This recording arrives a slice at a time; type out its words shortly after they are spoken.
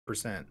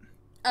100%.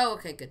 Oh,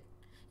 okay, good.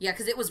 Yeah,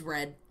 because it was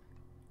red.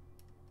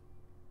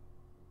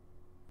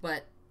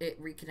 But it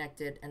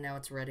reconnected, and now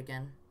it's red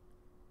again.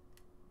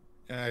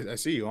 I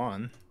see you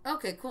on.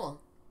 Okay,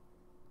 cool.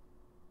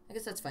 I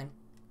guess that's fine.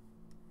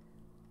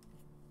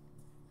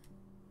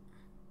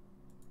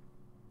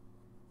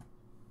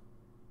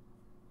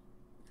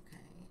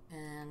 Okay,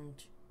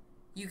 and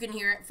you can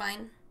hear it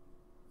fine?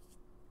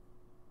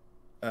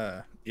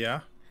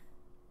 Yeah.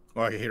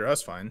 Well, I can hear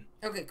us fine.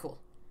 Okay, cool.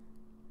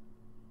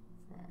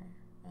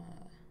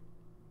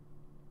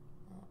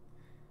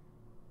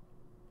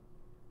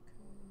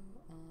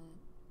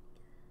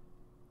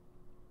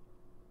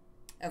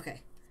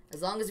 Okay,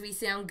 as long as we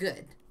sound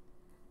good.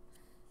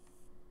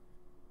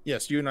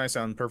 Yes, you and I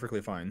sound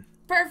perfectly fine.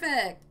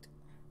 Perfect!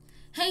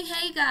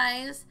 Hey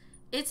guys,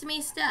 it's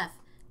me, Steph,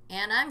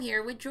 and I'm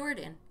here with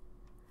Jordan.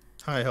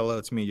 Hi, hello,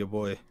 it's me, your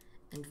boy.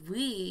 And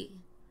we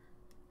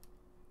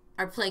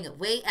are playing A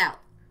Way Out.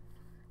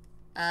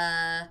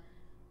 To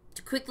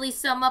quickly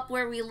sum up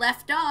where we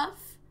left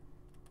off,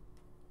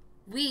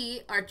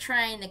 we are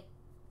trying to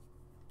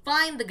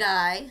find the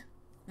guy.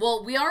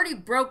 Well, we already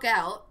broke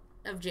out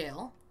of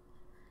jail.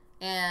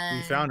 And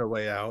We found a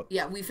way out.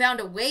 yeah, we found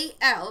a way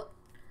out.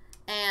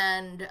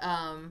 And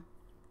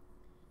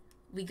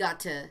we got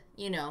to,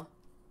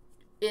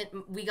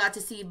 we got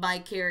to see my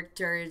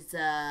character's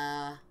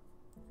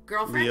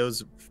girlfriend.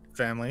 Leo's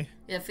family.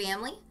 Yeah,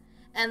 family.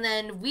 And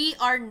then we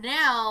are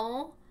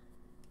now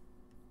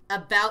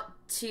about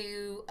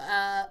to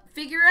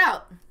figure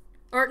out,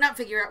 or not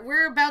figure out,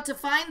 we're about to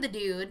find the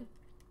dude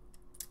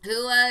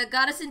who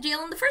got us in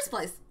jail in the first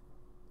place.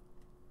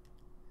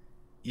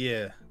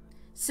 Yeah.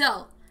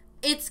 So,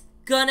 it's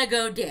gonna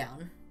go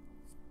down.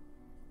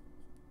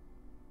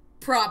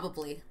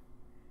 Probably.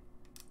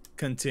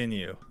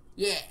 Continue.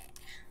 Yeah.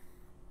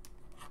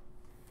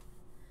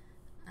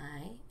 I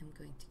am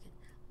going to get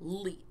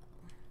Leo.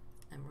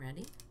 I'm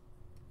ready.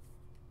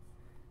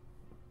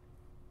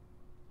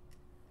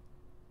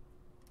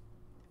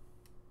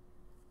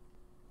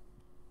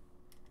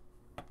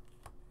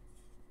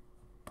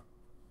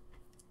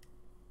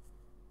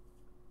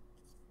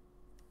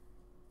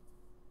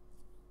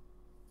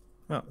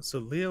 Oh, so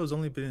Leo's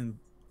only been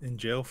in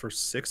jail for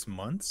 6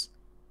 months?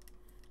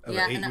 Of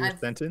Yeah, an 8-year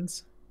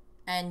sentence?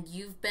 And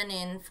you've been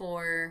in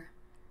for...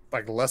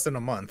 Like less than a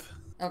month.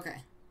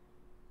 Okay.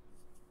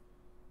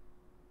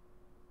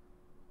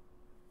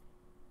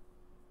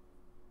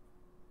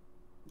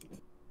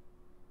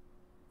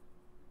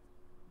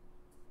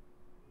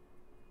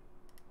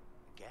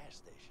 Gas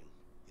station?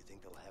 You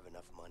think they'll have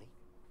enough money?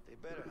 They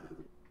better have.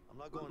 I'm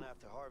not going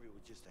after Harvey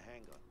with just a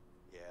handgun.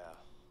 Yeah,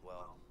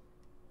 well,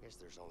 guess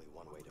there's only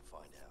one way to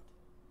find out.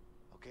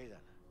 Okay then.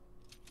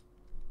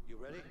 You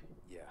ready?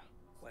 Yeah.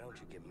 Why don't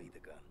you give me the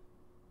gun?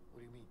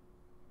 What do you mean?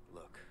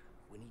 Look,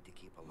 we need to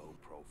keep a low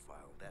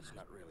profile. That's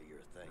not really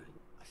your thing.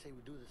 I say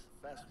we do this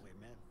the fast way,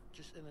 man.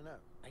 Just in and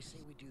out. I say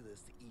we do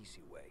this the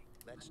easy way.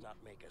 Let's not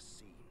make a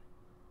scene.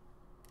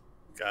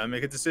 Gotta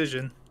make a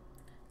decision.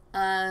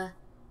 You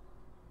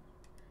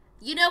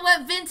know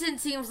what? Vincent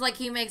seems like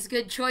he makes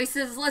good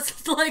choices.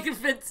 Let's let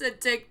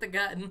Vincent take the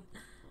gun.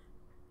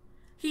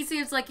 He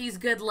seems like he's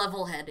good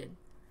level-headed.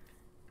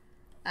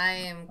 I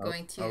am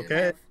going to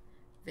have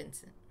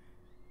Vincent.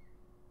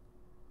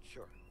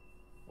 Sure.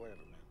 Whatever,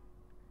 man.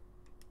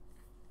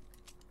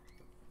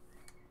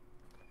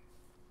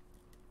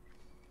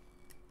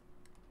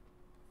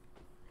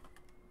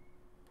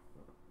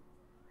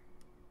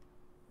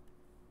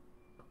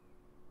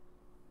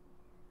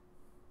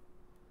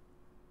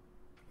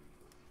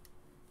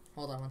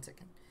 Hold on one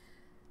second.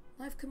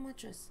 Live, come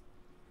watch us.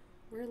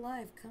 We're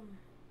live, come.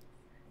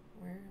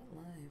 We're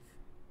live.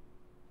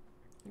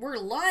 We're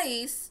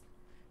lice?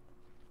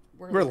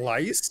 We're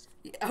lice?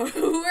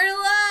 We're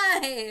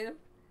live!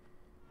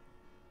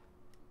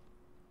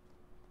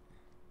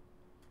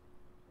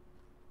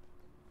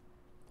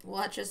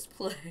 Watch us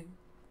play.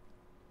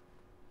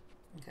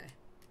 Okay.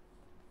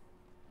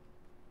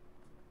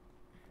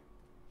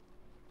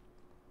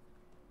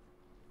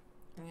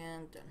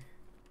 And done.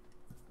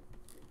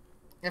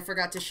 I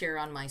forgot to share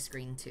on my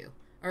screen too.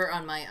 Or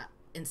on my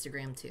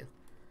Instagram too.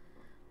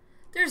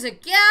 There's a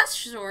gas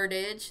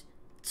shortage.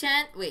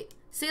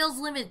 Sales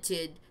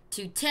limited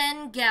to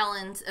 10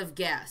 gallons of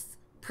gas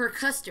per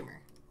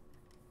customer.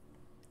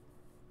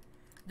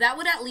 That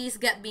would at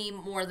least get me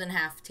more than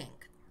half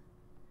tank.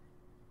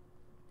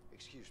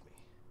 Excuse me.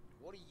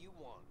 What do you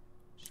want?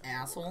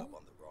 Asshole. Woke up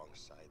on the wrong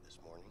side this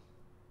morning.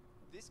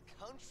 This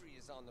country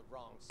is on the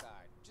wrong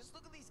side. Just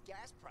look at these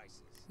gas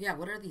prices. Yeah,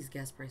 what are these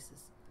gas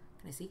prices?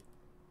 Can I see?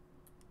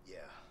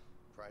 Yeah,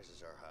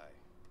 prices are high.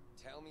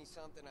 Tell me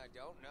something I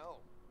don't know.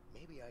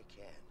 Maybe I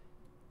can.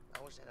 I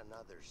was at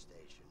another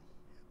station,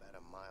 about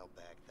a mile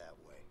back that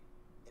way.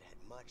 It had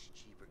much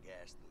cheaper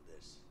gas than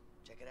this.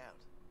 Check it out.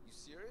 You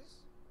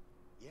serious?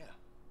 Yeah,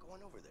 go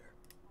on over there.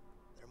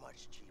 They're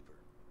much cheaper.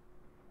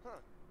 Huh.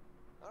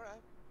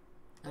 Alright.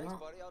 Thanks, Oh.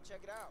 buddy. I'll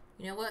check it out.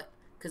 You know what?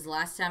 Because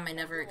last time I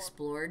never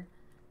explored.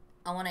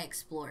 I want to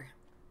explore.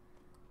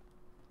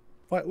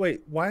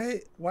 Wait,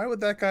 why would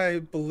that guy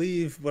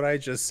believe what I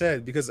just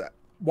said? Because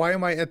why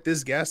am I at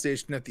this gas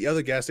station if the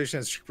other gas station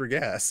has cheaper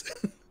gas?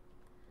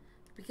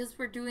 Because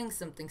we're doing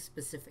something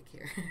specific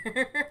here.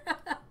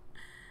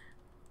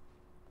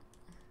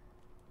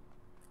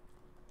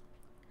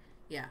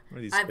 Yeah. What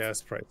are these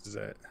gas prices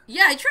at?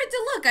 Yeah, I tried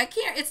to look. I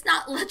can't. It's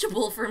not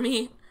legible for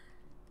me.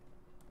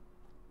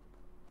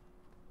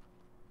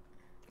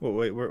 Well,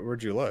 wait,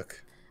 where'd you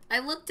look? I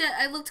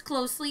looked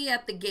closely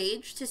at the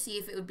gauge to see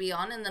if it would be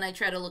on, and then I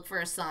tried to look for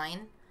a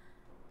sign.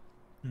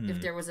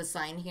 If there was a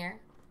sign here.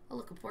 Oh,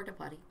 look, a porta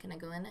potty. Can I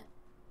go in it?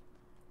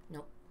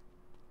 Nope.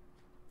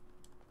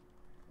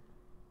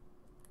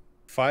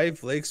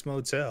 5 Lakes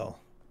Motel.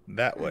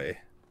 That way.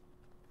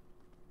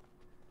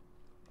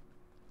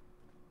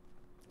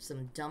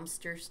 Some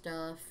dumpster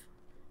stuff.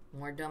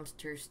 More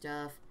dumpster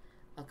stuff.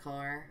 A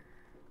car.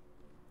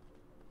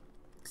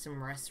 Some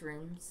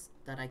restrooms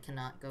that I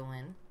cannot go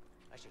in.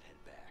 I should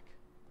head back.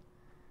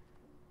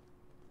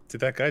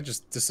 Did that guy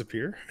just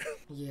disappear?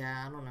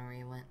 Yeah, I don't know where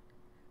he went.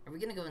 Are we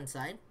gonna go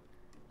inside?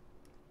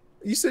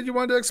 You said you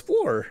wanted to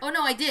explore. Oh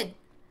no, I did.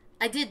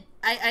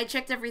 I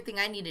checked everything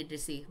I needed to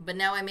see, but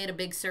now I made a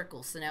big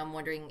circle, so now I'm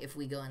wondering if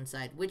we go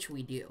inside, which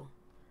we do.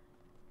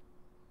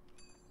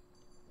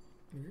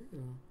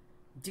 Ooh.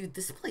 Dude,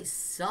 this place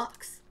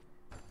sucks.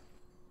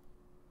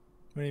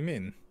 What do you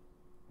mean?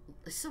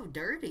 It's so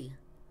dirty.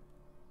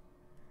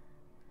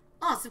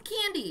 Oh, some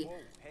candy. Whoa,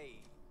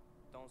 hey,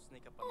 don't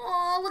sneak up on me.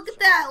 Oh, look at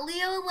that.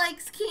 Leo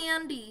likes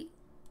candy.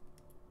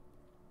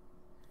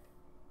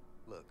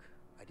 Look,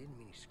 I didn't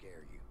mean to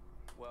scare you.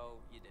 Well,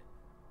 you did.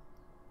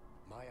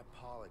 My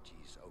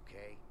apologies,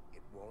 okay?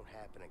 It won't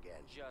happen again.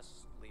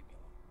 Just leave me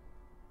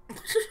alone.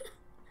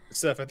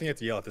 Steph, I think you have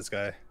to yell at this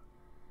guy.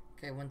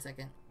 Okay, 1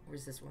 second.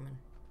 Where's this woman?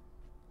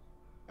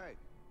 Hey,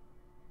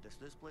 does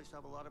this place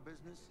have a lot of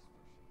business?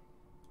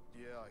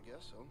 Yeah, I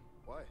guess so.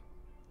 Why?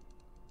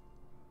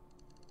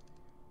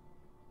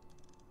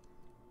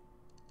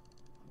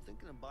 I'm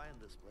thinking of buying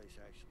this place,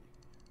 actually.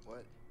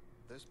 What?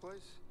 This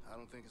place? I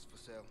don't think it's for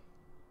sale.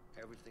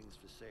 Everything's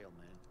for sale,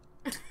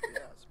 man. Yeah,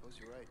 I suppose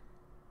you're right.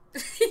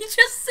 He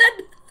just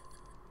said,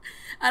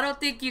 I don't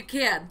think you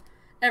can.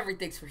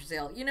 Everything's for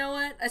sale. You know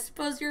what? I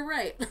suppose you're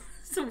right.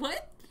 So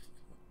what?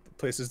 The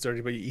place is dirty,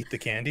 but you eat the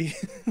candy.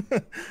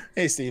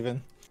 Hey,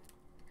 Steven.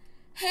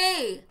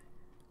 Hey,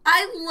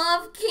 I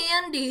love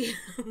candy.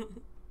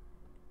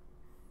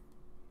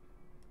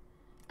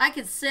 I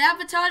could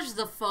sabotage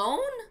the phone?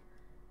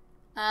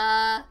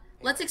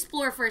 Let's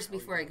explore first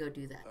before I go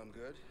do that. I'm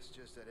good. It's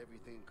just that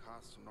everything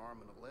costs an arm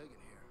and a leg in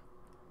here.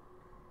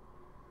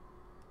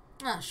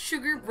 Ah,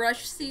 sugar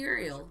brush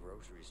cereal.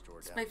 Grocery store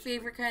It's down my the street.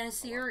 favorite kind of A lot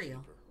cereal.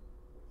 cheaper.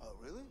 Oh,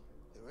 really?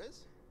 There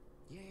is?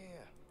 Yeah.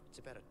 It's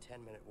about a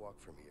 10-minute walk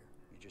from here.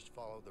 You just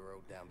follow the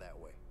road down that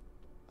way.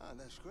 Ah,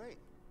 that's great.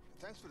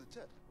 Thanks for the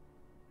tip.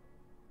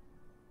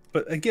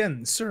 But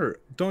again, sir,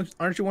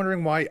 aren't you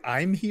wondering why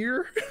I'm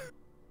here?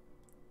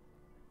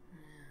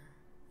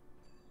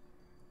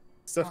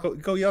 Steph,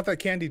 go yell at that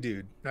candy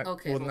dude. Not,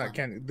 Okay, well, hold not on.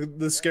 candy.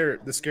 The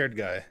scared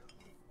guy.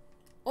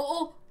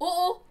 Oh.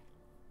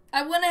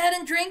 I went ahead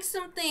and drank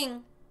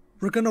something.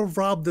 We're gonna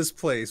rob this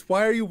place.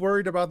 Why are you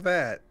worried about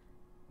that?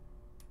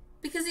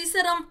 Because he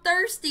said I'm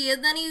thirsty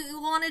and then he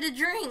wanted a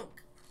drink.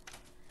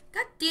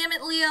 God damn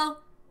it, Leo.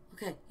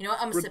 Okay, you know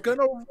what? I'm We're sipping.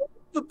 gonna rob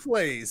the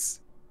place.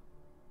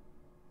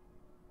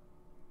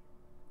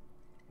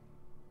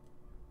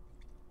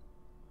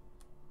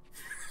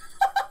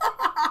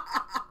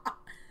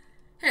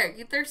 Here,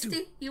 you thirsty?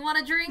 Dude. You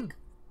want a drink?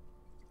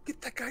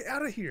 Get that guy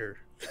out of here.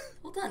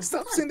 Hold on. Stop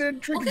hold on. sitting there and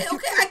drinking. Okay,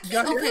 Get I that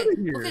can't. guy Okay, out of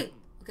here.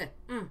 okay.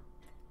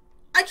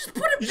 I just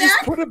put it You back.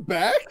 just put it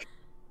back?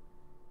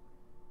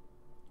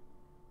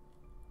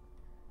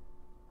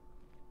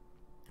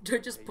 Do I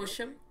just push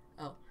him?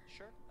 Oh.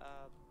 Sure.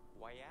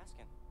 Why you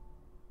asking?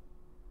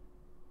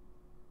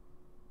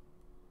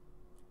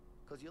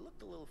 Because you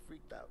looked a little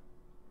freaked out.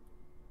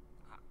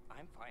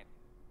 I'm fine.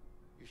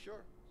 You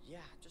sure? Yeah,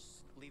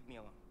 just leave me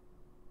alone.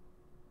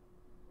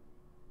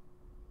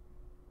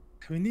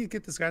 We need to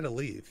get this guy to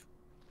leave.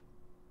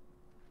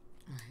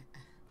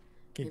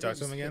 Can you Maybe I talk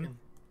to him just hit again? him.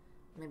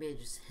 Maybe I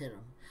just hit him.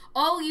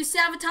 Oh, you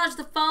sabotaged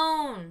the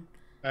phone.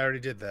 I already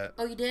did that.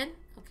 Oh, you did?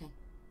 Okay.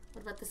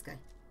 What about this guy?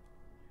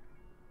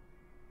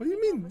 What do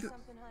you mean?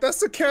 That's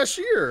the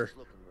cashier. Just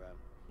looking around.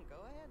 Go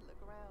ahead,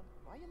 look around.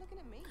 Why are you looking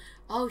at me?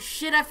 Oh,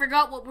 shit, I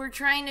forgot what we're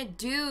trying to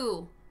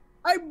do.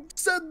 I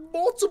said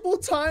multiple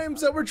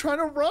times that we're trying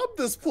to rob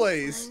this I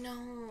place.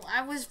 know.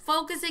 I was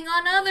focusing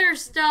on other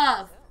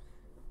stuff.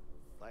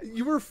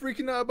 You were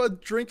freaking out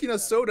about drinking a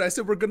soda. I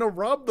said we're gonna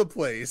rob the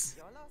place.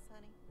 Your loss,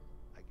 honey.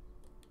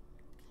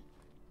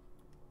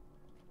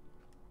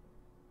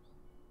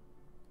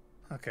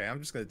 Okay, I'm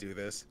just gonna do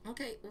this.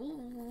 Okay, well,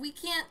 we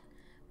can't.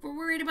 We're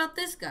worried about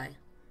this guy.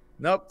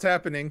 Nope, it's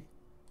happening.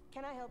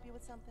 Can I help you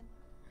with something?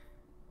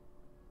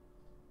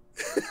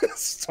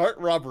 Start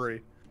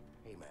robbery.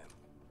 Hey, ma'am.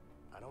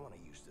 I don't want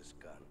to use this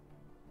gun.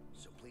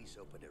 So please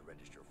open it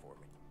register for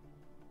me.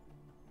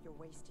 You're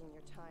wasting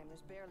your time.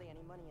 There's barely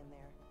any money in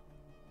there.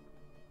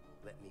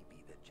 Let me be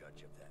the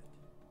judge of that.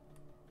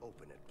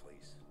 Open it,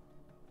 please.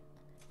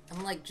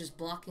 I'm like just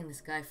blocking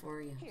this guy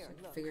for you Here, so I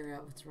can look. figure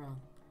out what's wrong.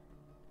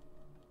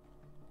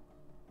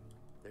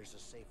 There's a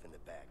safe in the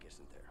back,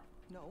 isn't there?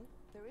 No,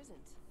 there isn't.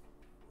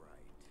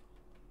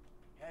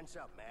 Right. Hands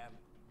up, ma'am.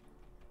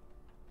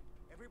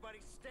 Everybody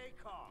stay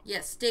calm.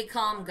 Yes, stay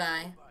calm, guy.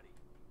 Everybody.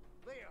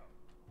 Leo,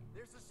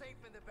 there's a safe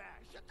in the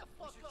back. Shut the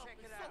fuck up check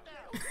it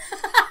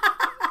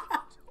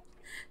out.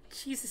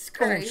 Jesus Oh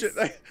Christ. shit!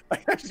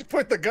 I just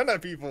point the gun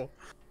at people.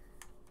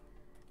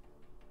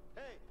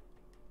 Hey,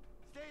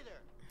 stay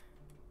there.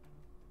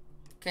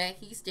 Okay,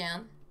 he's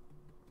down.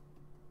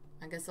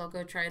 I guess I'll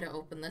go try to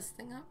open this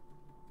thing up.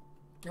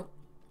 Nope.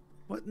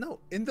 What? No,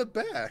 in the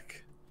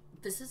back.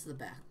 This is the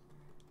back.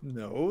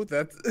 No,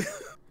 that's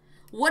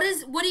What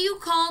do you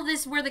call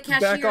this where the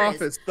cashier back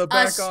office. is? The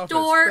back a office.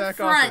 store Back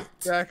front.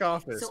 office. Back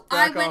office. So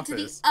I back went to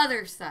the office.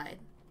 other side.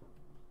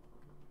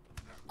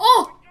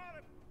 Oh!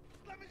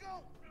 Let me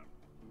go.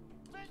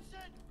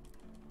 Vincent.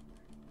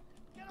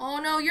 Oh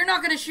no, you're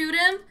not gonna shoot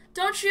him.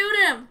 Don't shoot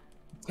him.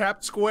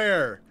 Tap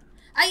square.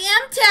 I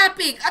am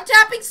tapping. I'm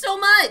tapping so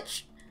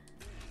much.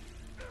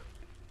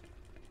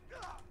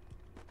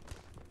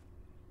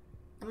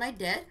 Am I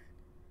dead?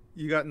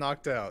 You got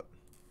knocked out.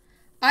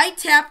 I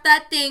tapped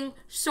that thing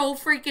so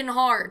freaking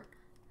hard.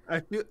 I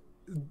feel.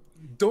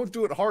 Don't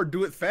do it hard.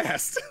 Do it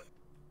fast.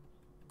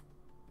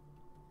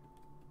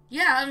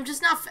 Yeah, I'm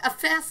just not a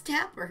fast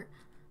tapper.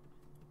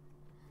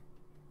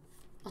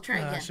 I'll try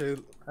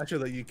again. I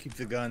should let you keep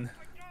the gun.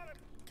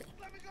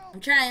 I'm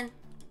trying.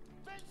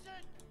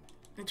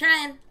 I'm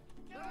trying.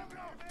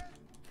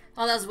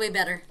 Oh, that was way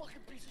better. Fucking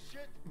piece of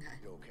shit. Okay.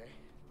 You okay?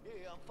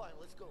 Yeah, I'm fine.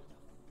 Let's go.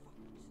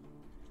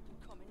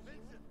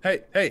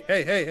 Hey, hey,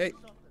 hey, hey, hey!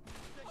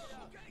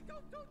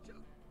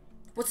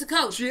 What's the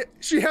code?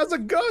 She has a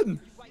gun.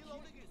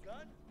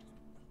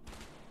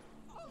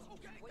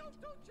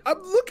 I'm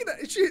looking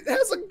at. She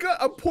has a gun.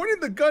 I'm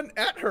pointing the gun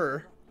at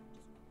her.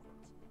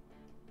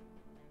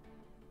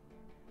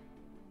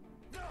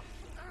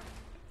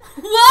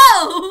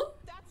 Whoa!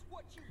 That's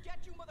what you get,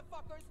 you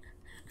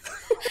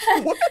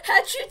motherfuckers. What?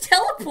 How'd you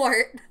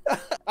teleport?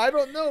 I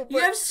don't know, but You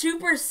have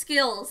super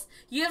skills.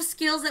 You have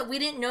skills that we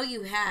didn't know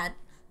you had.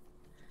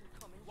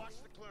 Watch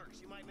the clerk.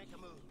 She might make a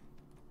move.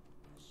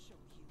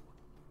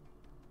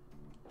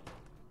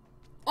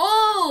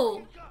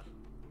 Oh!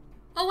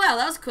 Oh wow,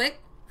 that was quick.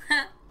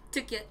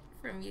 Took it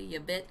from you, you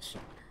bitch.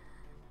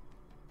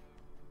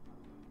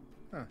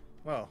 huh,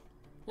 well,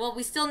 Well,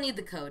 we still need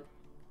the code.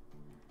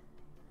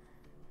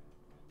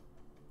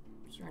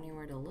 Is there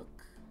anywhere to look?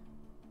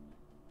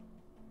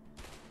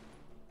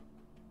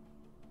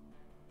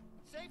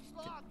 Safe's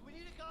locked. We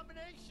need a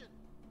combination.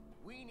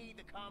 We need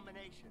the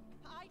combination.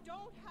 I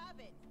don't have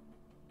it.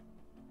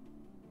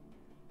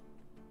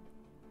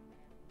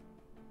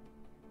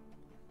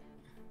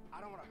 I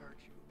don't want to hurt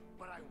you,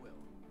 but I will.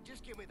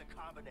 Just give me the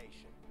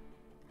combination.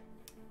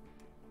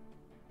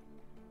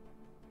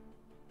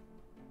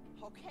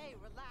 Okay,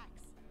 relax.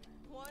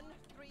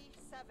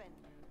 137.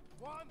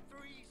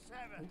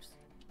 137. Oops.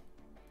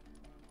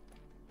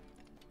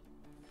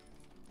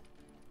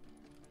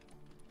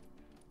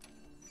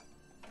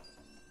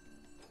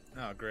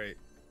 oh great.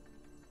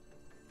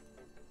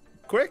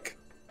 Quick.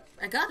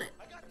 I got it.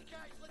 I got the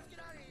guys. Let's get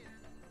out of here.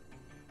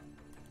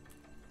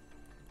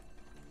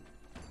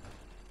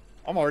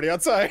 I'm already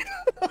outside.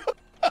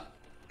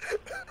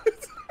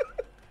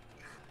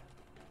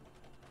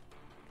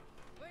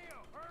 Leo,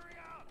 hurry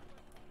up!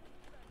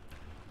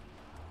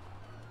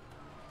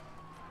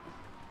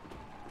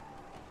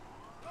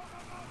 Go, go,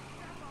 go!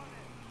 Step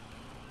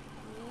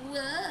on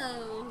it!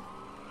 Whoa.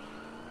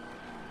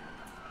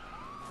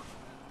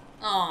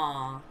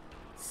 Aw.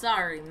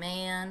 Sorry,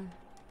 man.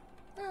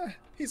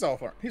 He's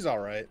He's all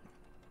right.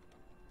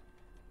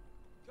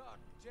 God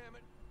damn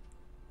it.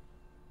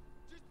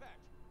 Dispatch.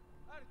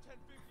 Out of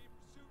 1050 in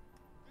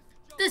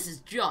pursuit. This is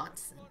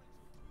Johnson.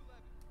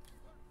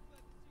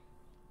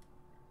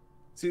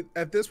 See,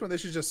 at this point, they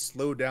should just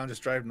slow down,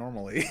 just drive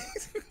normally.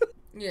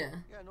 Yeah.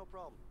 Yeah, no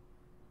problem.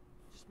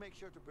 Just make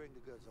sure to bring the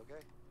goods,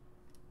 okay?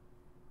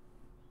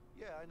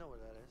 Yeah, I know where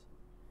that is.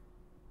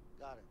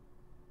 Got it.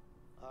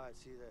 All right,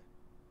 see you there.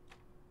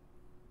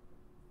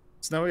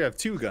 So now we have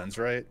two guns,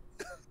 right?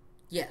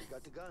 Yeah. You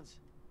got the guns.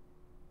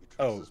 You trust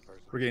Oh, this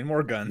person? we're getting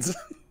more guns.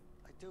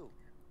 I do.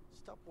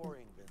 Stop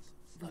worrying, Vincent.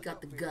 We Look got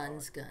out the for your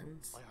guns, heart.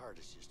 guns. My heart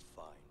is just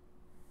fine.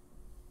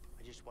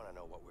 I just want to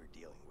know what we're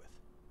dealing with.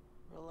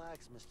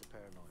 Relax, Mr.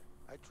 Paranoid.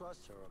 I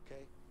trust her,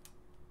 okay?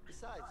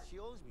 Besides, she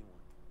owes me one.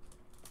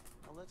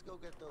 Now let's go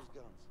get those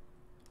guns.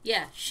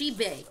 Yeah, she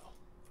big.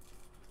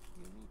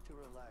 You need to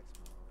relax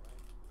more,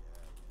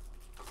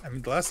 alright? I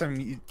mean,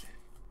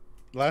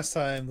 the last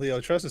time Leo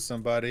trusted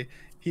somebody,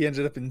 he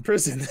ended up in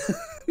prison.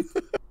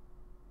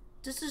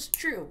 This is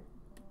true.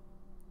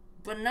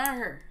 But not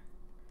her.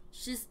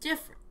 She's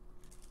different.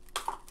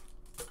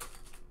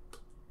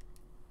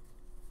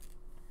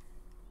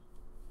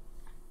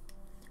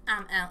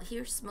 I'm out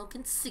here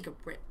smoking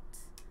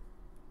cigarettes.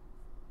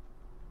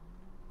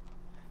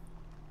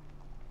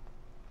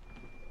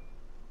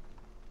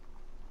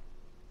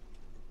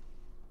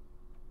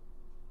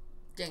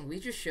 Dang,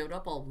 we just showed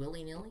up all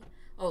willy-nilly.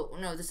 Oh,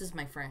 no, this is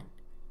my friend.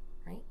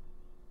 Right?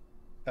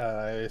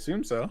 I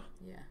assume so.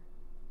 Yeah.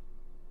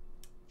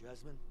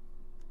 Jasmine,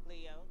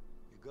 Leo,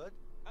 you good?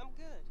 I'm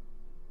good.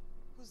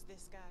 Who's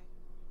this guy?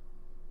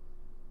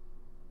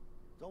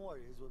 Don't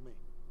worry, he's with me.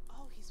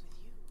 Oh, he's with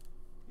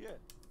you. Yeah.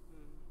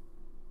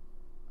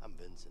 I'm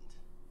Vincent.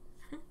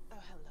 Oh,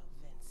 hello,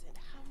 Vincent.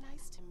 How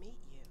nice to meet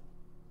you.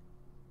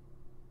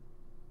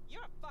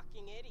 You're a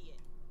fucking idiot.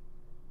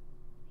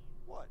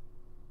 What?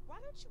 Why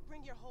don't you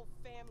bring your whole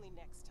family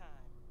next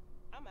time?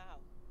 I'm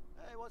out.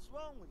 Hey, what's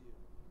wrong with you?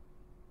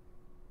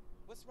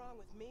 What's wrong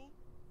with me?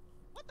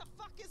 What the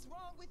fuck is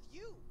wrong with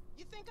you?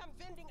 You think I'm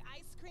vending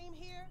ice cream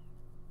here?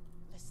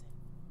 Listen,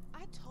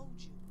 I told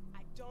you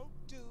I don't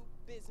do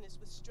business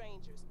with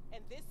strangers.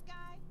 And this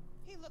guy,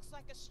 he looks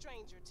like a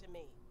stranger to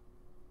me.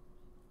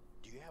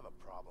 Do you have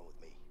a problem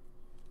with me?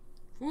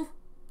 Whew.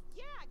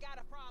 Yeah, I got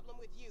a problem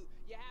with you.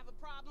 You have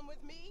a problem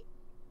with me?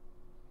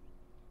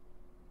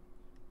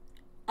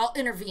 I'll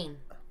intervene.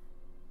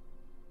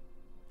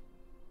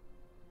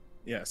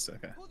 Yes,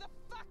 okay. Who the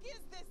fuck is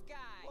this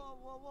guy? Whoa,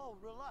 whoa, whoa,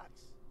 relax.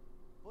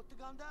 Put the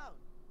gun down.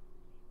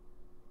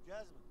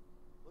 Jasmine,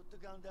 put the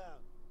gun down.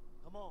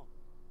 Come on.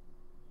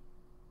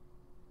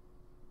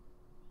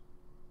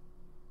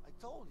 I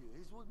told you,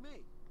 he's with me.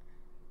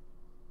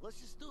 Let's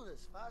just do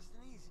this, fast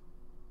and easy.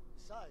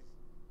 Besides,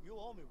 you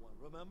owe me one,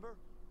 remember?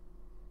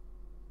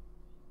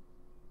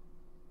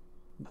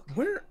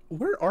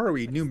 Where are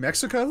we? New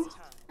Mexico?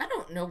 I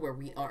don't know where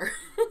we are.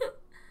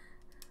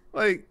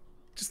 Like,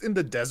 just in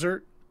the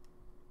desert?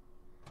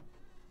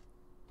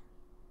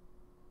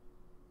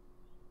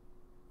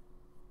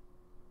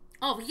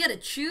 Oh, we gotta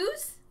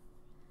choose?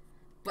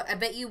 But I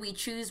bet you we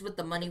choose with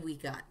the money we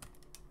got.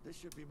 This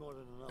should be more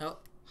than enough. Oh.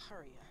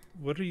 Hurry up.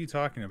 What are you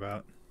talking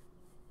about?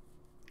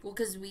 Well,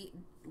 because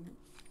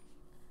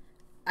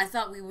I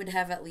thought we would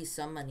have at least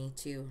some money,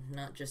 too.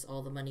 Not just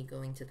all the money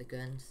going to the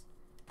guns.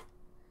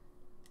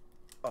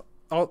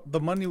 All the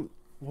money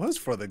was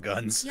for the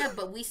guns. Yeah,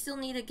 but we still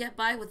need to get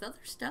by with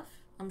other stuff,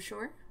 I'm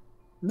sure.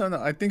 No,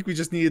 I think we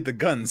just needed the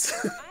guns.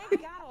 I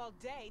ain't got all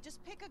day.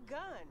 Just pick a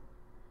gun.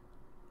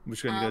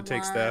 Which one you gonna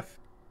take, Well, Steph?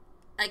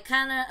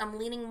 I'm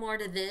leaning more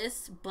to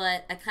this,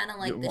 but I kind of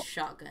like this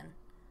shotgun.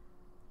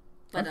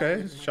 But I'm Okay,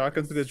 leaning more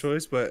shotgun's a to good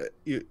choice, but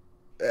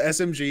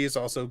SMG is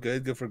also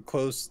good for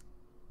close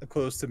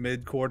to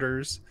mid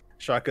quarters.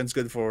 Shotgun's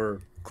good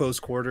for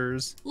close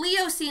quarters.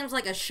 Leo seems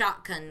like a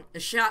shotgun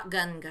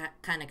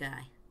kind of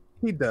guy.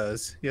 He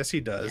does. Yes, he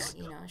does.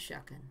 Yeah, a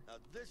shotgun. Now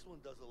this one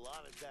does a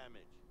lot of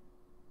damage.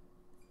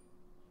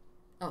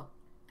 Oh,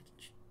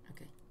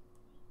 okay.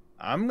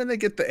 I'm gonna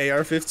get the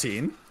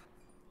AR-15.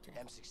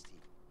 M16,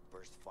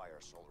 burst fire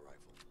assault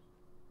rifle.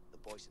 The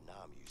boys in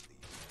Nam usually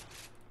use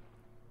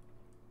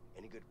it.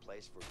 Any good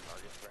place for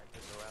target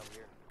practice around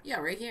here? Yeah,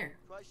 right here.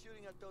 Try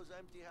shooting at those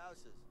empty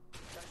houses.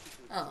 That should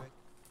do the Oh. trick.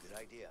 Good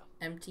idea.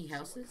 Empty See what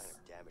houses? kind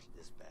of damage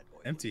this bad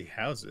boy Empty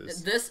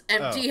houses. This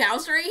empty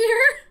house right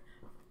here?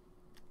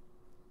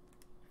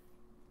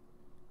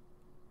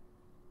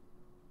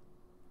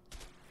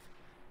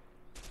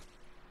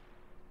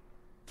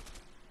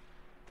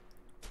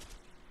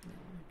 I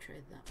want to try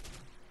that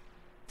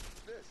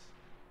one. This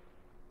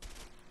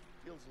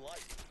feels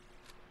light.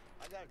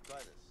 I gotta try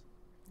this.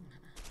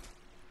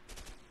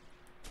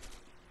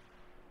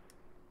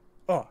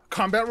 Oh,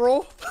 combat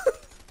roll?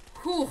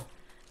 Whew,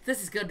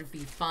 this is going to be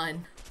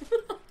fun.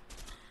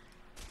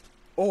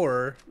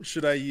 Or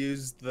should I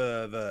use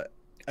the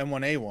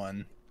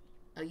M1A1?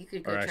 Oh, you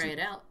could go Or try actually- it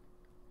out.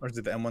 Or is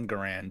it the M1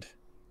 Garand?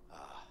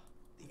 Ah,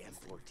 the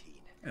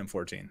M14.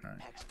 M14. All right.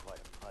 Packs quite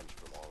a punch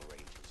from all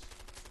ranges.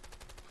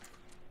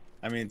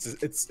 I mean,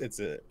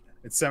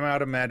 it's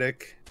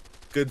semi-automatic,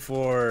 good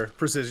for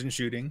precision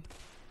shooting.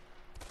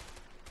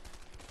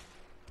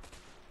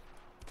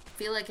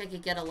 I feel like I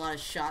could get a lot of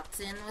shots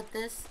in with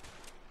this.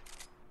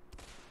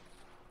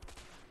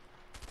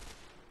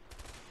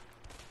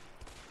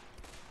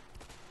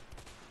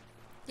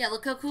 Yeah,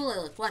 look how cool I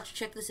look. Watch,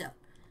 check this out.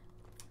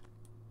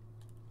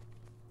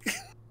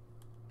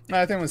 No,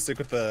 I think I'm gonna stick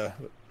with the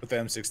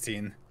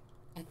M16.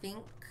 I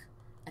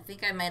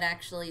think I might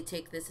actually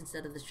take this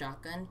instead of the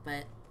shotgun,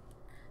 but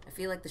I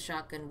feel like the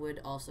shotgun would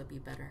also be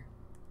better.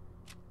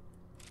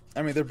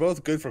 I mean, they're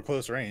both good for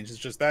close range. It's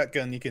just that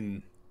gun you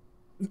can,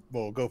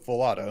 well, go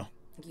full auto.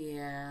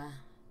 Yeah.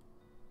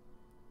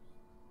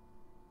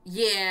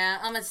 Yeah,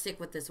 I'm gonna stick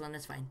with this one.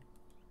 That's fine.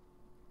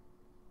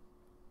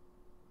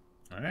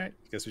 All right,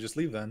 guess we just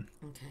leave then.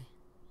 Okay.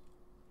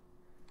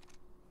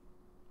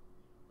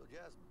 So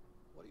Jasmine,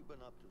 what have you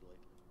been up to lately?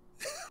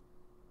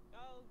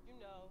 Oh,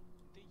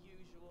 the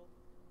usual.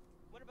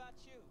 What about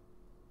you?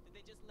 Did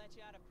they just let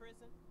you out of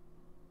prison?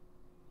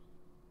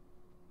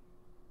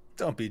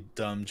 Don't be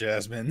dumb,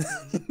 Jasmine.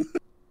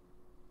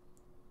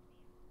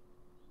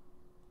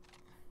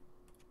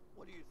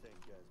 What do you think,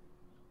 Jasmine?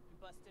 You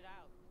busted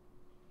out.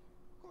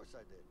 Of course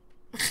I did.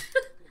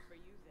 Good for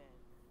you then.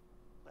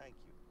 Thank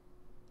you.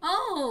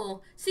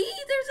 Oh, see,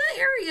 there's an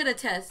area to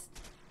test.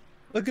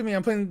 Look at me,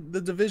 I'm playing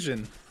The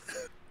Division.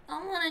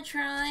 I want to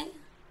try.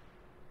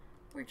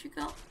 Where'd you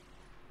go?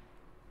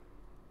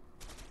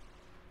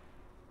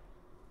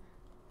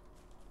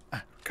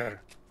 Gotta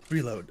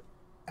reload.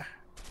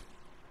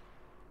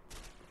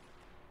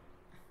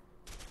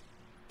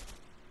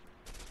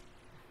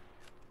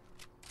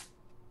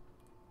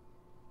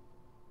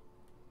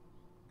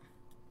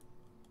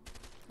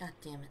 God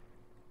damn it.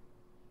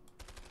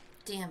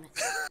 Damn it.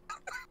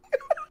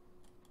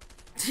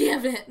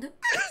 Damn it.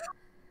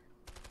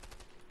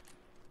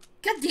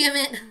 God damn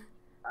it.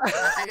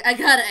 I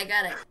got it, I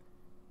got it.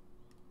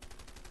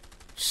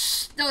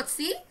 Shh. No,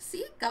 see?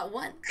 See? Got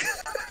one.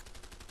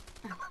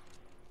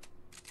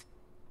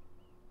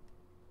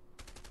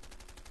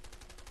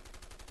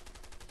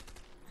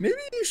 Maybe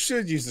you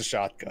should use the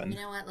shotgun. You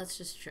know what? Let's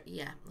just try.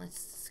 Yeah,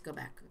 let's go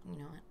back. You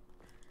know what?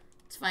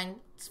 It's fine.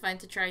 It's fine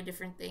to try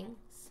different things.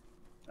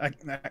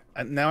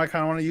 Now I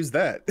kind of want to use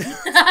that.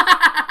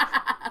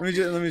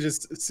 let me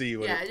just see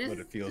what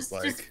it feels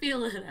like. Just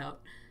feel it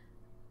out.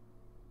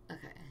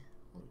 Okay,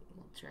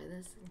 we'll try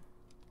this.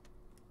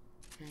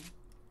 Okay,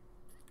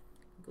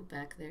 go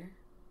back there.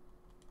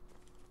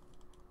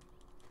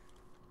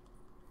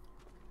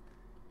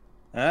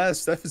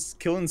 Steph is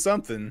killing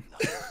something.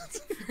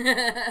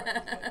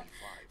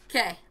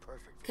 Okay.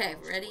 Okay,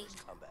 ready?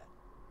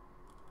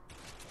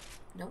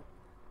 Nope.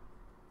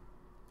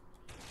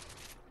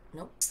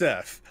 Nope.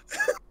 Steph.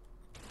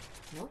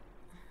 Nope.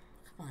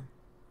 Come on.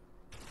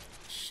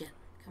 Shit.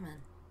 Come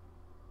on.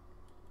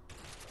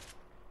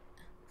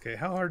 Okay,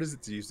 how hard is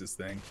it to use this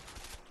thing?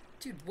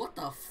 Dude, what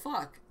the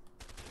fuck?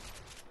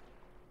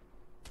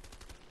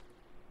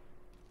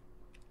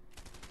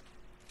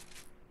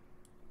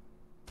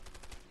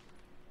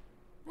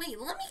 Wait,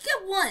 let me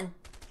get one.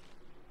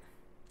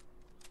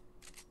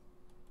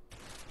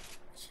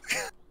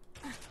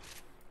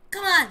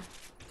 Come on.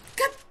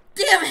 God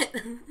damn it.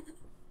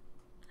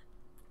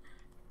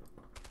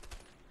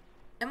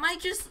 Am I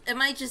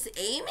just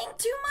aiming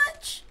too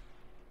much?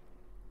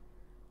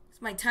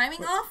 Is my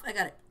timing off? I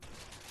got it.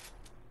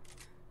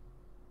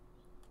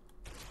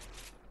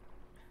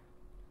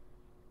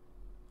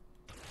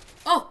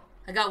 Oh,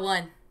 I got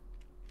one.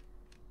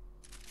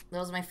 That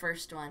was my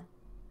first one.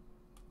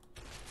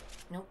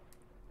 Nope.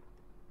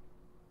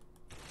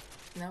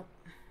 Nope.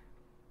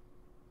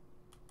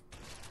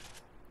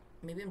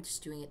 Maybe I'm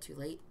just doing it too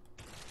late.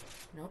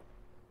 Nope.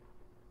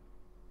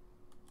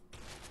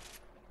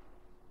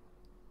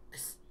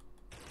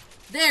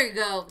 There you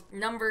go.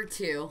 Number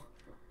 2.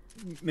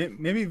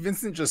 Maybe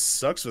Vincent just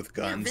sucks with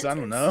guns. I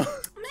don't know.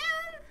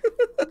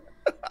 Man.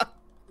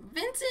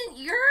 Vincent,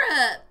 you're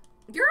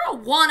a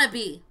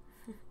wannabe.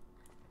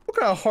 What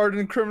kind of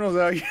hardened criminals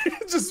out here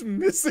just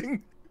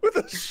missing with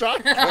a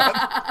shotgun?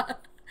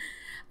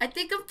 I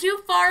think I'm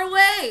too far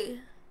away.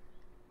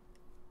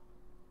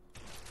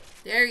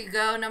 There you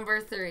go, number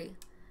 3.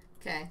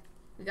 Okay,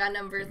 we got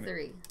number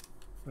 3.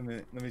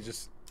 Let me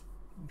just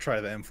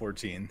try the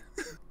M14.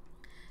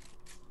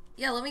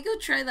 Yeah, let me go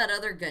try that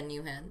other gun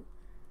you had.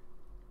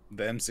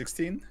 The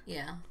M16?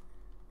 Yeah.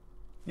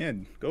 Yeah,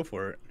 go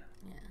for it.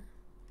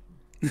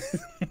 Yeah.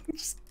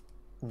 Just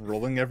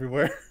rolling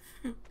everywhere.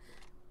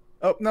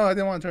 Oh, no, I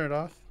didn't want to turn it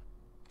off.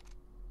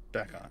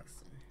 Back on.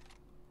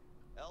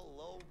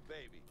 Hello,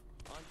 baby.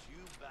 Aren't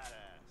you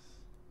badass?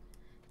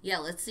 Yeah,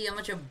 let's see how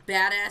much a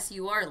badass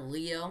you are,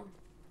 Leo.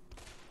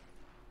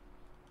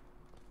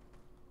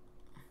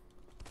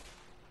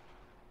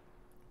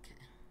 Okay.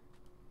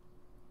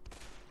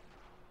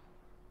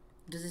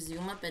 Does it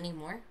zoom up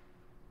anymore?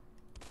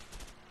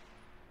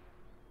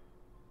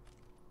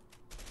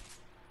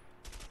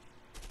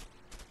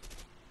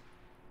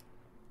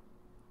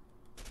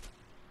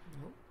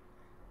 Nope.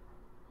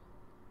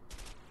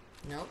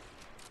 Nope.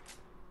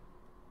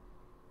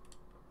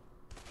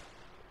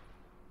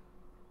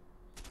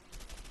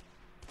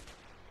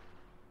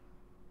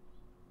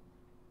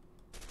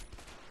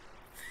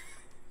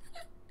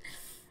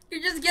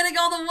 You're just getting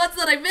all the ones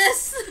that I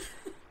miss.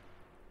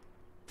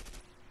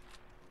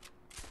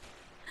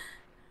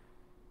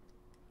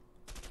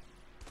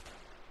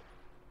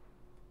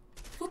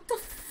 What the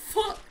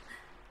fuck?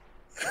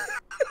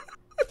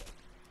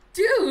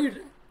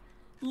 Dude,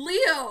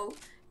 Leo,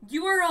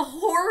 you are a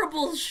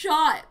horrible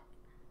shot.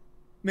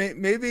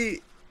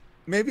 Maybe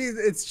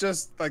it's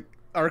just like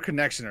our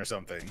connection or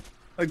something.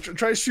 Like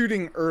try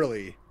shooting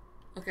early.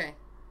 Okay.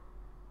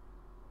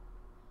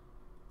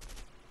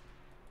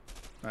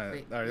 All right,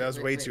 Wait, that was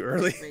wait, way wait, too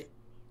early. wait.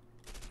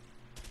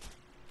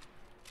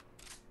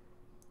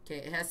 Okay,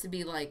 it has to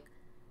be like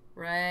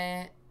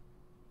right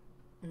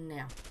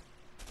now.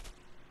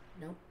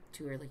 Nope,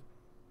 too early.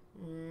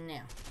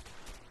 Now.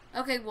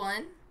 Okay,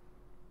 1.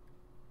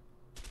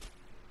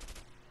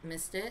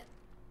 Missed it.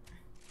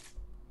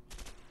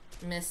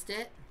 Missed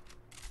it.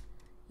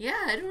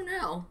 Yeah, I don't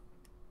know.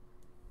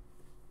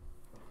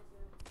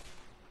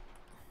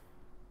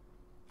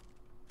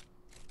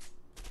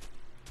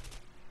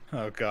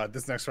 Oh god,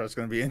 this next part's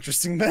gonna be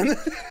interesting then.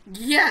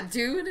 Yeah,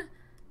 dude.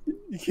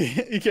 You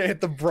can't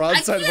hit the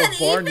broadside of a barn. I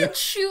can't even yet.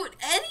 shoot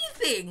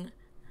anything.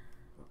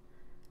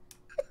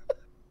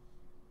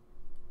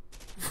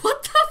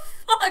 What the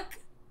fuck?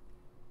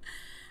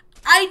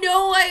 I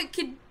know I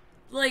could,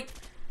 like,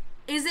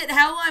 is it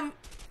how I'm...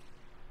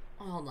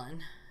 Hold on.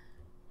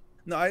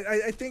 No,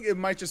 I think it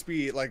might just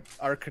be like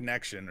our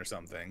connection or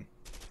something.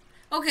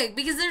 Okay,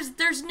 because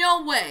there's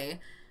no way.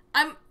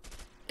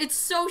 It's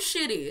so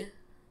shitty.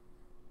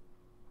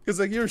 Because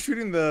like you were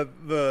shooting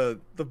the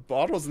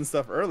bottles and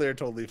stuff earlier,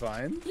 totally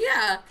fine.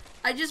 Yeah,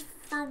 I just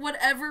for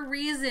whatever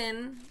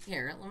reason.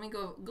 Here, let me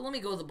go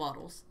with the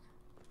bottles.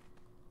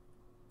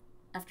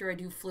 After I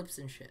do flips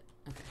and shit.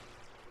 Okay.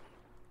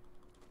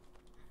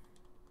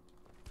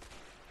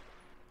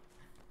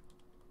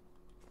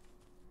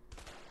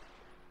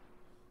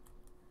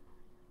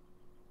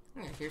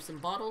 Yeah, here's some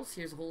bottles.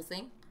 Here's the whole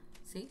thing.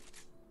 See?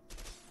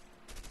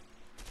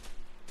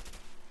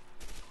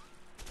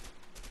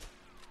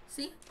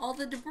 See? All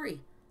the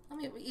debris. I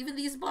mean, even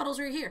these bottles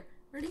right here.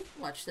 Ready?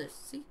 Watch this.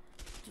 See?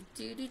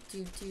 See?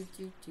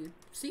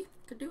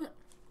 Could do it.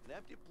 An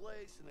empty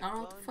place and I a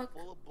don't know gun what the fuck.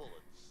 full of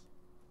bullets.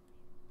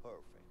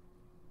 Perfect.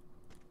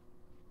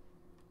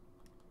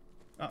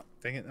 Oh,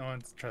 dang it! I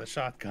want to try the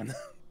shotgun.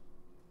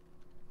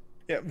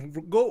 Yeah,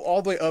 go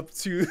all the way up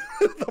to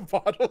the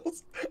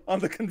bottles on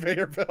the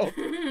conveyor belt.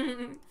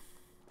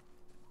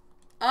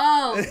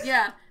 Oh,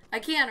 yeah. I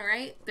can,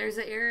 right? There's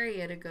an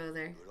area to go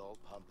there. Good old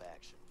pump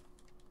action.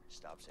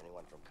 Stops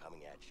anyone from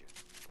coming at you.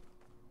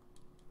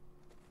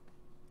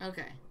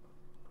 Okay.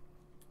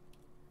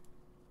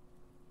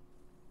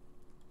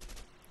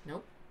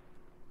 Nope.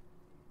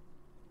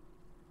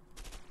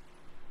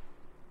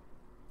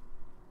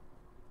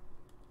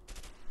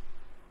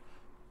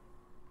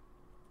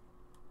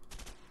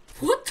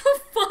 What the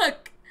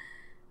fuck?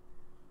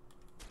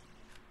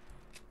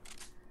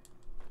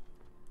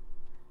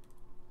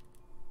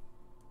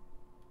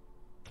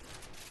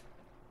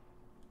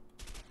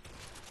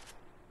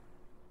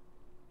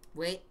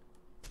 Wait.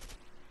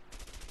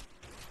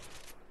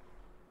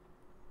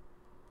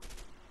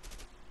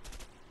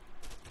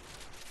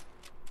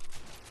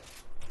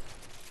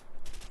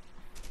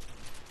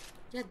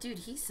 Yeah, dude,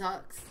 he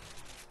sucks.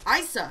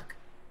 I suck.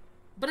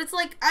 But it's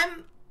like,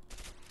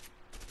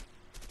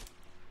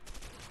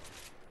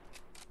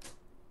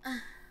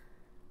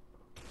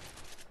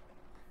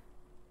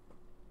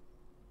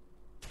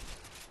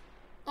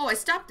 Oh, I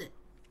stopped it.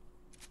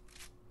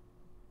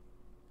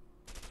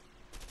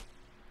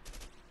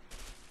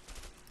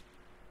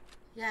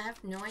 Yeah, I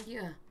have no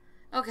idea.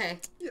 Okay.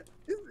 Yeah,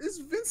 is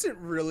Vincent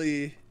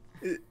really?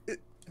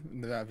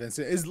 Not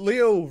Vincent. Is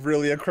Leo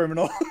really a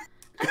criminal?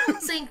 I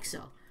don't think so.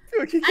 I feel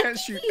like he can't think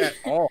shoot he- at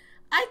all.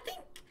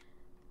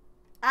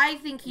 I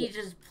think he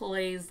just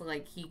plays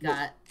like he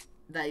got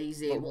that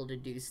he's able to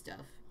do stuff.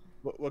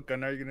 What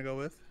gun are you gonna go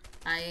with?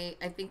 I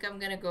think I'm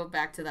gonna go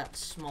back to that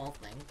small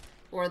thing.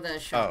 Or the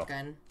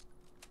shotgun.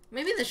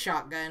 Maybe the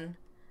shotgun.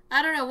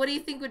 I don't know, what do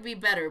you think would be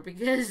better?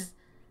 Because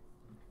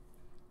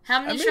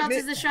how many shots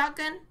is the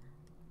shotgun?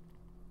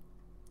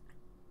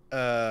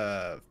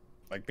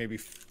 Like maybe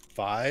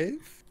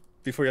 5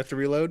 before you have to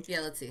reload. Yeah,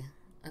 let's see.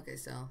 Okay,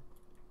 so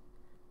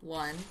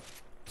 1,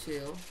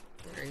 2,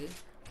 3,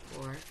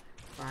 4,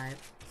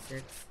 5,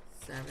 6,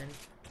 7,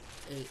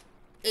 8.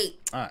 8.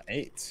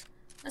 8.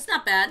 That's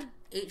not bad.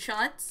 8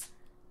 shots.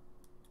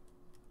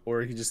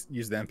 Or you could just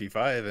use the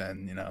MP5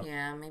 and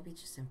Yeah, maybe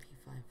just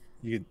MP5.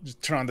 you could just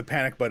turn on the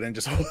panic button and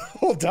just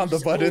hold down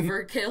Just the button.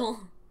 Overkill.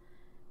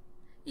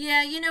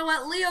 Yeah, you know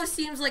what? Leo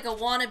seems like a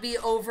wannabe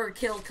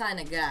overkill kind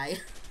of guy.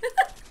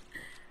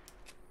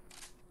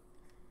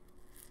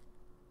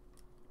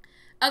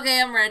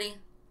 Okay, I'm ready.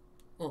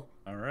 Oh.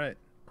 All right.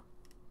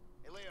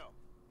 Hey, Leo.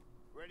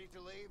 Ready to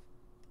leave?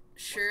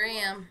 Sure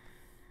am.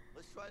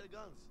 Let's try the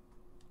guns.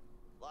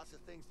 Lots of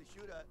things to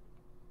shoot at.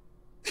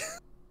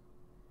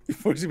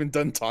 Before he's even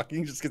done talking,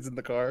 he just gets in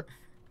the car.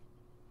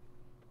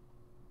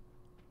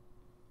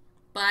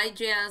 Bye,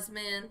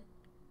 Jasmine.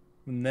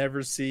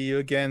 Never see you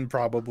again,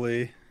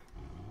 probably.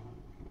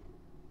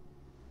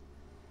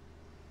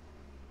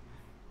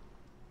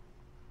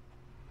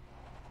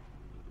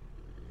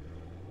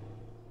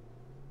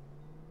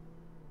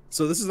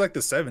 So this is like the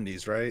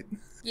 70s, right?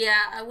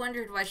 Yeah, I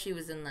wondered why she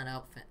was in that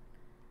outfit.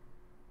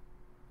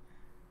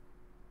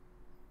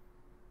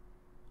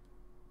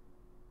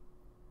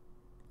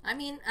 I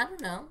mean, I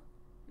don't know.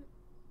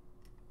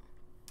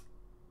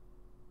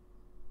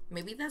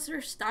 Maybe that's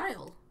her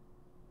style.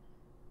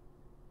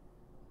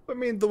 I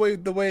mean, the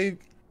way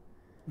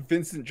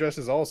Vincent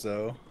dresses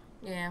also.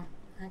 Yeah,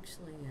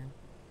 actually,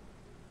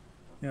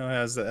 yeah.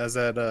 Has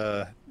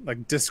that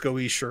like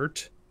disco-y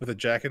shirt with a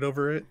jacket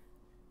over it.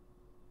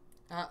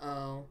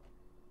 Uh-oh.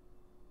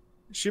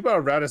 She about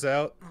to rat us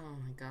out. Oh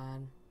my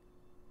god.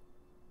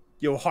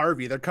 Yo,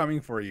 Harvey, they're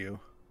coming for you.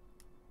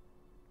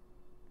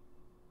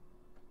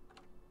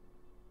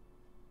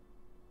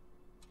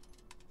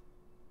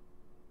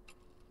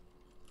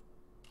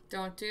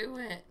 Don't do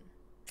it.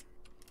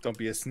 Don't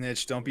be a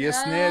snitch. Don't be a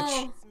snitch.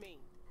 It's me.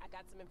 I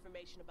got some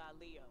information about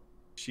Leo.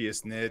 She a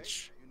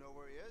snitch. You know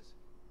where he is?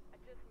 I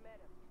just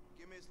met him.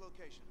 Give me his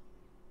location.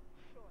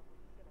 Sure, but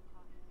it's gonna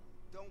cost you.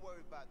 Don't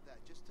worry about that.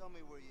 Just tell me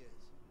where he is.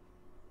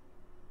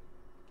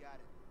 Got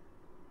it.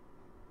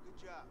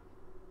 Good job.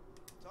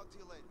 Talk to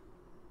you later.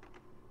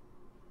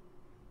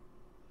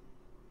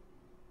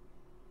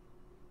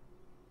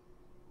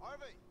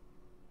 Harvey!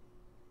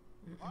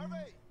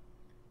 Harvey!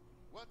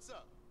 What's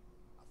up?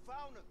 I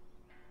found him.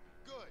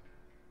 Good.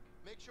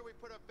 Make sure we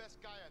put our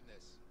best guy on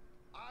this.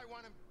 I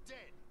want him dead.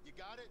 You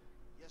got it?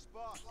 Yes,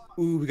 boss.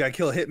 Ooh, we gotta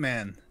kill a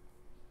hitman.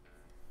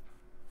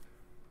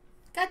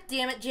 God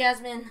damn it,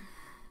 Jasmine.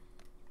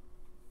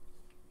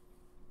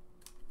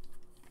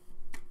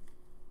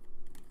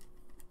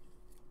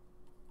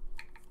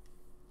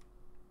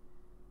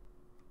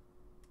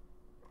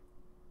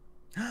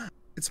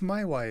 It's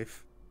my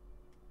wife.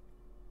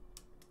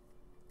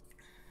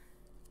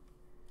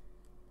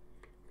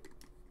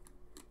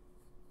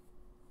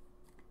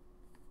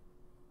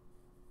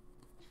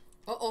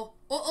 Uh-oh.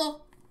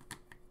 Uh-oh.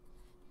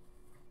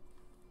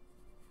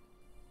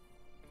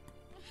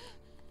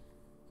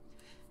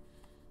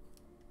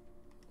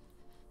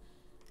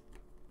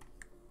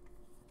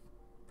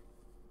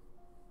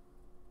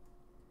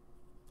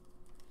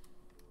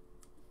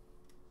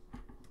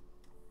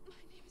 My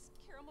name is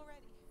Carol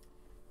Moretti.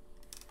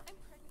 I'm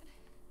pregnant.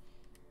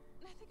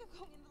 And I think I'm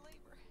going into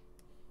labor.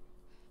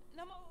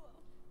 And I'm all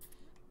alone.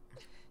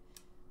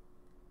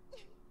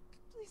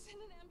 Please send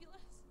an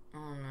ambulance.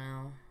 Oh,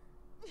 no.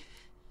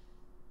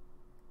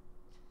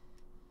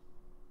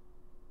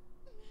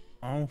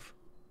 Oh,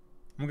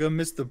 I'm gonna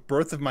miss the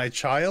birth of my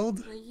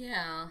child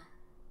Yeah.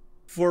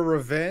 for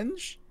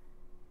revenge?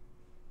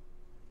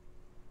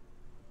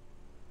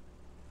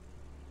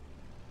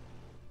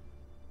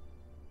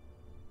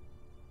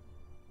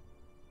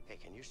 Hey,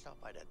 can you stop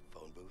by that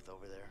phone booth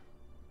over there?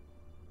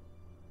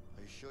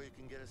 Are you sure you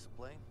can get us a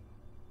plane?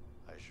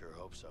 I sure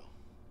hope so.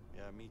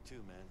 Yeah, me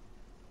too, man.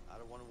 I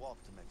don't want to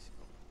walk to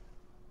Mexico.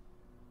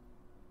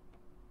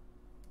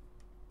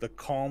 The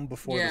calm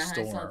before Yeah, the I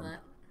saw storm. that.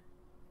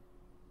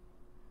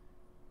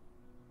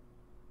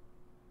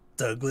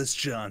 Douglas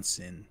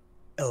Johnson,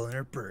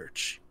 Eleanor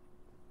Birch.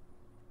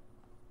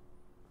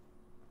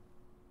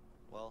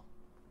 Well,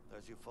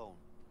 there's your phone.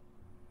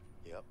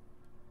 Yep.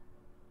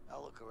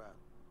 I'll look around.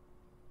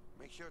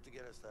 Make sure to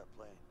get us that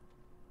plane.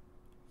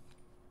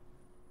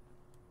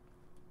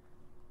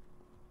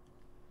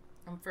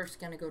 I'm first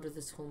gonna go to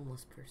this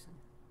homeless person.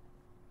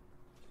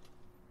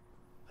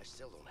 I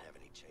still don't have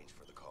any change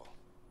for the call.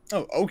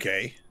 Oh,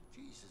 okay.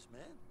 Jesus,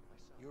 man.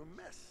 You're a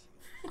mess.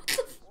 What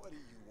do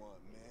you want,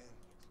 man?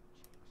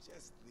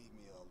 Just leave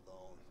me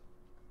alone.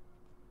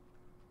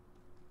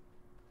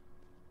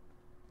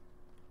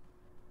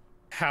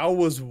 How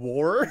was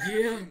war? Yeah.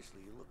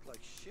 Seriously, you look like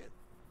shit.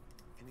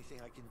 Anything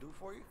I can do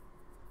for you?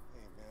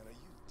 Hey, man, are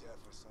you deaf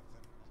or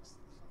something? Just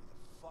leave me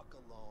the fuck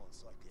alone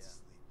so I can Yeah.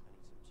 sleep. I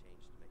need some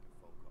change to make a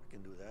phone call. I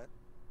can do that.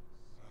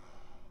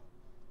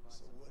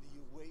 So what are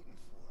you waiting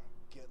for?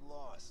 Get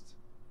lost.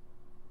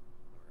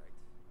 All right.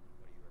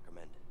 What do you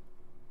recommend?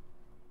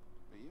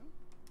 For you?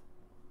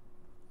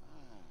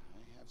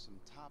 I have some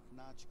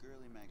top-notch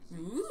girly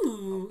magazines.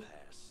 Ooh. I'll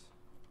pass.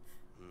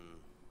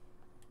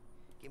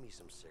 Give me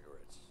some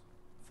cigarettes.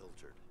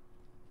 Filtered.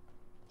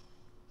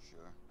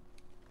 Sure.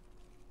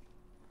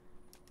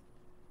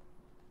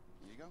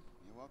 Here you go.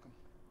 You're welcome.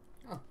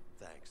 Oh.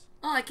 Thanks.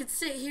 Oh, I could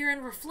sit here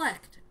and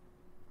reflect.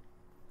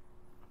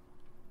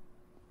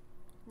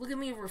 Look at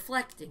me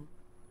reflecting.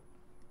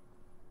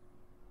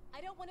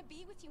 I don't want to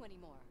be with you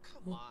anymore.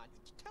 Come on,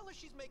 tell her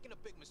she's making a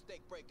big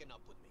mistake breaking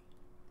up with me.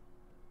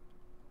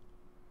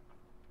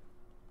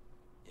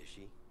 Is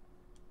she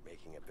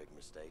making a big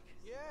mistake?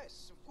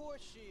 Yes, of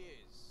course she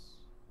is.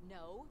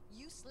 No,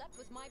 you slept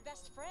with my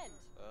best friend.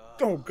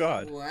 Oh,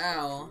 God.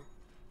 Wow.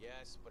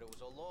 Yes, but it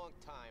was a long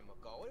time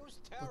ago. It was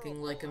terrible.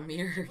 Looking like a I mean,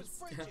 mirror She was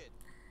stuff. frigid.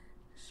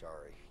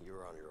 Sorry,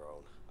 you're on your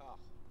own. Oh,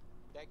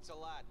 thanks a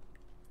lot.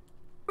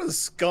 What a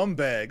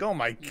scumbag. Oh,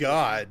 my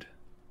God.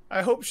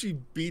 I hope she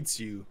beats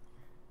you.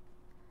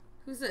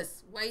 Who's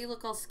this? Why you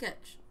look all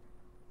sketch?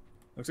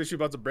 Looks like she's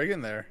about to break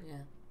in there. Yeah.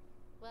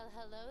 Well,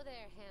 hello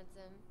there,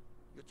 handsome.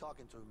 You're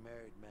talking to a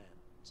married man.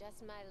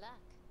 Just my luck.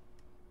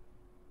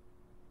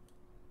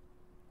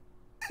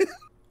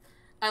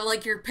 I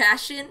like your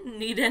passion.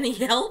 Need any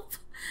help?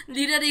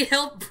 Need any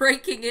help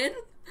breaking in?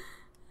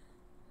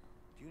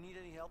 Do you need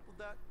any help with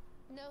that?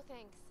 No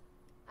thanks.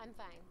 I'm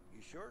fine.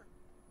 You sure?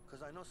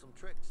 Because I know some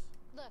tricks.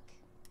 Look,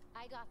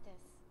 I got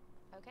this.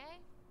 Okay?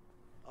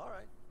 All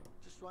right.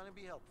 Just trying to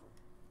be helpful.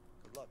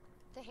 Good luck.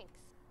 Thanks.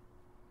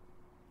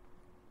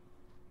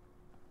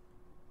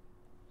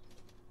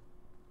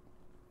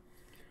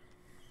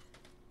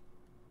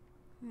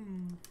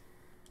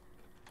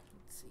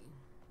 Let's see.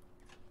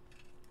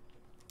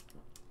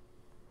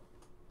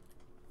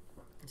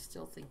 I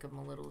still think I'm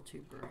a little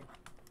too bright.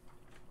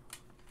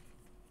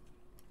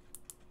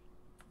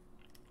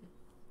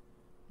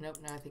 Nope,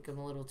 now I think I'm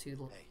a little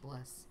too Hey.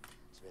 less.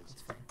 It's Vincent.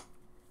 That's fine.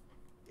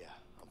 Yeah,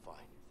 I'm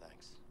fine.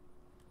 Thanks.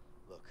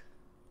 Look,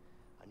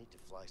 I need to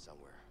fly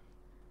somewhere.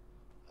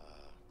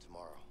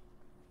 Tomorrow.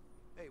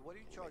 Hey, what do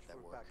you Can we charge make that for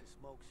a work? pack of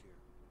smokes here?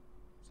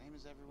 Same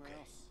as everywhere Okay,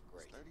 else.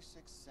 great. It's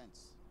 36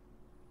 cents.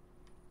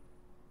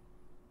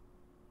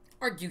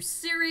 Are you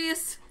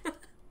serious?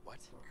 What?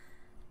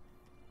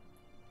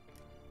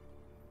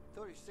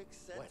 36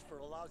 cents What? for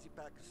a lousy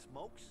pack of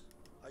smokes?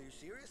 Are you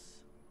serious?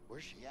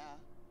 Where's she? Yeah.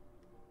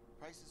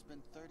 Price has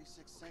been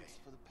 36 cents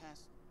for the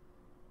past...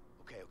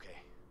 Okay.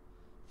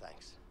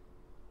 Thanks.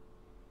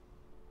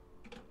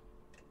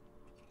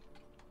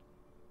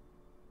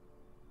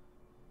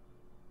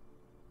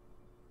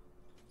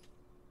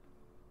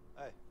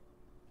 Hey,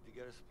 did you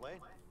get us a plane?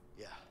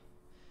 Yeah,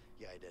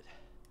 I did.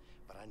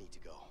 But I need to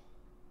go.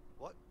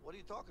 What? What are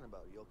you talking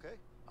about? You okay?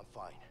 I'm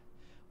fine.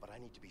 But I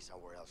need to be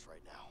somewhere else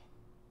right now.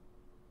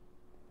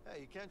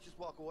 Hey, you can't just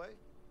walk away.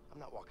 I'm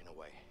not walking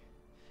away.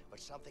 But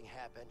something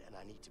happened and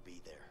I need to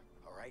be there.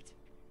 All right?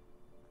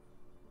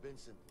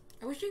 Vincent.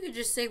 I wish you could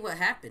just say what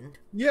happened.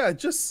 Yeah,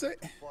 just say.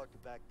 Far to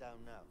back down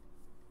now.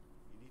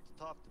 You need to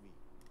talk to me.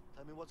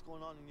 Tell me what's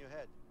going on in your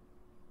head.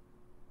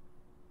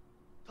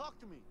 Talk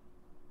to me.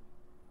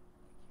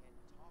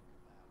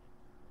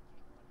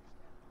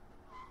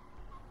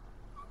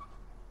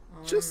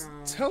 Just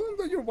tell him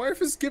that your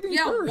wife is giving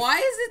Yeah, birth. why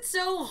is it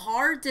so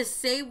hard to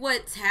say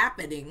what's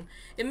happening?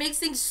 It makes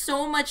things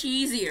so much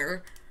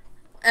easier.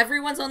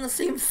 Everyone's on the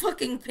same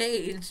fucking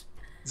page.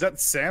 Is that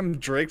Sam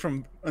Drake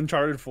from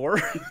Uncharted 4?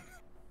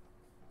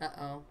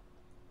 Uh-oh.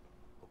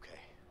 Okay.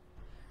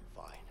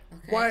 Fine.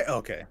 Okay. Why?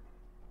 Okay.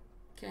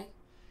 Okay.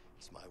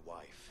 It's my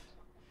wife.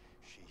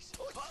 She's...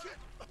 Oh, shit!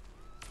 We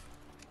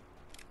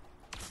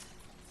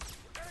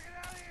gotta get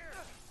out of here!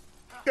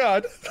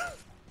 God.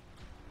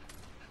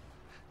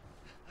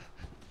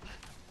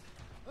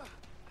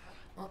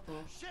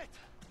 Uh-oh. Shit!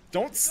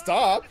 Don't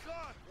stop.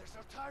 There's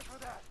no time for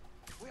that.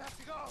 We have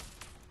to go.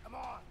 Come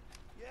on.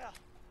 Yeah.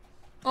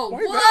 Oh,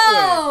 Why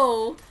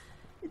whoa!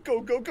 Go.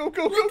 Look at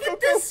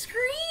the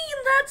screen!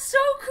 That's so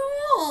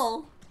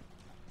cool!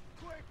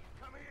 Quick,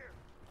 come here.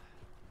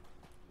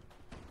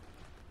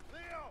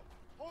 Leo,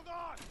 hold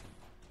on.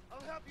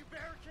 I'll help you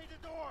barricade the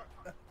door.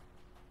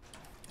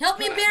 Help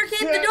me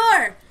barricade the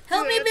door!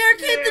 Help me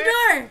barricade the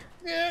door!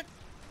 Yeah.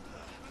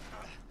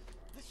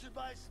 This should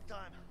buy us some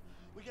time.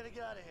 We gotta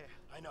get out of here.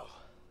 I know.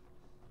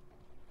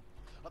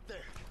 Up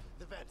there,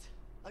 the vent.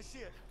 I see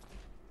it.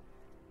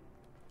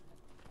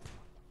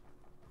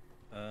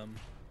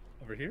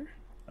 Over here?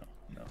 Oh,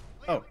 no.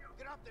 Leo, Oh.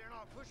 get up there and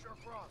I'll push her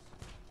across.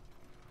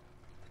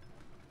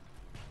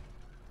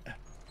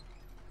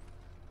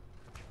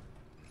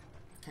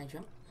 Can I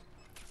jump?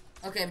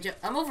 Okay,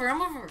 I'm over.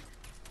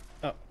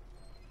 Oh.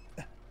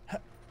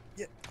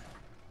 Yeah.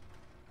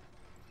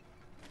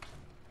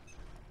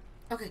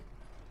 Okay.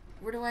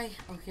 Where do I...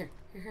 Oh, here.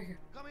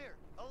 Come here.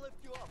 I'll lift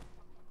you up.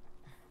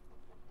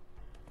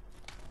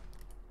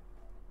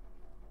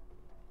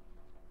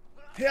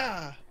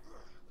 Yeah.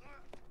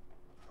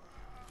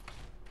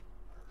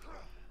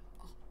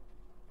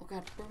 Oh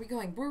god, where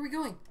are we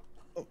going?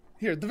 Oh,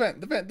 here, the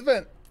vent.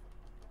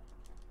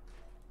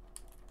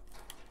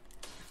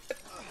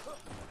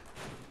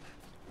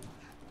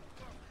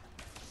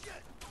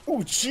 Oh,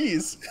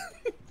 jeez.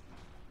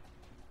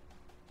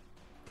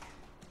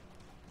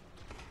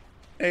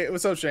 Hey,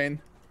 what's up, Shane?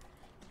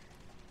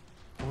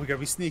 Oh, we gotta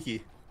be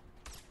sneaky.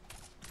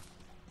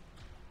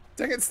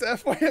 Dang it,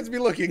 Steph, why have to be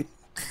looking?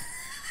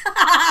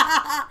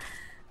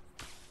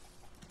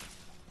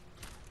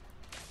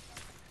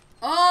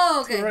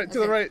 Oh, okay. To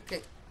the right.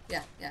 Okay.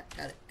 Yeah,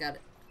 got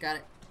it.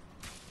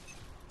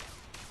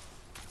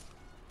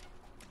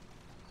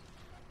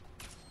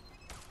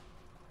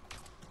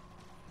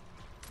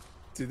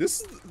 Dude,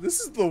 this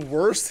is the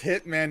worst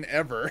hitman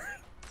ever.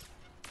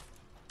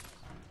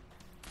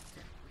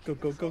 Go.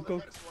 This one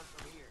from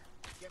here.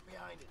 Get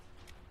behind it.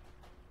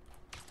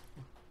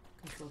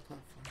 Control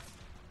platform.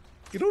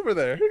 Get over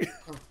there.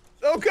 Oh.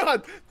 Oh,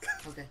 God.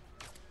 Okay.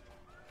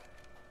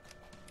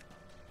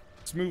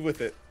 Just move with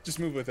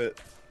it.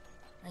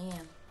 I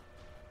am.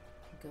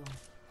 Keep going.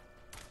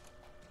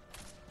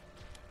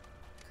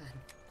 God.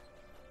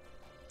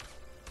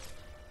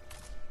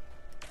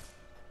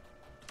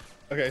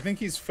 Okay, I think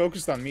he's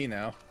focused on me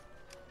now.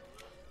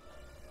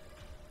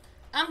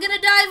 I'm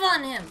gonna dive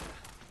on him.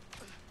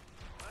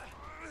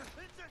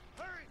 Vincent,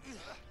 hurry!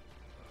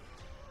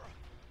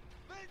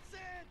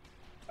 Vincent!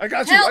 I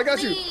got you. Help I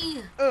got me.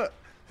 you. Oh.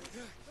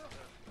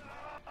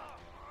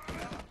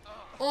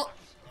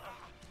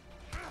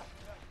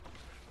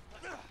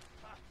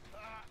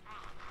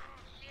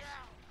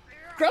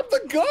 Grab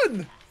the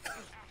gun.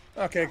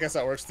 Okay, I guess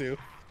that works too.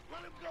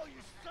 Let him go, you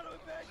son of a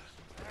bitch!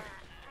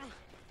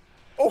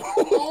 Oh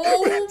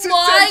Tag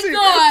my team,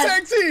 god!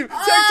 Tag team!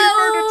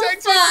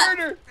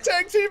 Oh,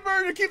 Tag team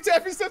murder! Keep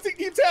tapping, something,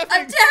 keep tapping!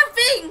 I'm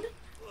tapping!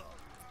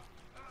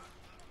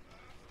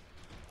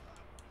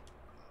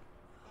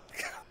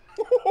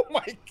 Oh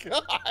my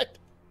god!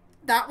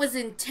 That was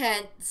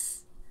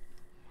intense.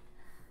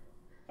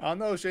 I don't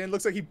know, Shane.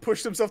 Looks like he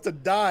pushed himself to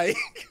die.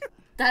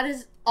 That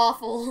is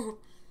awful.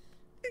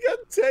 He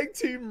got tag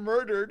team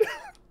murdered.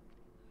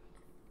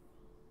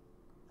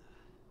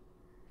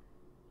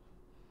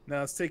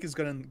 Now let's take his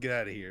gun and get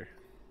out of here.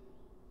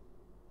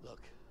 Look,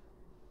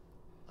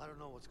 I don't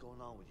know what's going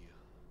on with you,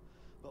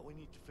 but we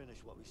need to finish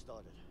what we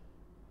started.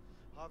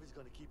 Harvey's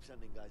gonna keep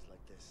sending guys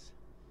like this.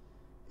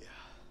 Yeah,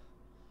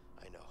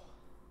 I know.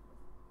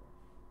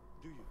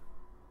 Do you?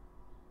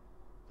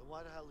 Then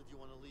why the hell did you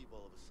want to leave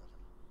all of a sudden?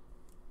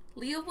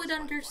 Leo would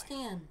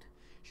understand.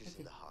 She's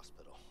in the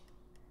hospital.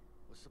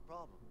 What's the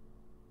problem?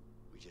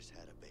 We just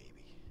had a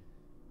baby.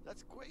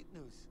 That's great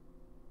news.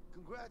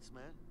 Congrats,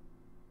 man.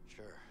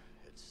 Sure,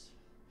 it's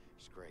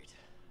great.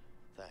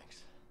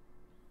 Thanks.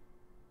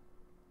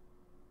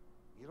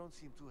 You don't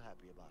seem too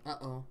happy about it.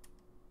 Uh-oh.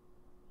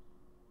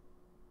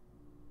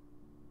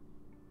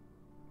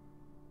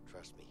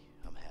 Trust me,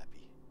 I'm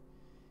happy.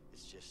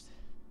 It's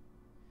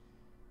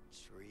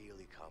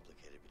really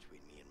complicated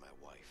between me and my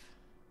wife.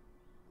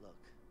 Look,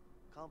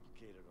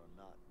 complicated or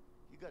not,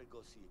 you gotta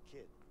go see a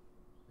kid.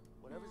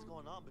 Whatever's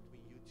going on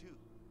between you two,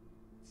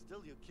 it's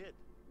still your kid.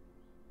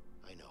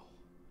 I know.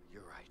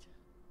 You're right.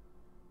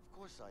 Of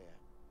course I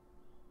am.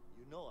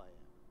 You know I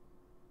am.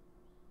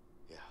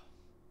 Yeah.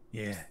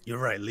 Yeah, you're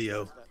right,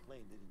 Leo. That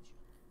plane, didn't you?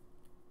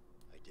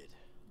 I did.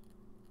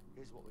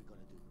 Here's what we're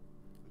gonna do.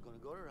 We're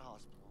gonna go to the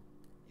hospital.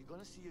 You're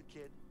gonna see your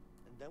kid,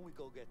 and then we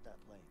go get that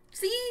plane.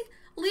 See?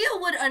 Leo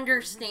would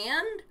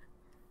understand.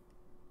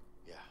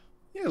 Yeah.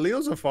 Yeah,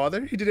 Leo's a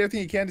father. He did everything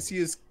he can to see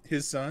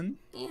his son.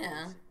 Yeah.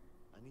 I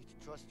need to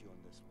trust you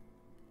on this one.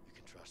 You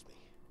can trust me.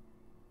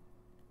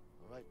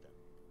 All right then.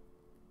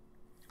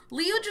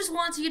 Leo just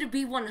wants you to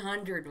be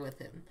 100 with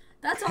him.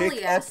 That's all Pick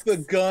he up asks. the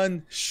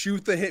gun,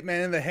 shoot the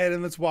hitman in the head,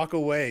 and let's walk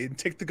away and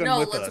take the gun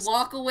with us. No, let's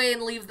walk away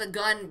and leave the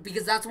gun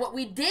because that's what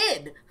we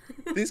did.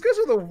 These guys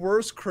are the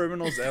worst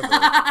criminals ever.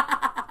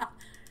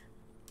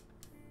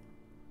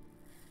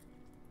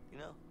 You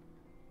know,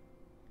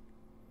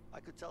 I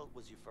could tell it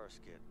was your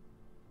first kid.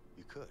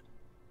 You could.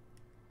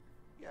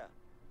 Yeah.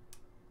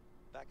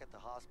 Back at the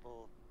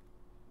hospital,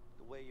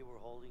 the way you were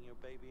holding your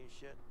baby and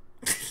shit.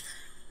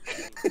 I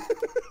mean,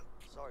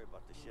 sorry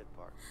about the shit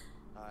part.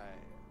 I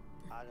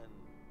didn't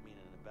mean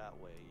it in a bad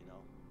way, you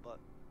know. But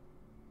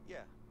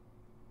yeah.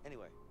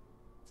 Anyway,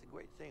 it's a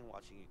great thing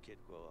watching your kid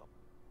grow up.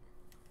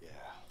 Yeah.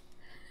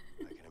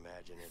 I can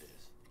imagine it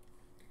is.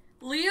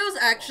 Leo's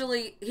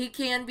actually, he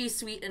can be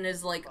sweet in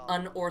his, like,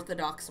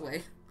 unorthodox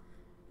way.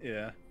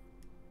 Yeah.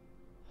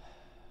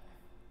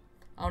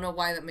 I don't know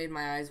why that made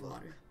my eyes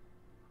water.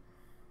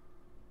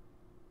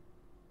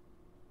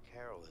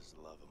 Carol is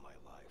the love of my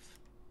life.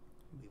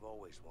 We've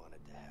always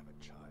wanted to have a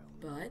child.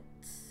 But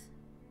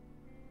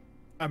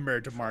I'm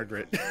married to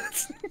Margaret.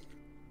 Every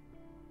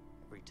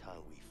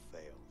time we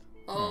failed,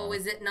 oh,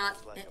 is it not?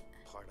 it's like a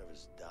part of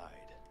us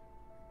died.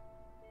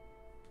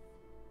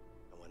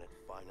 And when it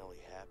finally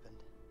happened,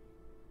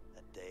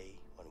 that day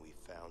when we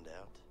found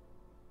out,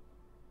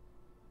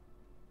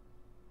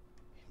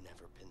 we've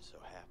never been so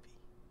happy.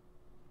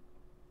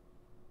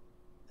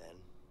 Then,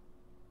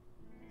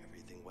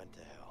 everything went to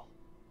hell.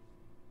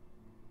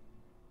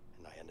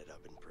 And I ended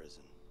up in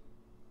prison.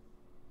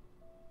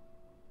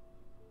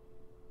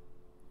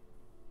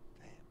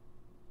 Damn.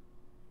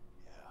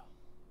 Yeah.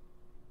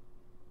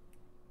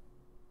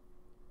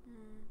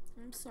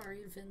 I'm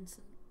sorry,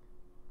 Vincent.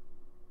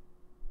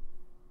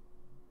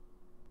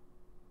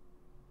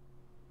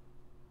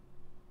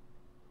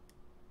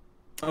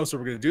 Oh, so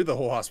we're gonna do the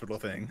whole hospital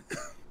thing.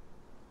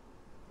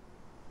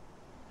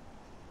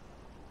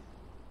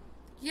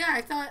 Yeah,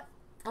 I thought.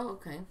 Oh,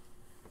 okay.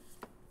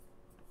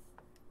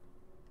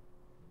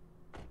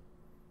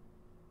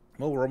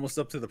 Well, we're almost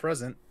up to the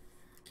present.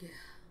 Yeah.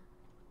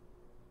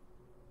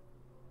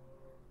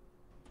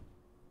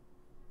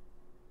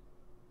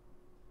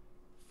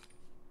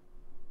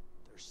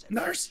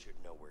 Nurse!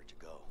 Should know where to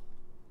go.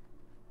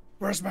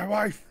 Where's my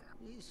wife?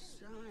 These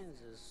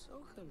signs are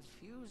so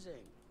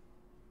confusing.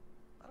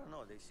 I don't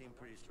know, they seem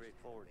pretty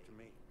straightforward to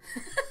me.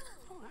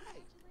 All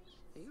right.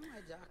 Are you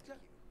my doctor?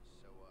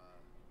 So,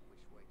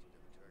 which way to the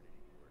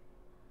maternity ward?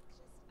 Just,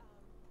 take the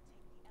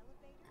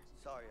elevator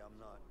to Sorry, I'm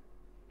not.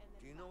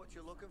 Do you know what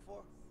you're looking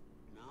for?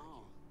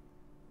 No,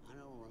 I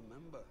don't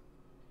remember.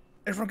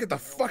 Everyone get the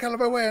fuck out of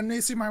my way. I need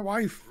to see my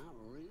wife. Not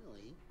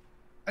really.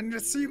 I need to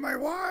see my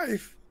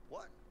wife.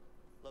 What?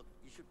 Look,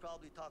 you should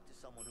probably talk to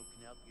someone who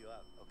can help you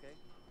out, okay?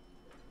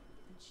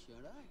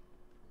 Should I?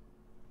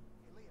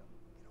 Hey, Leo,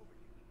 get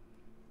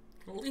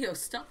over here. Leo,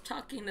 stop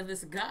talking to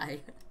this guy.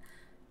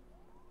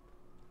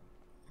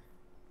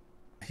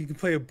 He can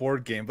play a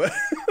board game, but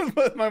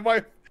but my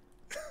wife.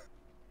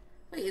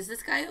 Wait, is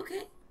this guy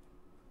okay?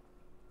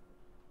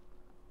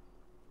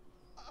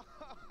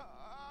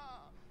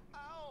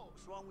 Ow!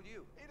 What's wrong with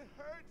you? It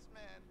hurts,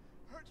 man.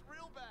 Hurts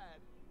real bad.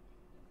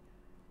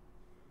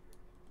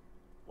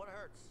 What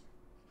hurts?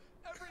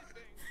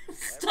 Everything.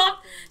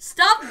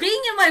 Stop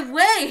being in my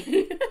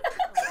way.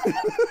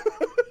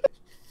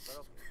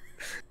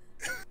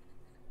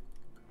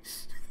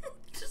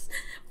 Just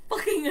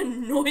fucking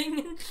annoying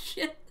and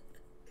shit.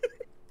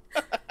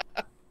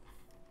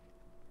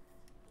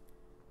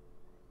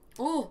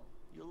 Oh.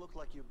 You look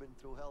like you've been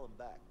through hell and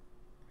back.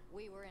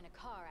 We were in a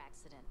car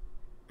accident.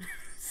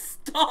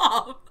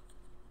 Stop.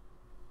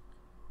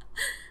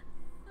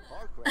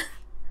 Car crash.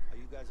 Are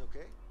you guys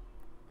okay?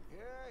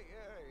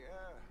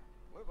 Yeah.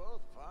 We're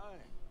both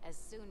fine. As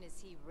soon as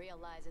he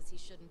realizes he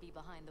shouldn't be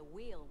behind the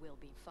wheel, we'll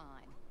be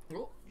fine.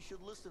 Oh. You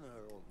should listen to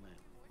her, old man.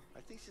 I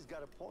think she's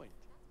got a point.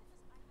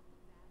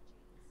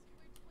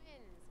 We're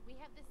twins. We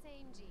have the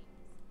same genes.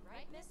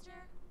 Right,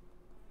 mister?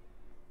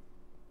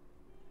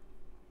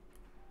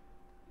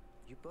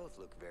 both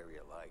look very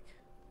alike.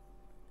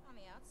 On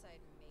the outside,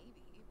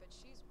 maybe, but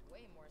she's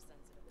way more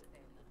sensitive to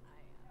pain than I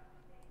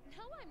am.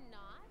 No, I'm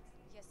not.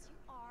 Yes, you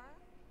are.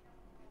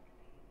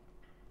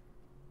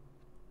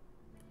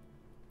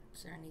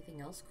 Is there anything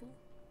else cool?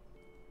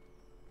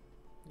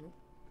 Nope.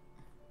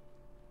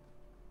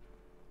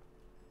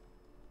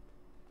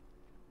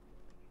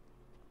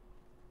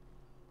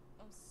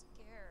 I'm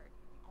scared.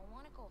 I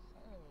want to go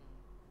home.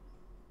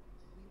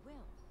 We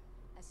will,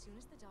 as soon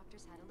as the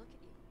doctor's had a look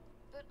at you.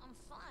 But I'm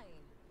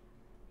fine.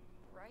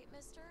 Right,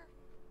 mister?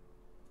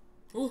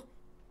 Oh,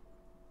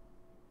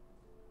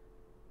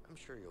 I'm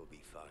sure you'll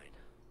be fine.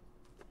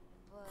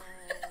 But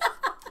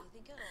do you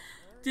think it'll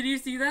hurt? did you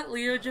see that?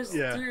 Leo just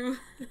Yeah. threw.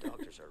 The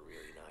doctors are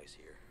really nice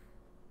here.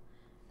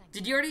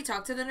 Did you already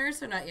talk to the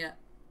nurse or not yet?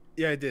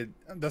 Yeah, I did.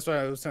 That's why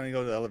I was telling you to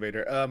go to the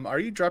elevator. Are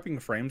you dropping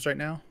frames right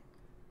now?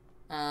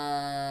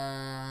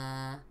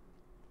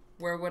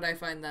 Where would I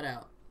find that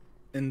out?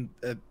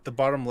 At the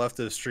bottom left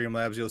of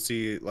Streamlabs, you'll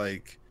see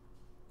like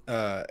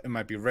it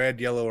might be red,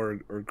 yellow, or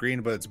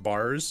green, but it's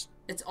bars.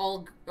 It's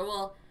all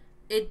well,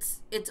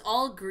 it's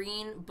all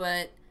green,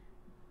 but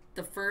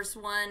the first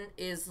one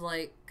is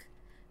like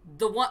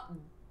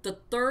the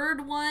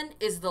third one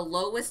is the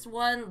lowest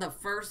one, the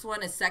first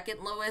one is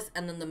second lowest,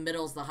 and then the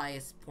middle's the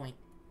highest point.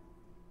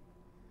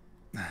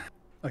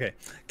 Okay,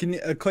 can you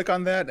click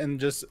on that and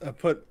just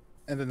put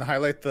and then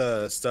highlight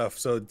the stuff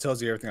so it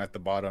tells you everything at the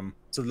bottom.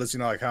 So it lets you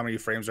know like how many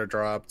frames are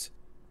dropped,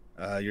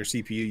 your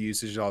CPU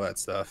usage, all that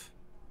stuff.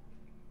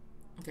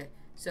 Okay,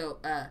 so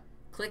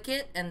click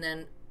it and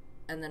then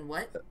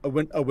what?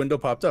 A window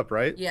popped up,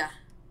 right? Yeah.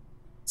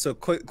 So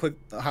click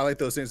highlight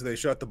those things so they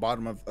show at the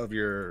bottom of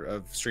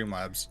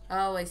Streamlabs.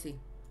 Oh, I see.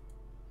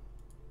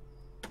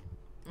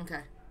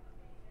 Okay.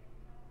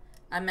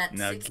 I'm at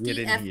Now 60 get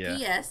in FPS.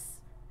 here.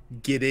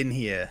 Get in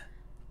here.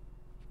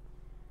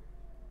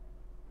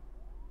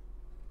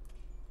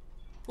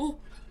 Oh,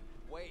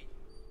 Wait.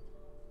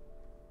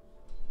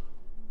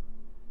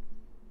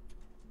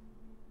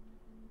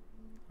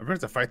 Are we going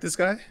to fight this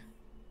guy?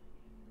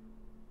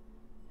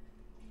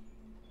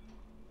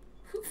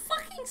 who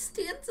fucking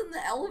stands in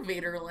the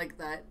elevator like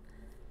that?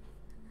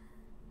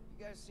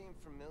 You guys seem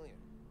familiar.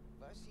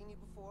 Have I seen you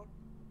before?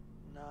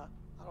 Nah,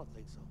 I don't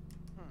think so.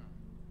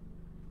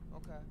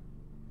 Okay.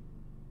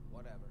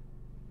 Whatever.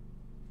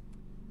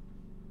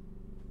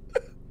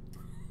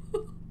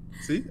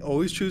 See,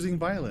 always choosing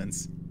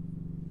violence.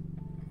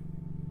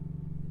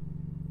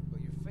 But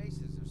your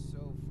faces are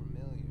so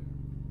familiar.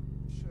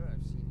 I'm sure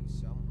I've seen you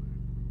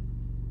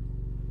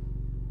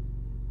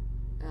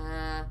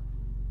somewhere.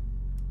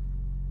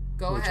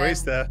 Go Which ahead. way,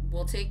 Steph?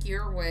 We'll take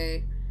your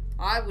way.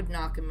 I would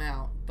knock him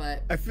out,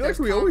 but I feel like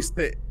we always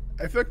take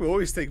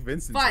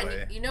Vincent's fine.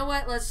 way. You know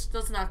what? Let's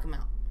knock him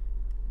out.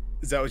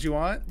 Is that what you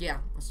want? Yeah,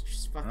 let's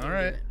just fucking All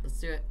right. do it. Let's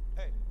do it.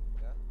 Hey.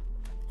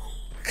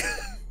 Yeah?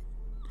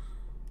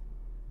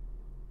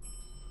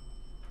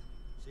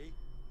 See?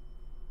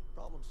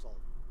 Problem solved.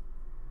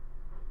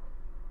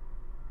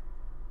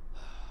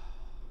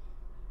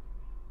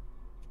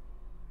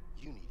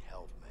 You need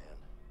help, man.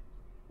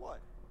 What?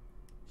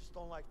 Just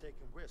don't like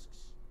taking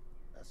risks.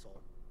 That's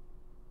all.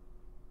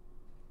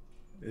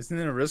 Isn't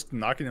it a risk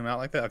knocking him out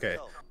like that? Okay.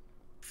 So,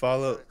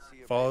 Follow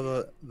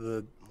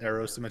the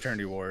arrows to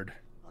maternity ward.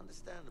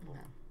 understandable.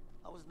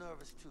 I was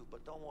nervous too,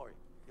 but don't worry.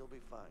 You'll be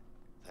fine.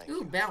 Thank Ooh,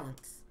 you.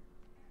 balance.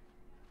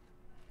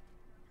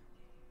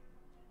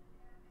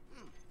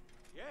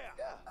 Yeah.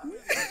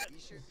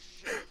 Eat your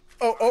shit.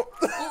 Oh.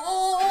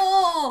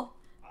 Oh!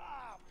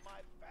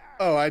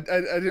 Oh, I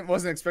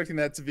wasn't expecting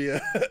that to be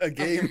a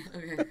game.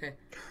 Okay.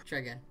 Try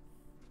again.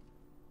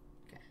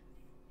 Okay.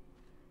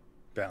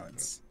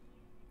 Balance.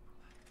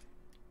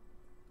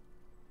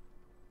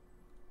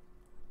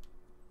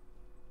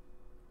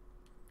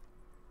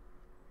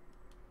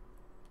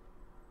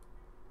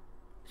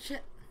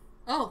 Shit.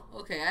 Oh,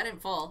 okay. I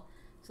didn't fall,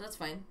 so that's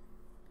fine.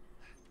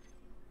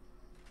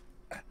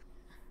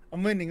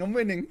 I'm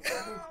winning.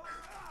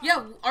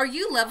 Yeah, are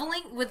you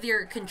leveling with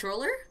your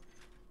controller?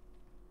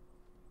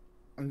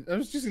 I'm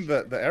just using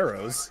the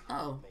arrows.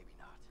 Oh. Maybe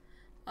not.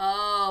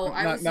 Oh,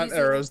 I was Not using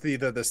arrows,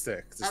 the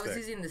stick. I was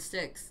using the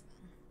sticks.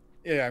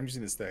 Yeah, I'm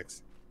using the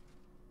sticks.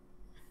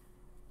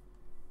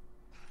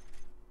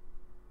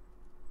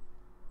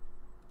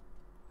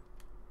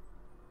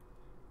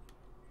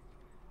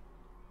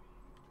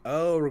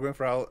 Oh, we're going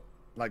for out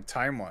like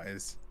time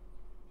wise.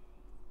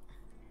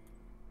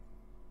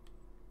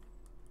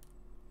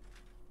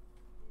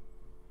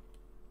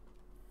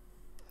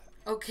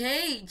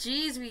 Okay,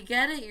 geez, we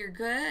get it. You're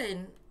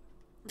good.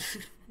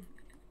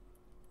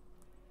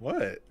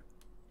 What?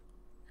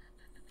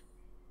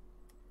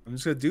 I'm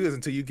just gonna do this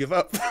until you give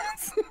up.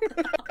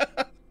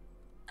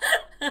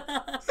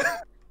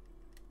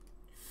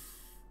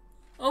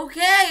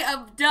 Okay,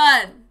 I'm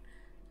done.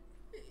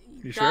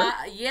 You sure?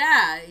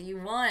 Yeah, you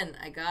won.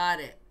 I got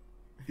it.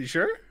 You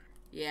sure?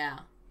 Yeah.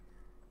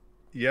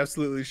 You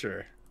absolutely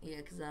sure? Yeah,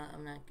 because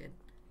I'm not good.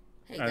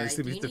 Hey, All right, guys,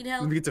 do you need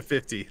help? Let me get to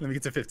 50. Let me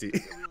get to 50.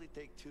 Does it really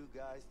take two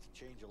guys to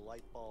change a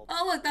light bulb?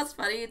 Oh, look, that's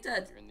funny. It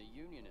does. You're in the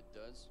union, it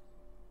does.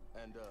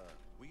 And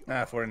we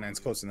Nah, 49's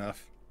close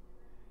enough.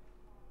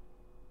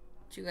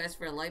 You guys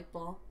for a light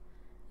bulb?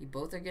 You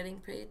both are getting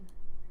paid?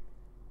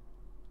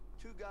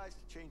 2 guys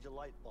to change a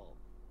light bulb.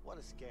 What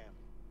a scam.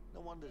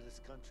 No wonder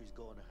this country's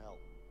going to hell.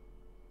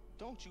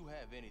 Don't you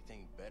have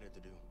anything better to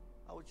do?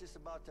 I was just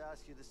about to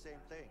ask you the same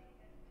thing.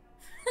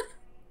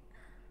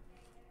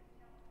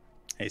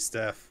 Hey,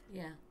 Steph.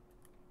 Yeah.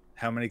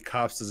 How many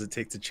cops does it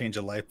take to change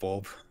a light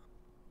bulb?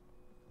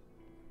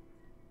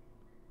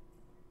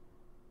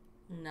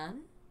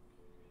 None?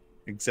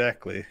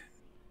 Exactly.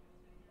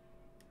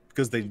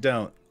 Because they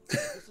don't.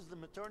 This is the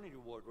maternity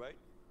ward, right?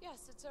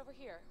 Yes, it's over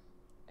here.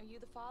 Are you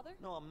the father?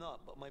 No, I'm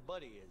not, but my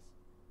buddy is.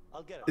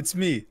 I'll get it. It's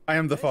me. I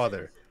am the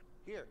father.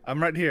 Here.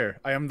 I'm right here.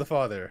 I am the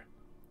father.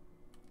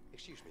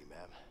 Excuse me,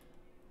 ma'am.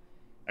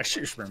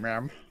 Excuse me,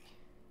 ma'am.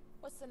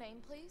 What's the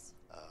name, please?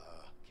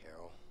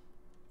 Carol.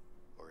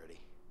 Already?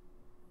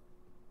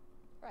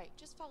 Right,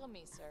 just follow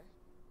me, sir.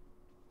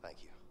 Thank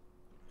you.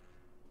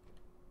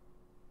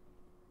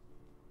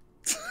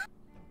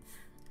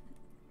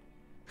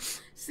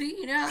 See,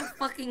 you know how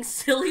fucking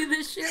silly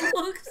this shit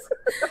looks?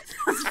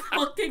 It's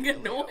fucking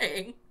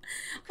annoying.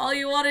 All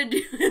you want to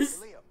do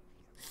is...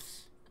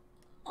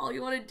 All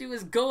you want to do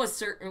is go a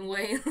certain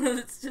way.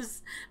 It's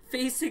just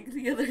facing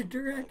the other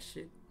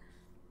direction.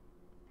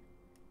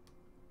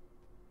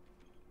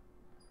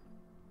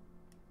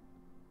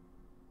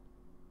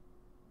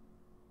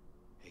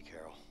 Hey,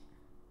 Carol.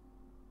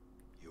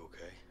 You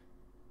okay?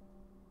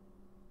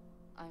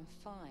 I'm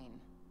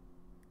fine.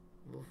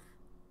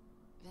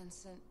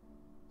 Vincent,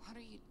 what are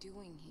you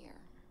doing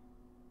here?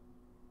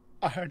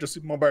 I had to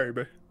see my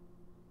baby.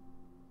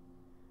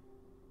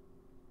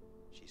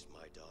 She's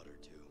my daughter,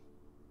 too.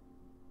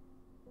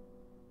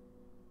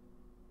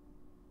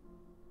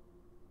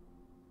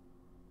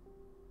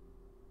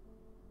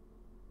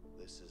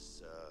 This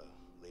is,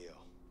 Leo.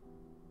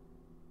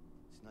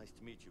 It's nice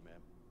to meet you,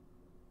 ma'am.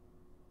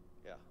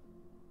 Yeah.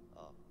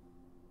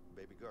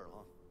 Baby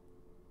girl,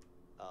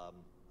 huh?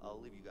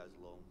 I'll leave you guys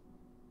alone.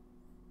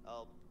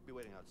 I'll be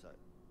waiting outside.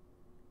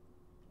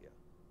 Yeah.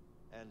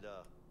 And,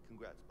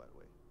 congrats, by the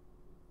way.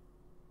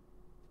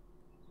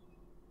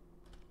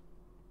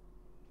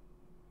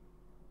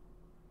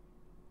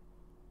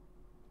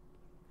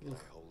 Can I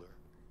hold her?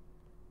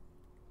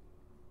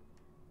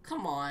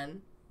 Come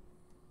on.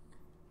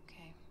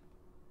 Okay.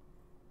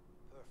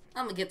 Perfect.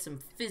 I'm gonna get some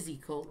fizzy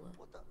cola.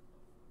 What the?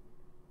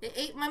 It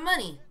ate my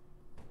money.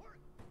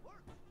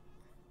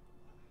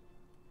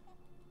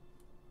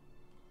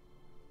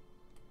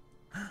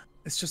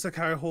 It's just like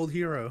how I hold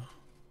Hero.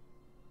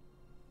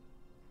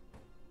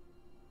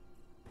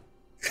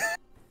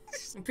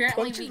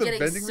 Apparently, Punching me the getting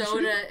vending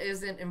soda machine?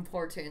 isn't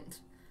important.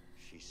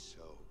 She's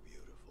so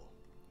beautiful.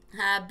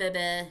 Hi,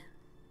 baby.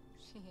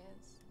 She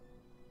is.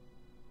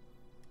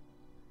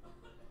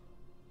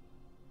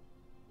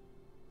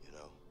 You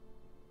know,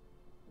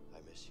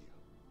 I miss you.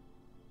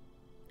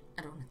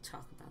 I don't want to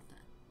talk about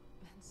that.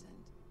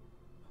 Vincent,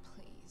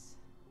 please.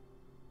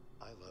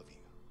 I love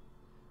you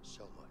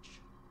so much.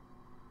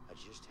 I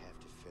just have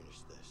to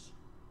finish this.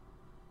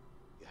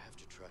 You have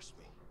to trust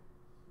me.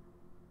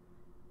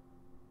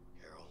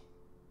 Carol,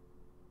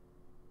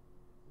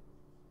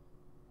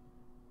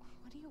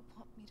 What do you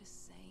want me to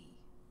say?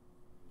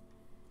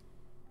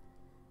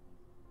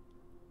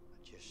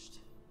 I just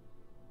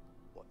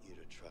want you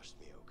to trust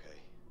me, okay?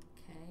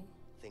 Okay.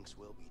 Things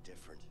will be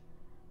different.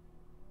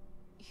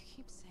 You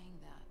keep saying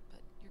that,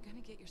 but you're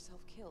gonna get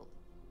yourself killed.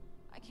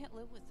 I can't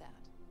live with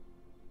that.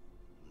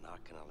 I'm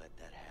not gonna let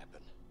that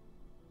happen.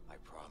 I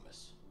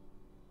promise.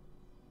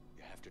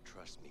 You have to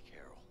trust me,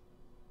 Carol.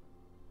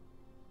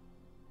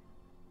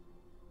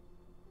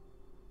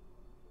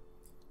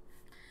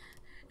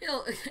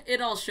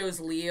 It all shows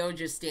Leo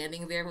just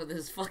standing there with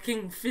his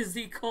fucking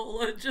fizzy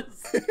cola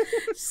just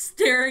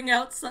staring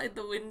outside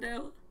the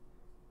window.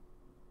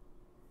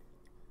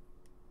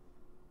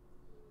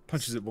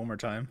 Punches it one more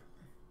time.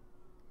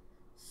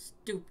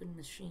 Stupid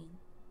machine.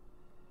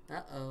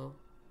 Uh-oh.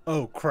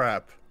 Oh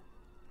crap.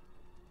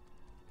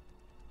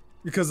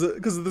 Because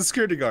of the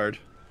security guard.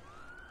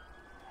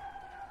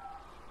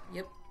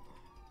 Yep.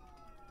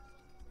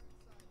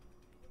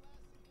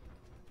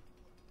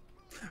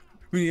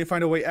 We need to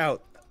find a way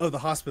out of the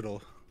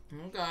hospital.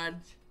 Oh god.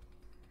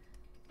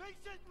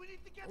 Vincent, we need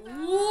to get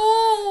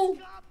Whoa!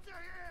 cops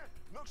are here.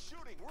 No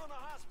shooting. We're in a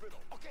hospital.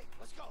 Okay,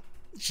 let's go.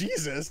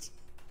 Jesus.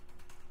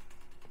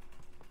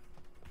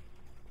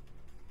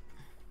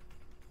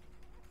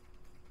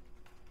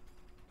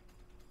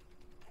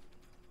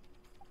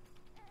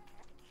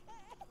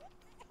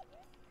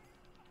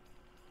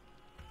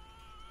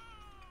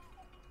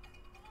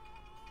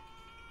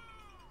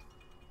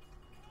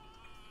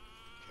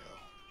 Carol,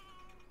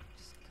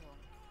 Just go.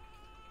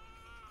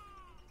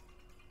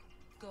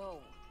 Go.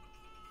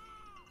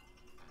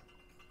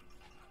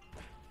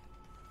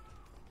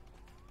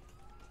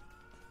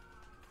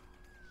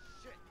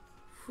 Shit.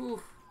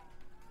 Whew.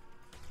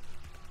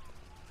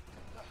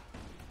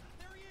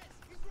 There he is.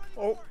 He's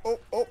running.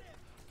 Oh.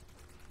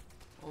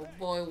 Oh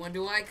boy, when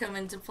do I come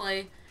into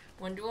play?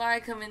 When do I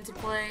come into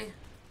play?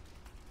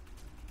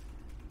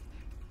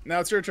 Now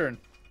it's your turn.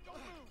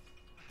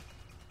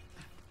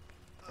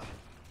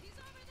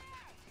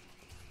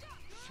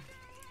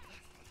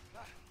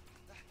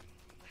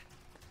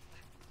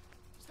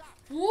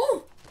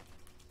 Woo!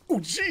 Oh,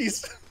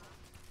 jeez.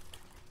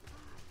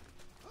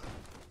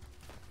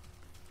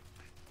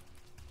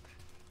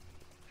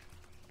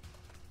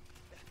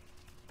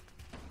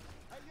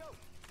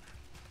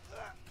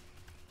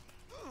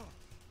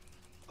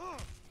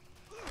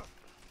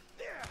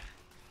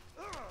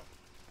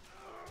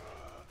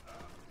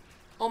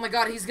 Oh my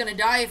god, he's gonna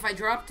die if I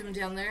dropped him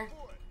down there.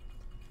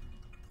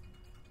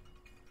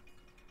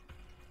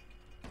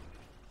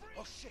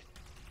 Oh shit!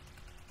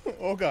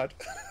 Oh god.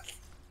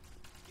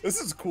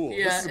 This is cool.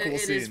 Yeah, this is a cool it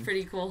scene. is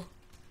pretty cool.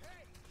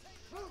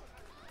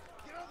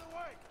 Get out of the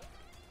way!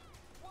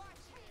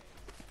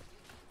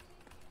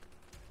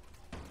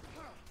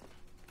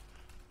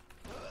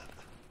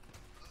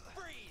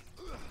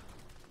 Freeze!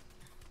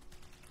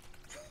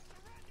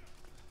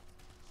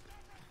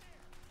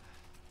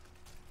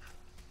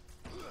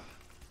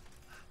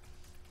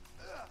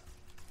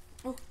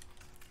 Oh.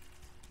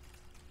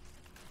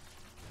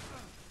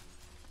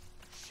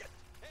 Shit!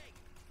 Hey,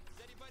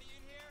 is anybody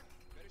in here?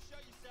 Better show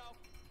yourself.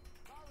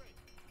 Hurry!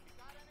 You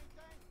got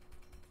anything?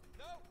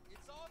 No,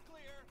 it's all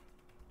clear.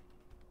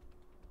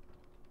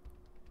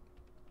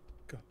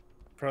 Go.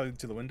 Probably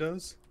to the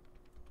windows?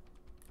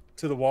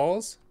 To the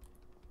walls?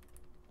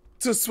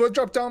 To sweat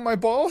drop down my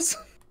balls?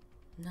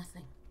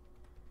 Nothing.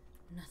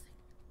 Nothing.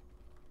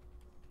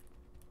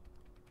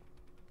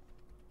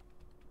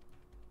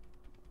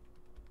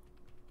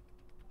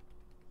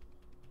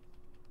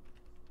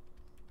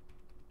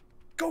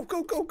 Go,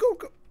 go, go, go,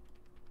 go.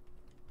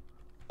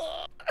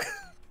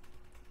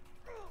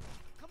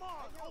 Come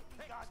on, open,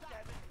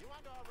 goddammit! You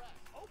under arrest.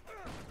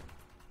 Open!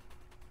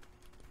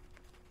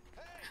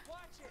 Hey,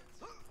 watch it!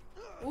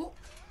 Oh.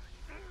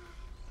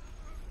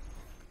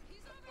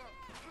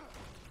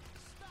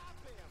 Stop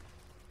him!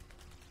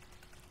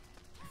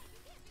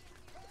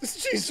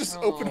 She's just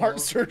open heart Oh.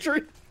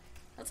 surgery.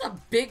 That's a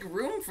big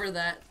room for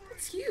that.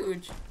 It's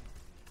huge.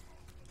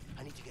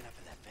 I need to get up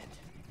in that vent.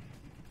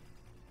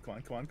 Come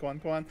on, come on, come on,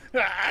 come on.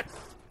 Ah!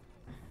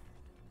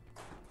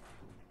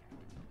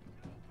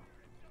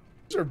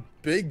 These are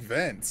big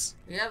vents.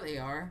 Yeah, they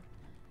are.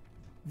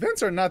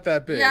 Vents are not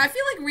that big. Yeah, I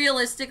feel like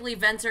realistically,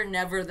 vents are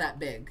never that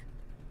big.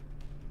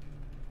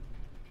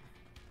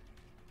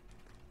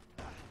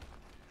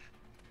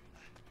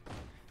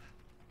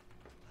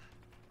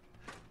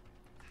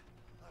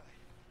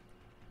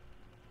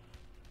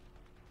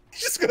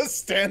 He's just gonna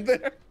stand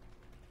there.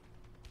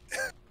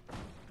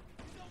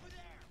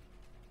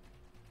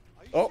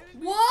 Oh,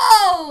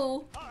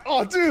 Whoa!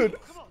 oh, dude,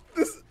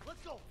 this.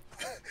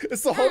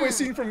 It's the hallway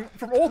scene from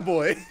Old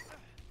Boy.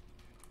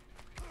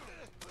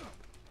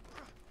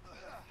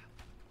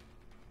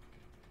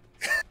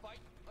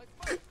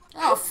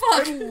 Oh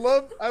fuck!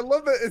 I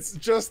love that it's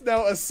just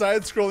now a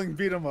side-scrolling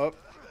beat 'em up.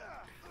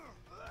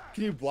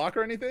 Can you block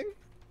or anything?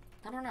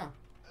 I don't know.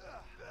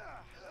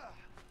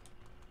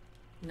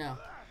 No.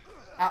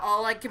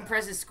 All I can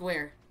press is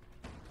square.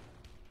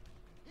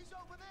 He's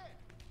over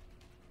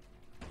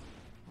there!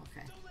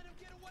 Okay.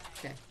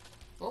 Okay.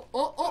 Oh,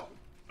 oh, oh!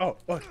 Oh,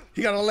 oh,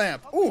 he got a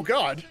lamp. Oh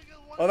God.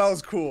 Oh, that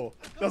was cool.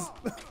 That was...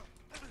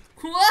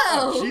 Whoa!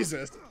 Oh,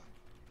 Jesus.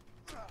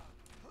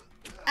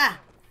 Ah!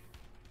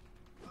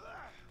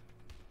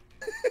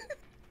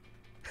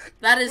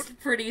 That is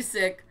pretty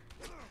sick.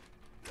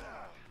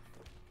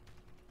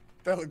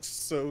 That looks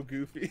so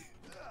goofy.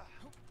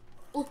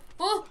 Oh,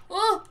 oh,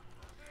 oh!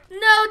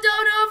 No,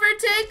 don't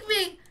overtake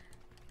me!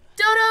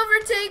 Don't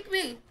overtake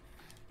me!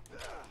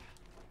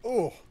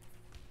 Oh.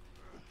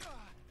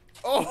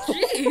 Oh.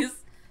 Jeez!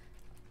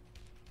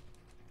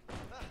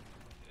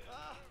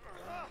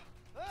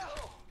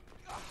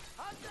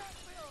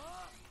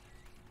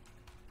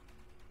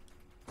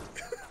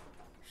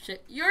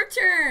 Shit, your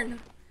turn!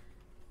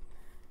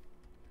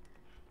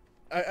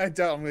 I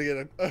doubt I'm gonna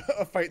get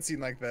a fight scene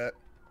like that.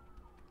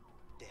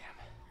 Damn.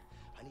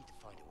 I need to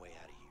find a way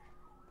out of here.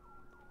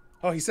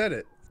 Oh, he said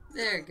it.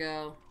 There you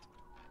go.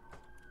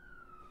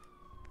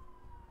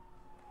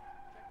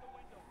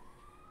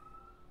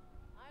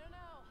 I don't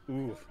know. I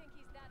Ooh. don't think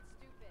he's that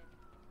stupid.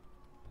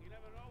 You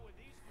never know with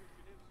these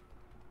fugitives.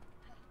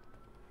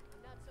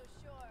 I'm not so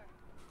sure.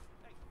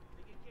 Hey,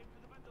 think he came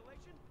through the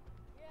ventilation?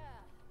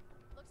 Yeah,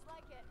 looks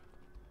like it.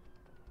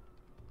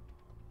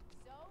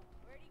 So,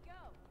 where'd he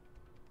go?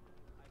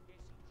 I guess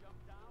he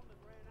jumped down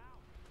and ran out.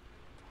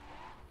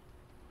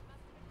 Must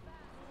have been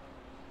fast.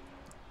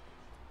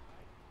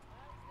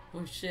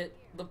 Oh shit,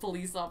 the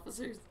police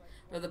officers.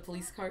 Or the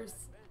police cars.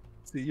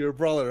 See, you're a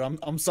brawler.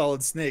 I'm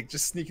Solid Snake,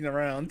 just sneaking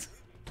around.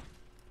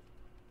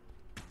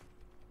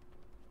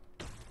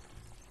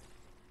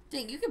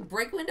 Dang, you can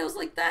break windows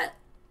like that?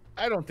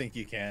 I don't think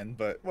you can,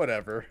 but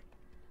whatever.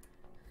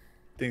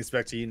 Think it's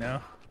back to you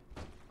now.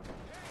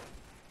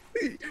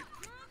 You're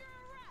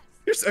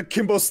just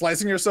akimbo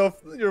slicing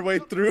yourself your way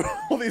through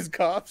all these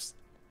cops.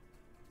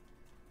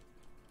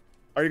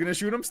 Are you gonna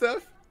shoot him,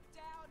 Steph?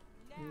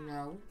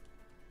 No.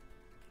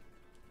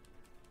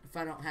 If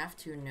I don't have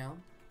to, no.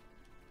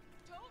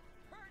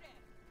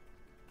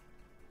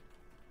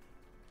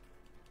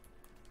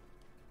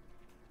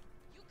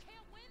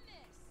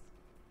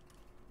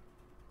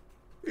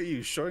 Look at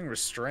you showing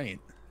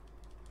restraint.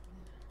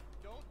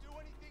 Don't do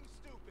anything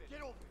stupid.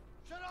 Get over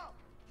here. Shut up.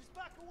 Just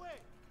back away.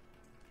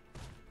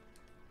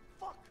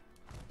 Fuck.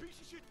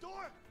 Piece of shit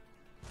door.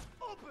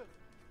 Open.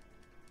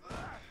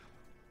 I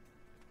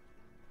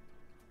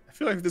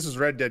feel like if this was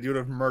Red Dead, you would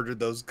have murdered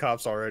those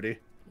cops already.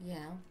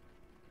 Yeah.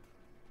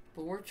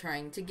 But we're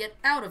trying to get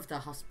out of the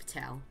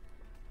hospital.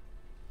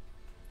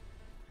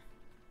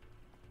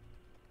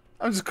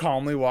 I'm just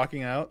calmly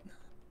walking out.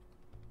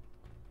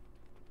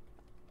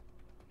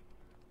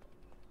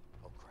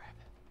 Oh crap.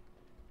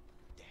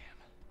 Damn.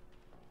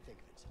 Think,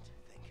 Vincent.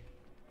 Think.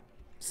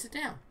 Sit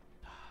down.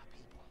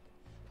 People.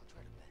 I'll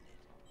try to blend it.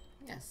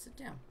 Yeah, sit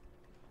down.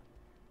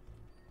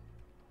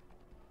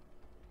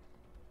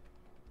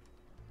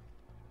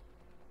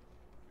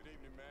 Good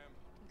evening, ma'am.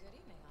 Good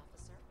evening,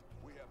 officer.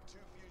 We have 2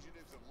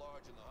 fugitives at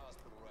large in the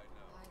hospital right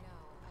now. I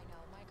know.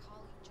 My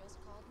colleague just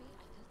called me.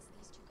 I think it's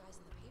these 2 guys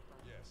in the paper.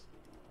 Yes.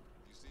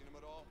 You seen them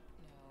at all?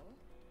 No.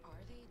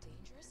 Are they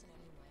dangerous in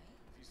any way?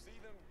 If you see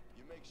them,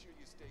 you make sure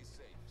you stay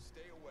safe.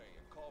 Stay away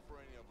and call for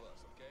any of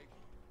us, okay?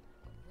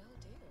 Will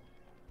do.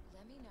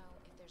 Let me know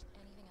if there's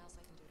anything else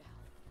I can do to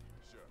help.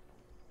 Sure.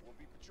 We'll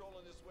be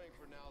patrolling this wing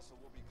for now, so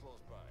we'll be close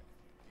by.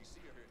 If you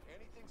see or hear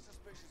anything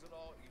suspicious at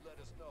all, you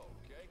let us know,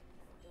 okay?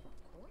 Of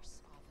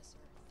course,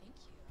 officer. Thank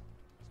you.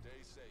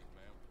 Stay safe,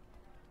 ma'am.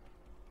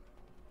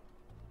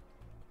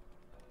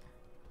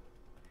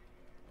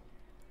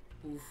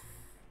 Oof.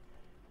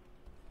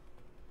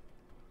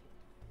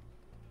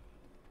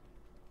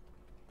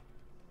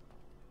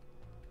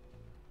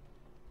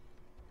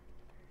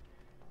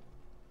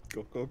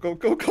 Go, go, go,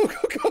 go, go,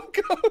 go, go,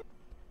 go!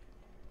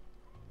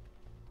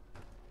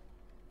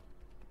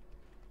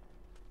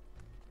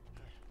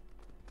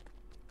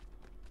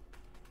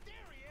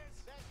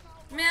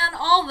 Man,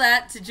 all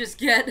that to just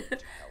get... To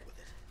hell with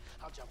it.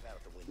 I'll jump out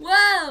of the window.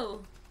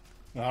 Whoa!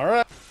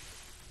 Alright.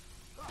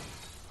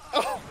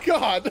 Oh,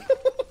 God!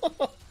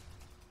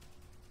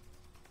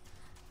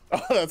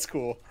 Oh, that's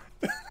cool.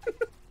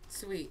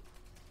 Sweet.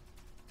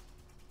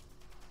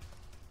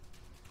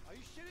 Are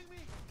you shitting me?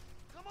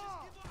 Come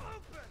on. Just give up.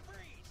 Open.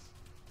 Freeze.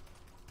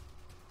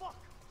 Fuck.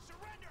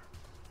 Surrender.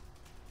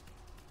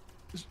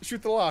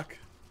 Shoot the lock.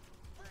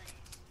 Freeze.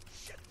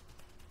 Shit.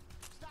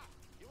 Stop.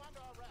 You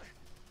under arrest.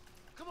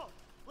 Come on.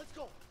 Let's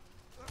go.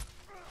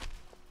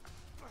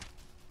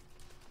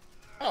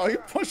 Oh, you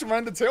punched him right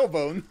in the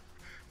tailbone.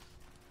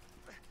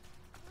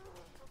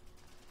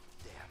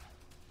 Damn.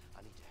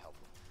 I need to help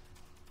him.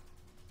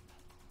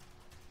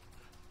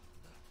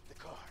 The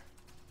car.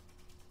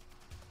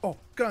 Oh,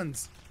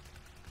 guns.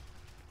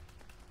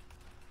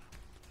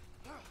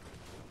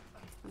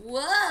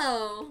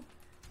 Whoa!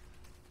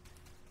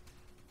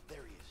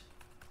 There he is.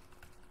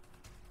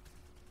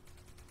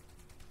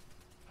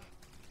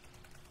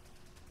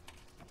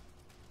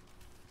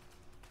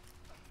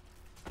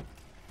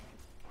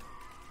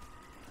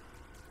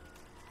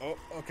 Oh,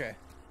 okay.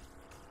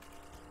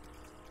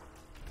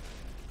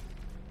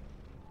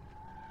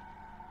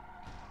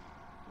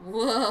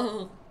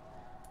 Whoa!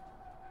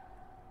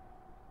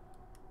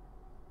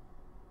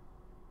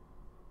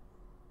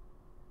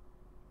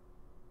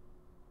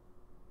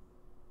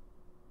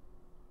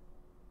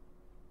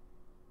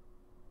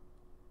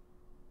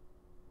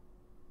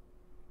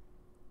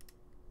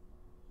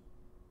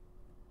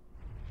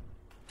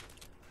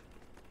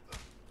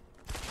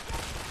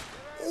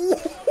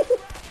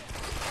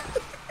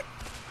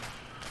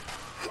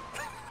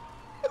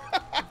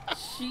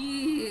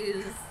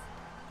 Jeez.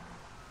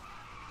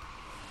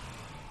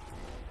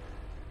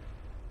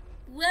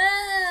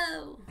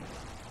 Whoa!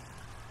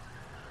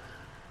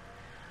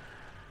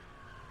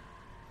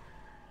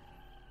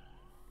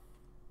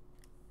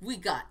 We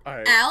got All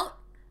right. out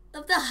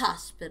of the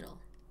hospital.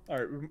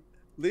 Alright,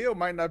 Leo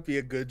might not be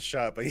a good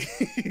shot, but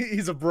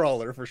he's a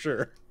brawler for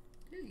sure.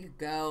 There you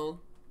go.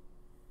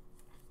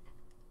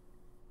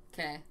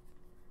 Okay.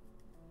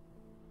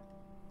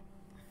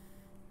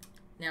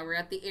 Now we're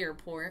at the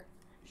airport.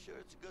 You sure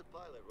it's a good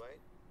pilot, right?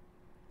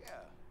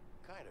 Yeah,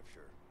 kind of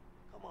sure.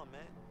 Come on,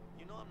 man.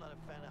 You know I'm not a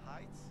fan of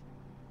heights.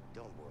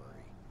 Don't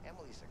worry.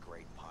 Emily's a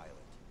great pilot.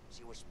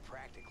 She was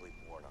practically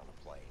born on a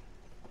plane.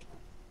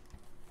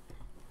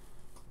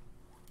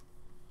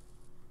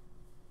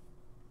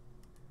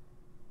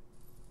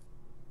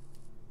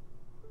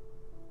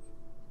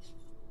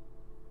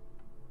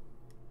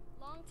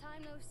 Long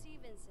time no see,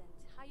 Vincent.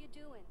 How you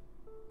doing?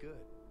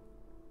 Good.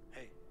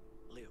 Hey,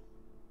 Leo.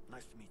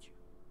 Nice to meet you.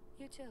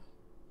 You too.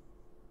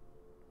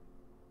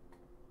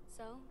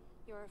 So,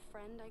 you're a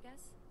friend, I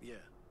guess? Yeah.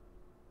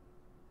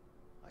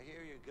 I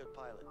hear you're a good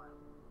pilot.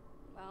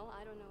 Well,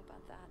 I don't know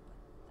about that, but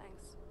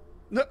thanks.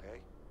 No.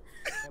 Okay.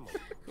 Emily.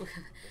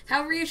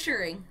 How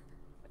reassuring.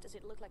 What, does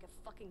it look like a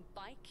fucking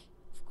bike?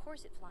 Of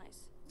course it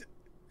flies.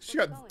 She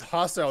got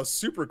hostile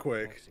super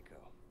quick. Mexico.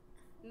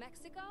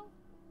 Mexico?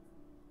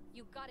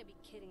 You gotta be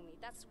kidding me.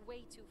 That's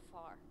way too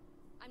far.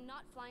 I'm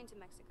not flying to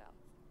Mexico.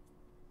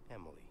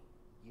 Emily,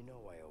 you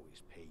know I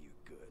always pay you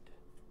good.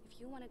 If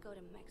you want to go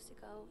to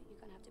Mexico, you're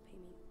gonna have to pay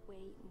me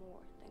way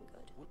more than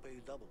good. We'll pay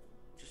you double.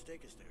 Just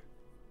take us there.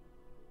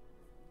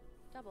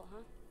 Double,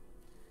 huh?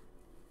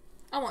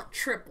 I want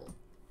triple.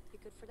 You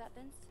good for that,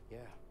 Vince? Yeah,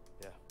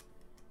 yeah.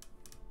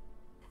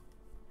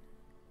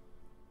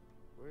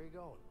 Where are you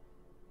going?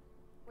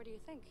 Where do you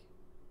think?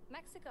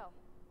 Mexico.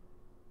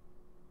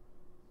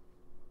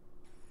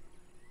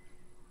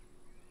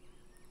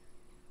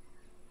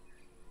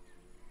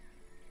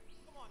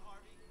 Come on,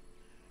 Harvey.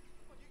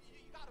 Well,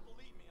 you gotta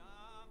believe me.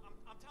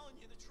 I'm telling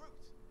you the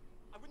truth.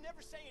 I would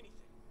never say anything.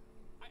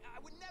 I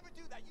would never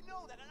do that. You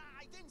know that, and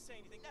I didn't say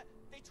anything.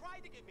 They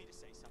tried to get me to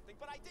say something,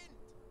 but I didn't.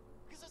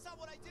 Because that's not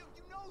what I do.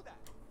 You know that.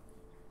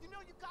 You know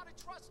you gotta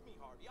trust me,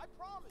 Harvey. I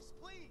promise.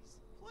 Please.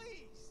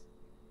 Please.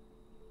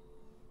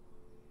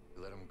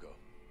 Let him go.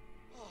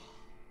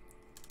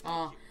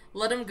 Oh,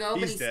 let him go,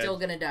 but he's dead. still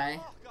gonna die.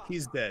 Oh, God.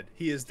 He's dead.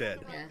 He is dead.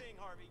 You're the Yeah. right thing,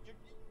 Harvey.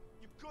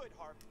 You're good,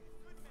 Harvey.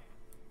 Good man.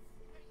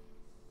 Thank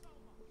you so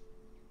much.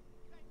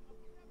 Thank you. I'll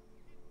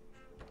never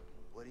forget you.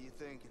 What are you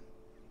thinking?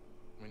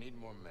 We need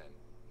more men.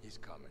 He's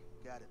coming.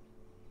 Got it.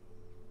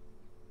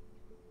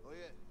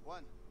 Oye,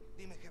 Juan.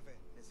 Dime, jefe.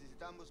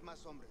 Necesitamos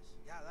más hombres.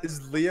 Ya, dale.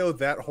 Is Leo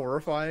that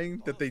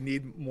horrifying that they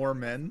need more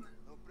men?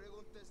 No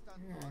preguntes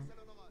tanto. Yeah.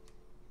 Hazlo nomás.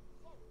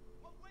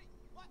 Oh, wait.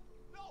 What?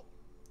 No.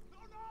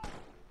 No.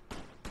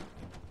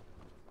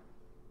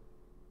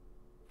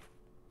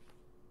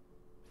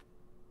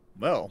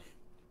 Well,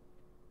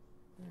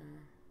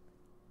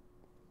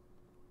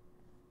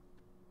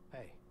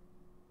 Hey,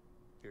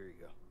 here you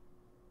go.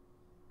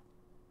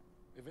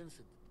 Hey,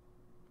 Vincent,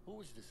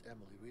 who is this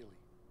Emily, really?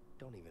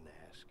 Don't even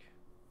ask.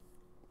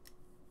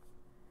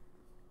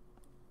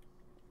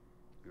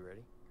 You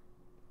ready?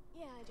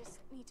 Yeah, I just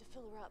need to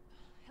fill her up.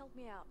 Help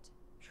me out.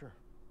 Sure.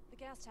 The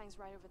gas tank's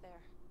right over there.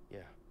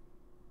 Yeah.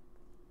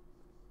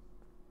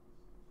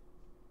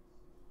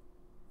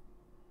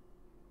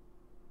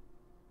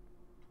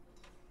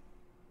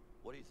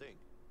 What do you think?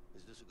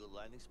 Is this a good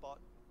landing spot?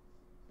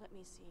 Let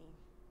me see.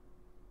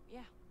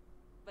 Yeah.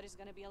 But it's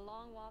gonna be a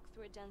long walk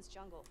through a dense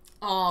jungle.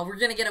 Oh, we're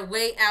gonna get a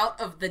way out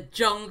of the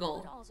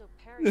jungle. Could also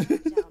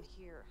parachute down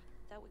here.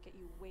 That would get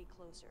you way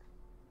closer.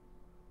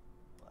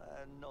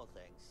 No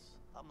thanks.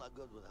 I'm not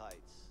good with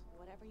heights.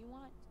 Whatever you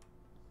want.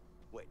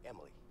 Wait,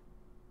 Emily.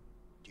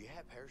 Do you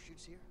have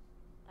parachutes here?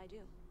 I do.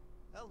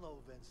 Hell no,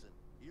 Vincent.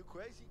 Are you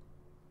crazy?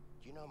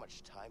 Do you know how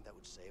much time that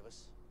would save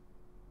us?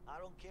 I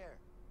don't care.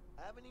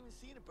 I haven't even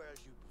seen a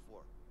parachute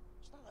before.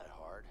 It's not that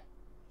hard.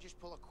 You just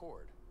pull a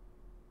cord.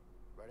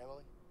 Right,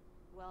 Emily?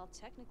 Well,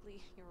 technically,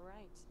 you're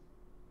right.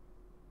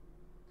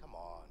 Come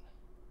on.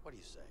 What do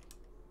you say?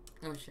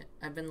 Oh shit,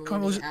 I've been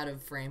Come on, leaning let's- out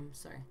of frame.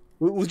 Sorry.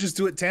 we'll just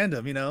do it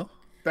tandem, you know,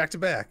 back to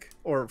back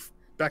or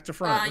back to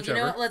front, You whichever.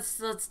 know what?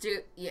 Let's do.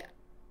 Yeah.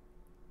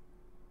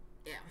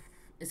 Yeah.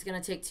 It's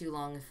gonna take too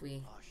long if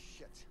we. Oh,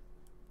 shit.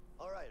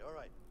 All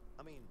right.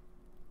 I mean,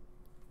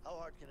 how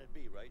hard can it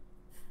be, right?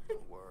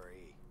 Don't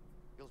worry.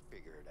 You'll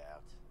figure it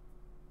out.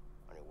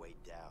 On your way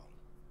down.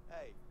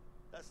 Hey,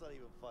 that's not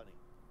even funny.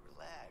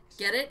 Relax.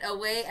 Get it? A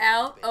way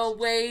out, a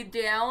way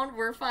down.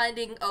 We're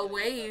finding a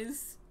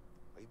ways.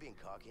 Are you being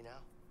cocky now?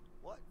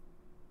 What?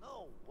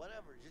 No,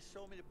 whatever. Just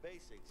show me the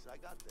basics. I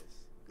got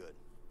this. Good.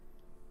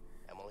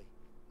 Emily,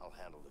 I'll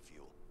handle the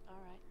fuel. All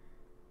right.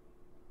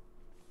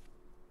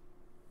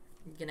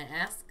 You gonna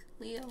ask,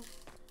 Leo?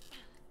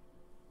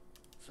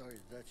 Sorry,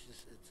 that's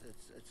just,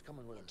 it's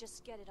coming with us.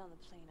 Just get it on the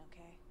plane,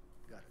 okay?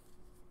 Got it.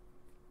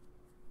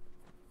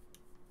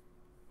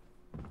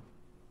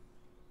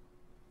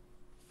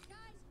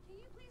 Guys, can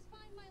you please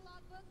find my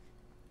logbook?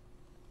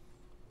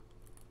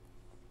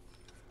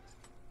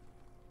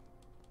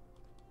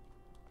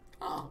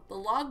 Oh, the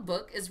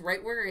logbook is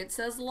right where it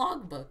says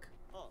logbook.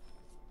 Oh.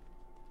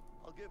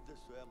 I'll give this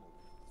to Emily.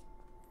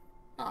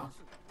 Oh,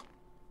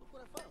 Look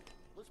what I found.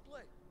 Let's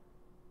play.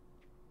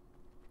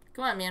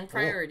 come on, man.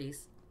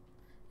 Priorities.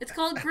 It's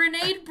called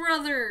Grenade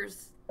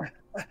Brothers.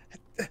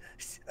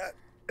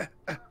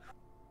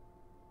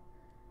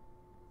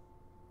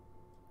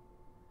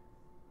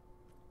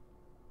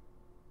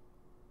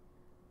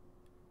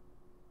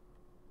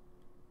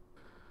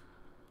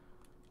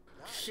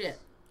 Shit.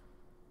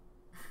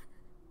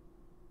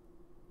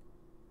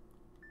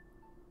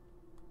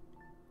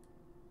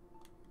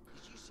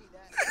 Did you see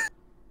that?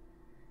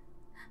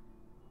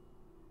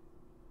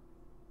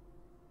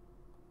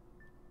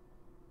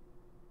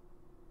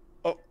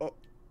 Oh.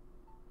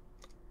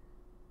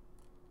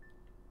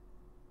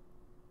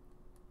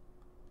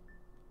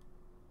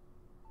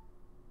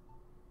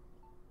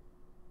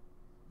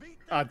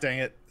 Ah, dang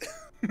it.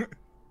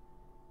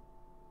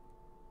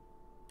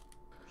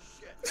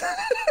 Shit.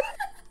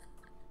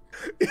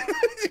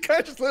 You kind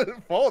of just let it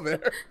fall there.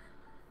 Did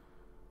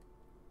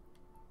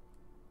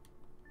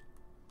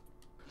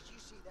you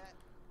see that?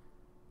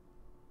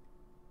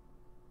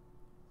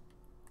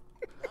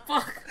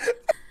 Fuck.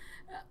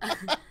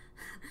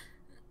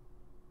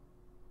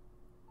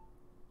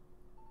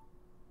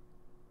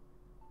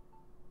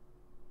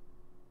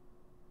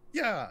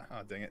 Yeah.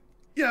 Oh, dang it.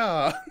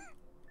 Yeah.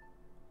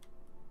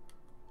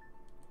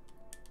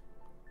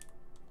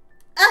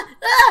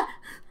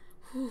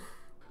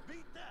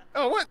 Beat that.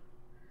 Oh, what?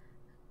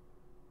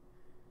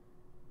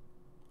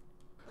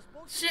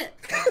 Shit.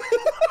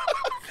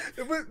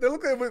 It They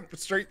look like it went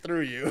straight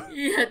through you.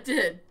 Yeah, it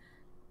did.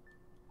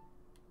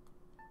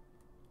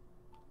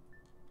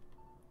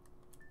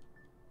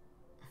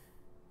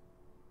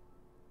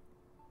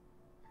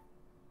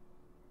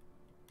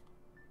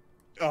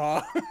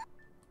 Aw. Well,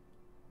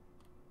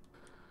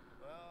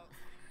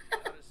 how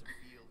does it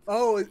feel to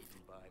Oh, be it, eaten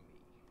by me?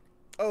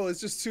 oh,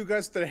 it's just two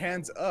guys with their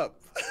hands up.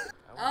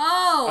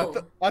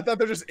 Oh! I thought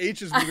they're just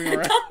H's moving I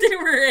around. thought they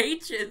were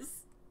H's.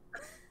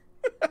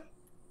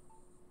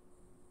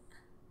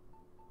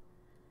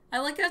 I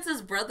like how it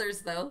says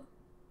brothers, though.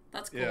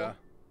 That's cool. Yeah.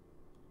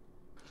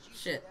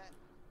 Shit.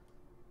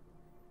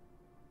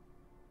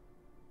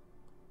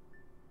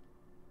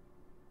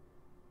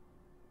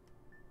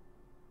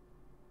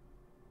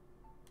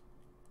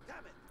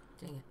 Damn it!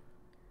 Dang it.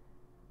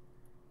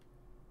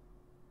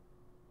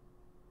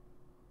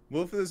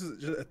 What if this is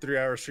just a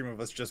 3-hour stream of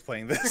us just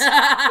playing this?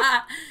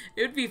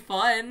 It would be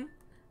fun.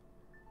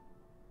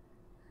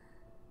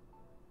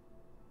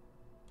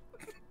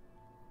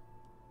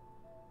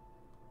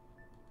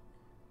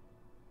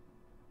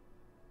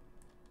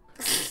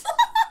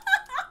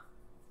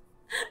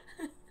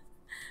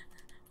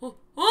 Oh,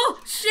 oh,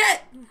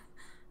 shit!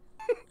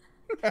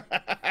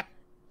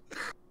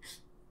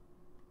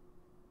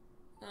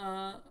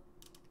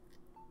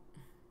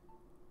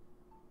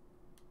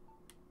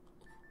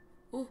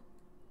 Oh.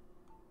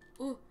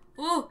 Oh,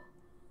 oh!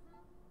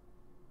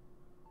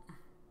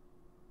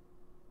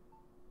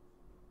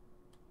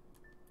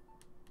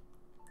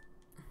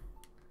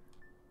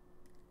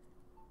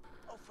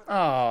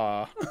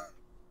 Aww.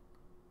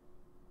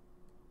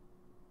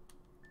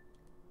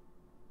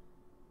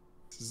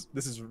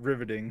 This is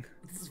riveting.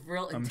 This is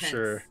real I'm intense.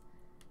 sure.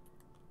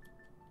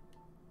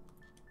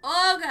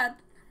 Oh god.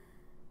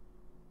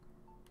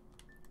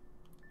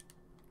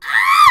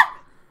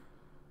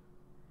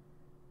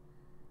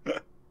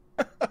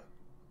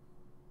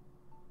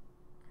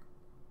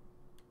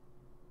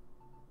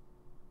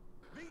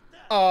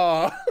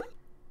 Aww.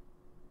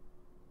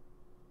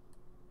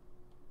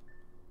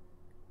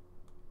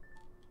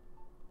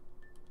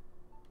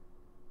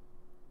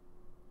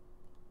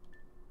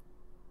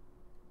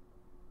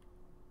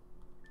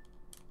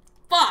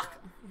 Fuck!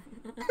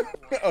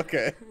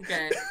 Okay.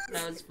 Okay,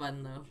 that was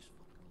fun though. Just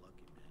fucking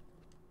lucky,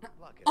 man.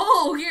 Luck has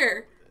Oh,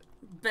 here!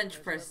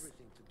 Bench press.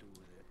 everything to do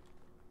with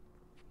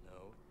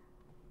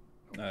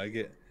it. No.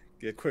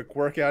 Get a quick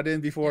workout in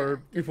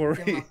before Yeah, before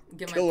get we my-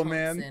 get my kill a pumps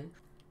man. in.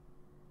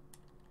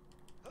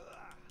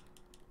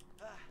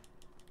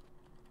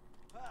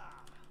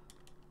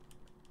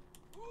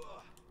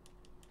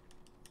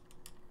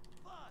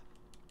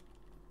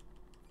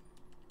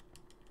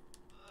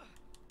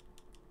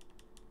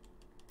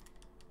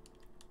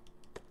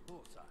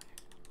 Bullseye.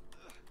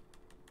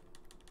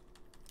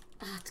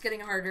 Ah, it's getting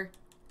harder.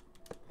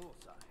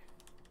 Bullseye.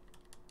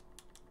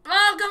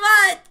 Oh, come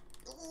on!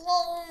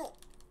 Oh.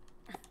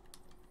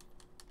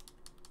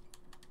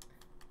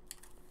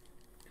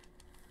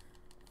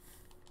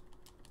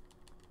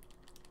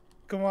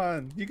 Come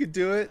on, you can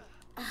do it.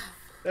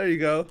 There you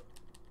go.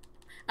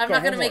 I'm Go not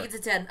on, gonna one make more. it to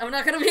 10. I'm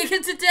not gonna make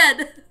it to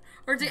 10.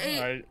 Or to 8.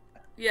 All right,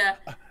 Yeah.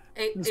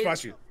 8,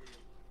 spot you.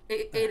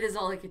 8 is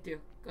all I could do.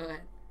 Go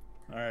ahead.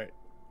 All right,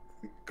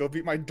 go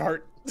beat my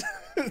dart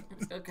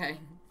Okay.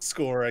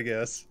 score, I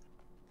guess.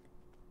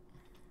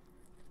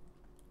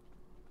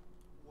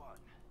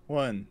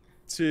 1,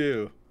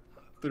 2,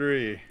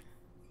 3,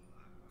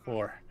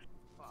 4,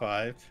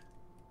 5,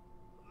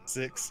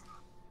 6,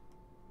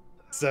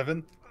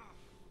 7,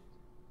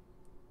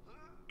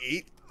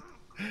 8,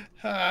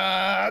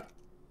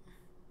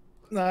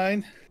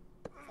 9.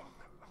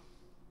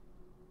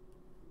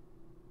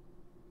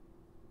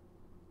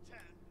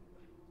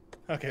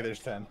 Okay, there's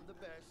 10. The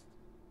best.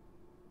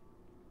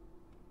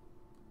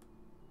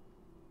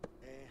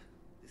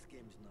 This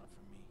game's not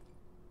for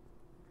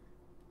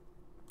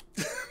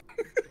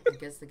me. I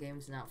guess the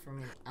game's not for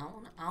me.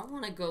 I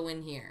wanna go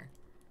in here.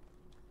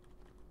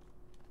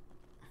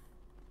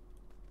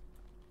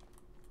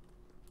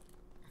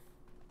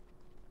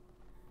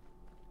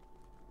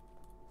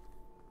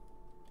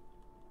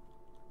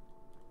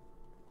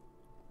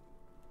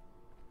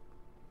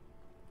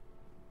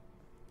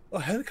 Oh,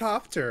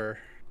 helicopter.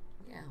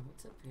 Yeah,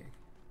 what's up here?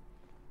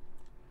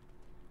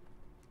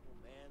 Oh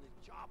man,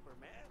 the chopper,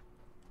 man.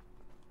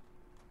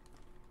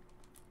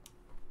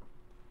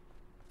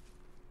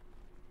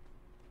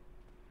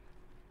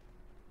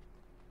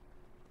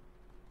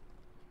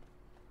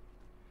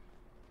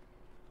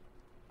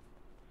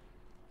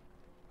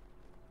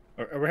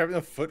 Are we having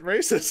a foot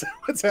race? Is that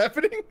what's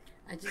happening?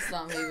 I just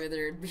thought maybe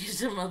there'd be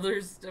some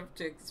other stuff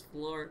to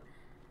explore.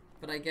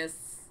 But I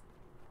guess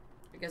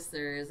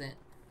there isn't.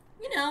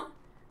 You know,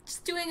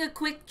 just doing a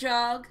quick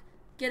jog,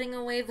 getting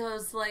away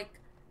those like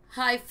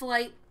high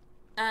flight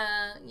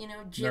you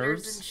know,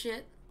 jitters Nerves? and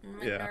shit. And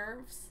my Yeah.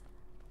 nerves.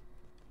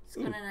 It's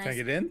Ooh, kinda can I nice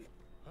get in?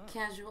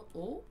 casual.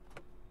 Oh,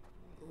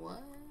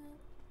 what?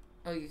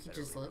 Oh, you can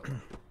just look. Oh.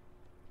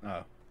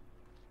 God,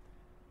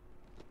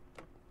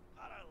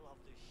 I love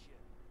this shit.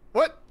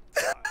 What?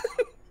 Let's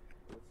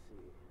see.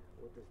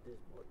 What does this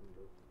button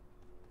do?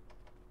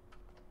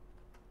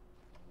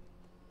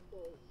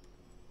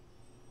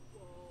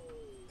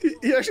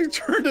 He actually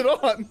turned it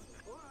on.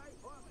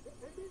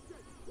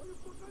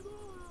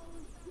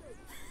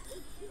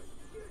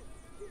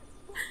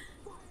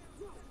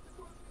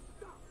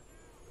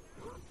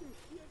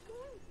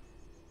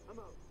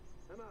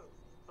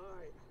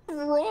 What's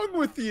wrong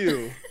with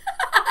you?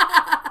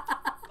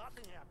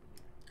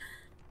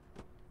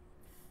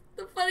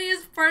 The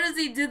funniest part is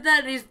he did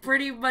that and he's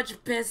pretty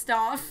much pissed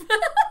off.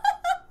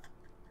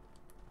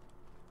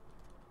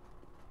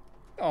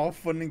 All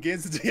fun and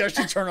games until he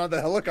actually turned on the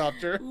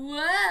helicopter.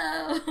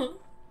 Whoa.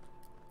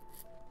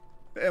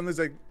 Emily's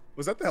like,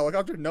 was that the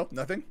helicopter? Nope,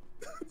 nothing.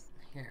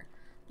 Here,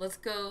 let's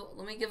go.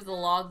 Let me give the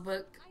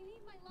logbook.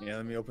 Yeah,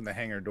 let me open the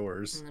hangar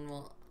doors. And then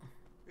we'll...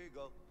 Here you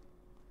go.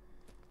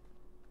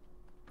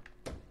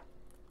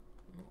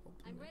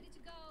 I'm ready to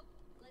go.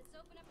 Let's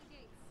open up the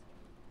gates.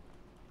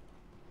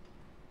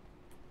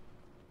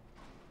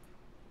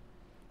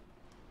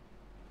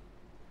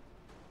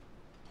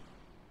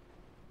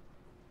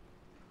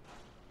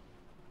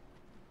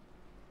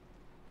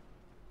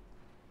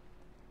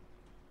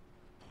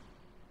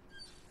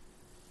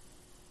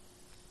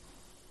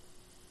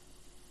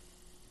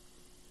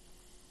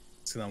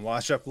 Just gonna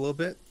wash up a little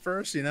bit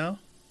first, you know?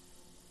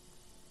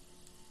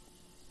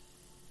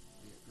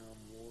 Vietnam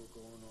War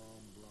going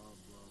on, blah,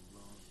 blah,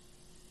 blah.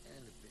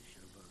 And a picture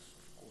of us,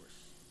 of course.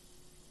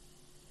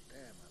 Damn,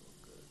 I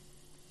look good.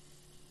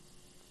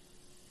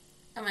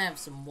 I'm gonna have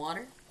some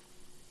water.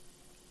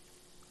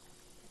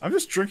 I'm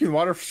just drinking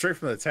water straight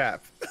from the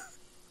tap.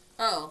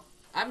 Oh,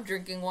 I'm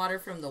drinking water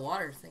from the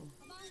water thing.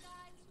 Come on, guys.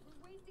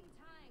 We're wasting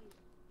time.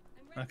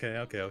 I'm ready Okay,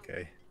 okay,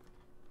 okay.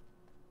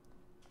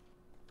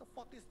 What the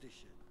fuck is this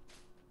shit?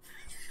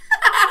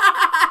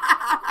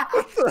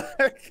 What the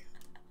heck?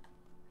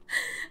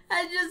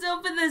 I just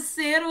opened the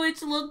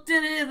sandwich, looked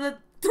at it, and then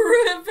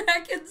threw it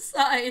back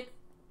inside.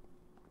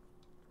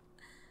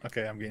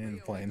 Okay, I'm getting in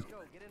the plane.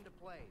 Get into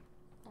plane.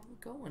 I'm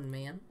going,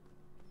 man.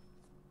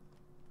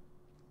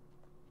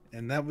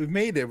 And that we've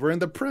made it. We're in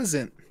the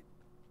present.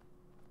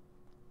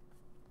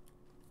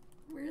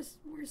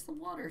 Where's the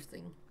water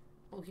thing?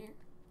 Oh, here.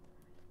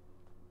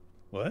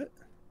 What?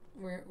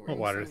 Where What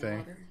water thing?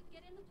 Water?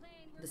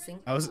 The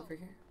sink I was- over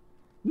here.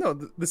 No,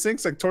 the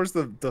sink's like towards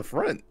the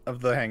front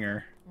of the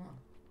hangar. Oh.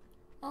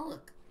 Oh,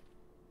 look.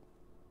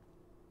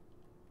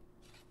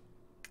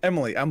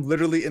 Emily, I'm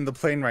literally in the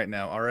plane right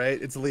now, alright?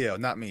 It's Leo,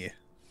 not me.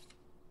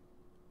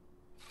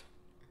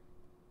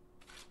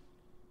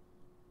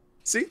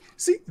 See?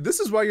 See?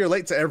 This is why you're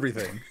late to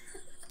everything.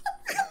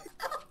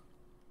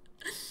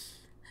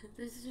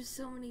 There's just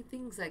so many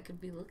things I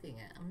could be looking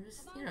at. I'm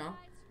just, you know.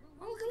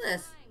 Oh, look at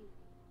this.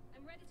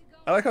 I'm ready to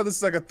go. I like how this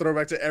is like a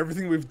throwback to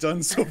everything we've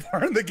done so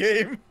far in the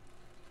game.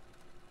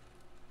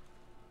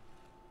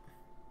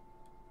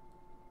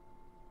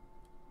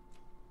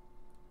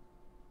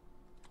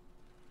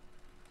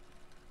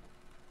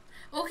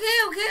 Okay.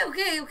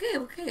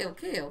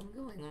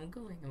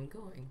 I'm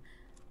going.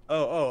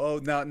 Oh,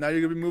 now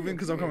you're gonna be moving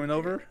because I'm coming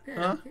over? Okay,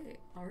 Huh? okay.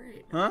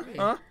 Alright. Huh? Okay.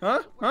 Huh?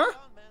 Huh? Huh?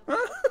 Huh?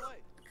 Okay.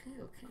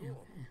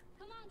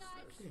 Come on,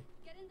 guys.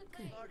 Get in the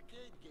plane.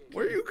 Arcade game.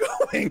 Where are you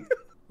going?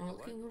 I'm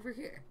looking over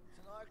here. It's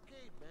an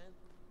arcade, man.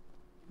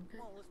 Okay.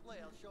 Come on, let's play.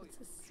 I'll show What's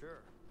you. this? Sure.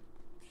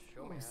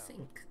 Show Oh, me a how.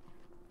 sink.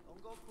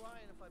 Don't go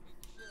crying if I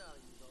beat the shit out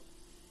of you,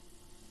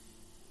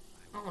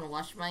 though. I want to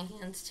wash my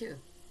hands too.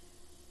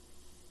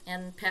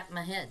 And pat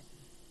my head.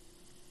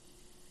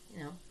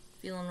 You know,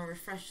 feeling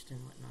refreshed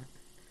and whatnot.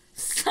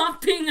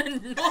 Stop being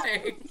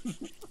annoying!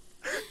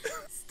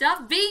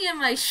 Stop being in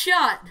my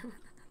shot!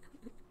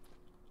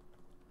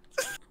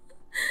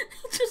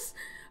 Just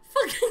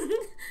fucking...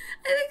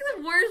 I think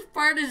the worst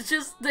part is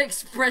just the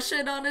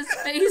expression on his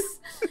face.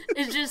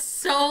 Is just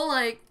so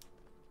like...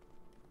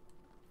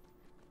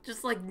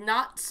 Just like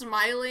not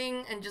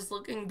smiling and just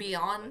looking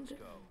beyond.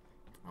 Let's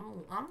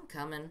go. I'm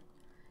coming.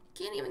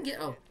 Can't even get...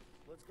 Oh.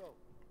 Let's go.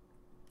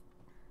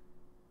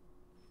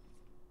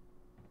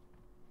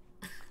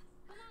 Come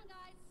on,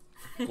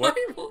 guys. What?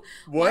 Why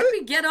What? did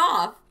we get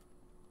off?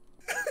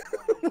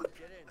 Get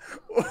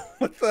in.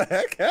 What the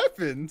heck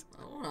happened?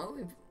 I don't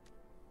know.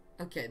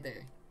 Okay,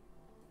 there.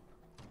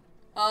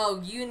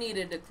 Oh, you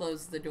needed to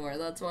close the door.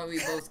 That's why we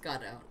both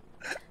got out.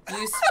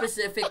 You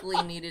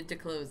specifically needed to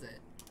close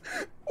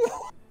it.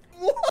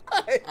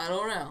 Why? I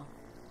don't know.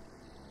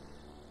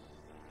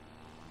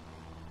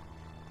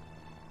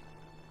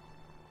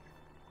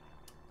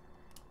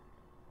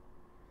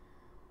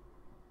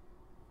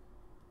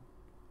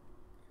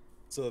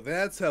 So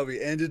that's how we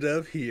ended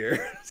up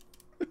here.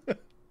 Okay.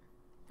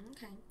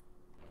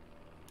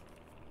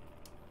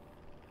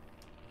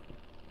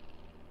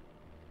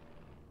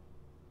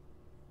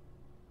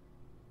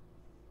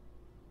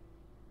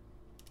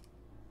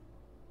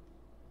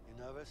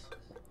 You nervous?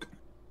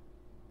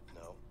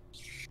 No.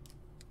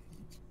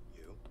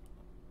 You?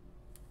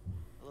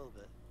 A little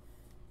bit.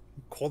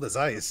 Cold as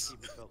ice.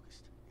 Keep it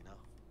focused, you know?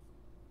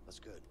 That's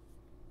good.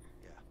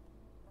 Yeah.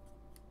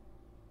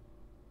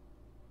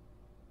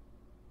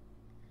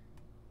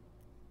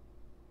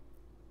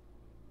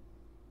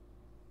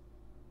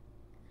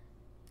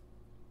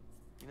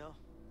 You know,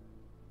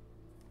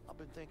 I'll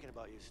been thinking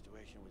about your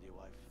situation with your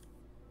wife.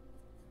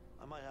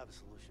 I might have a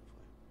solution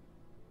for you.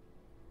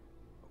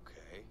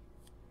 Okay.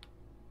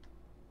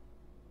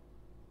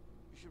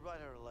 You should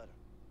write her a letter.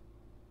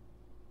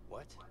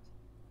 What?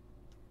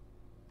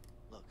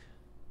 Look,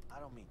 I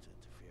don't mean to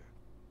interfere,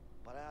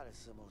 but I had a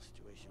similar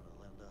situation with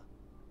Linda,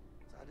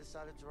 so I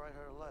decided to write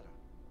her a letter.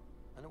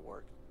 And it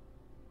worked.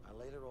 I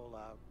laid it all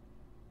out,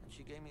 and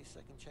she gave me a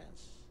second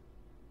chance.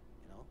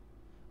 You know?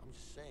 I'm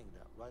just saying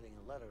that writing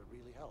a letter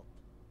really helped.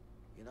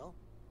 You know?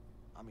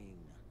 I mean,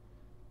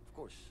 of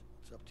course,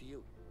 it's up to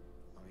you.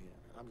 I mean,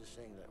 I'm just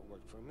saying that it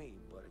worked for me,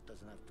 but it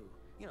doesn't have to,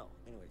 you know.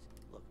 Anyways,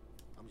 look,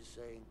 I'm just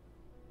saying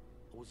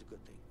it was a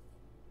good thing.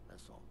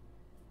 That's all.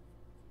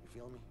 You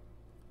feel me?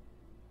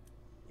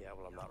 Yeah,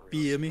 well, I'm not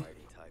Feel really me? a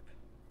writing type.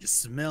 You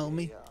smell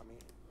me? Yeah, I mean,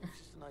 it's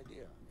just an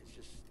idea. It's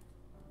just...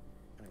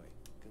 Anyway,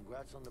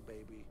 congrats on the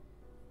baby.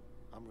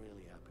 I'm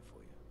really happy for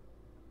you.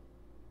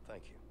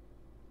 Thank you.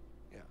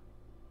 Yeah.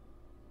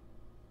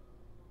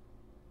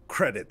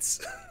 Credits.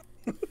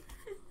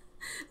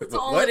 That's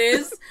all What? it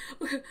is.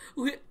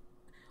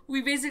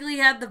 We basically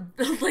had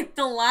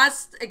the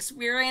last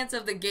experience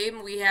of the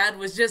game we had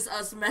was just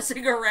us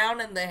messing around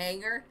in the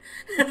hangar,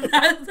 and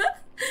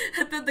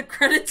then the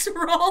credits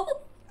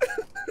roll.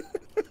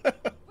 We're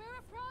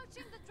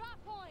approaching the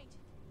drop point.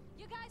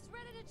 You guys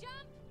ready to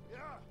jump?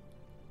 Yeah.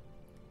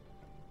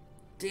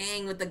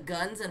 Dang, with the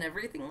guns and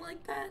everything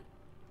like that.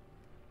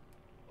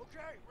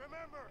 Okay,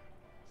 remember,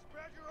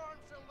 spread your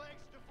arms and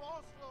legs to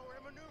fall slower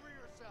and maneuver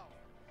yourself.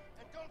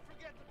 And don't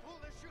forget to pull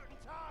the shooting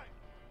time.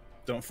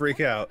 Don't freak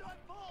out. Not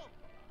pull.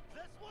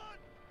 This one?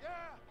 Yeah,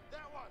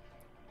 that one.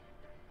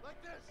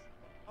 Like this.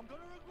 I'm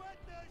gonna regret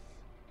this.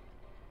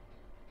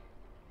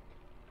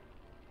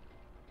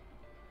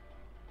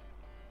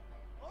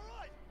 All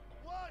right,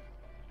 1,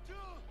 2.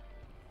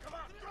 Come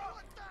on, drop.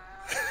 What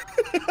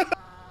the hell?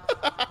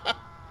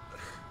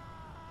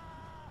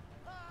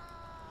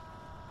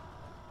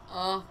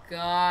 Oh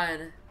God.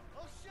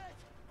 Oh shit!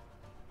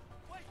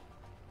 Wait,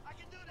 I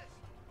can do this.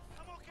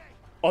 I'm okay.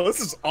 Oh, this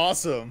is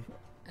awesome.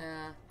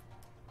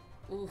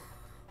 Oof.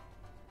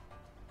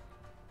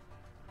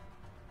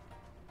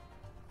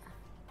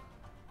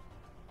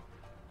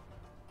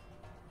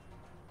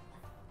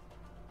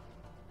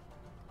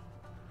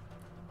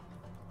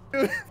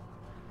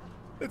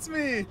 It's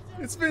me.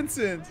 It's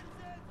Vincent.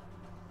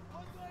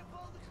 What do I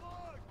pull the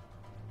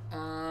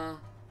cord?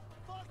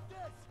 Fuck this.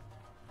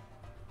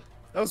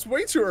 That was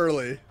way too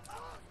early.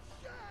 Oh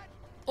shit!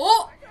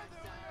 Oh.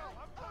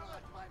 I'm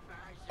pulling my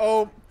back.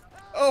 Oh.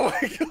 Oh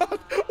my God.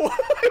 Why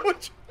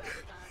would you...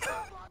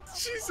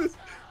 Jesus.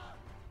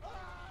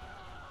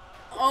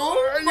 Oh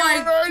Where are you?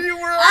 my. Where are you?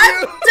 Where are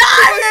I'm you?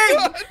 dying!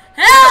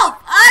 Help!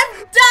 I'm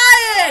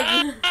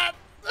dying!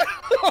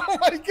 Oh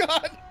my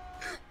God.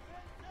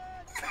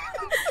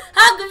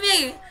 Hug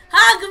me!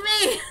 Hug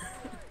me!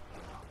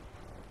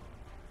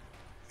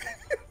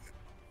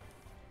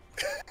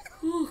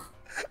 Whew.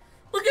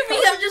 Look at me!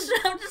 I'm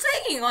just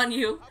hanging on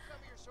you. How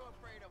come you're so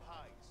afraid of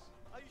heights?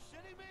 Are you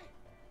shitting me?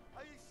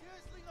 Are you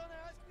seriously gonna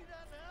ask me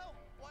that now?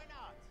 Why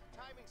not?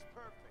 Timing's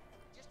perfect.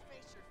 Just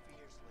face your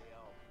fears,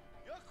 Leo.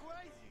 You're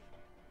crazy.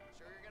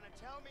 Sure you're gonna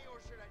tell me,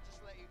 or should I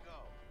just let you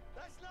go?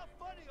 That's not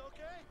funny,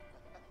 okay?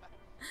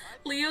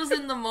 Leo's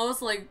in the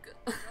most like.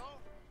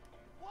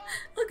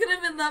 Look at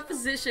him in that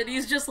position.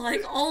 He's just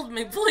like, hold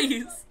me,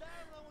 please.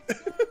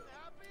 Happy?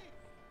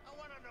 I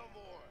wanna know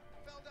more.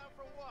 Fell down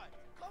for what?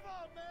 Come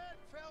on, man.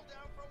 Fell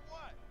down for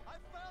what? I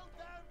fell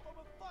down from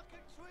a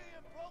fucking tree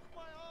and broke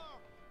my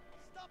arm.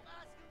 Stop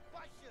asking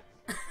questions.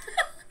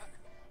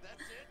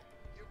 That's it?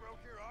 You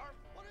broke your arm?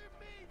 What do you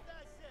mean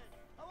that's it?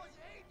 I was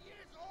 8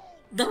 years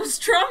old. That was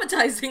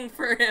traumatizing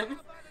for him.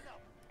 I've had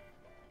enough.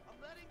 I'm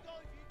letting go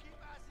if you keep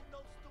asking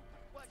those stupid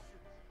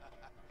questions.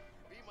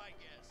 Be my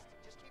guest.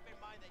 Just keep in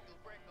mind that you'll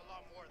break a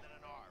lot more than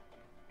an arm.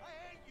 I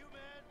hate you,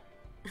 man.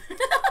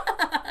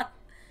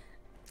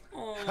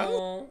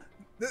 Oh.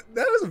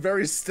 That is a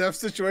very Steph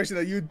situation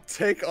that you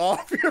take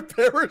off your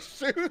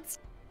parachute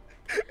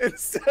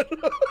instead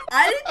of...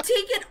 I didn't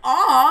take it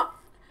off.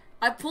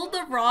 I pulled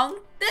the wrong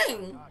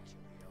thing. Gotcha,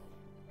 Leo.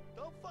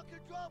 Don't fucking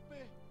drop me.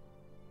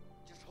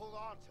 Just hold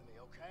on to me,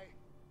 okay?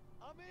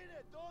 I mean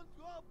it. Don't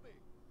drop me.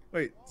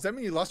 Wait, does that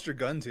mean you lost your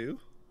gun too?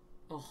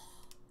 Oh.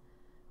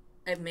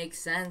 It makes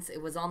sense.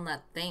 It was on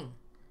that thing.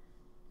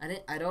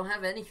 I don't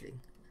have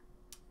anything.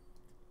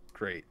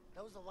 Great.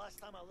 That was the last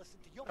time I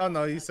listened to you. Oh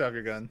no, you still have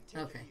your gun.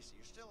 Take Okay. it easy.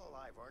 You're still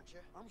alive, aren't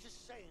you? I'm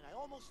just saying, I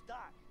almost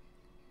died.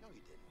 No, you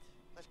didn't.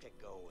 Let's get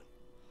going.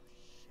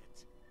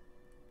 Shit.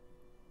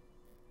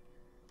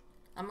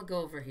 I'm gonna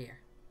go over here.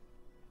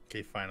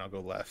 Okay, fine, I'll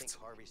go Think left.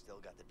 Harvey still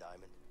got the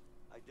diamond?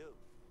 I do.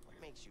 What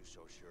makes you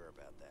so sure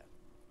about that?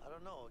 I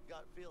don't know, a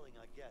gut feeling,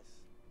 I guess.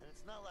 And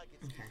it's not like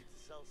it's Okay. easy to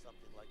sell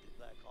something like the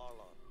Black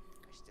Harlon.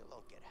 I still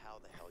don't get how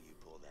the hell you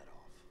pulled that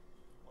off.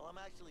 Well, I'm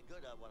actually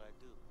good at what I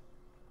do.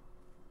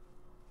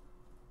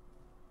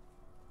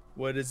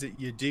 What is it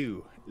you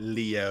do,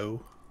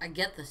 Leo? I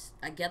get this.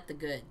 I get the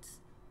goods.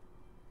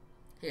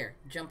 Here,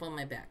 jump on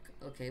my back.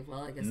 Okay,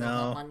 well, I guess I'll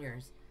No. hop on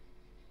yours.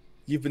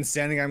 You've been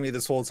standing on me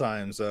this whole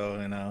time, so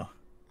you know.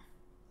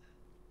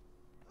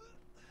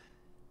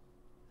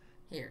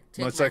 Here,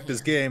 take Much my like this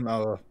hand. game,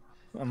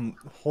 I'm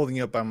holding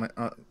you up by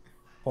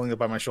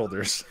my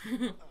shoulders.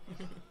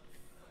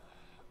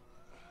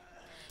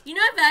 You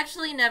know, I've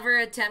actually never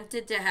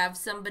attempted to have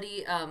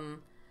somebody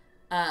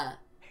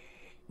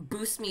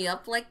boost me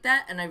up like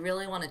that, and I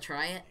really want to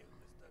try it.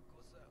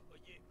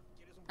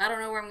 I don't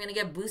know where I'm gonna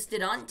get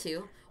boosted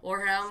onto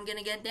or how I'm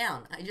gonna get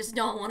down. I just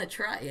don't want to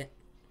try it.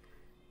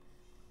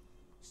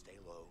 Stay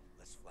low.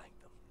 Let's flank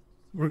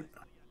them.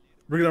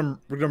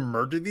 We're gonna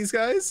murder these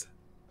guys?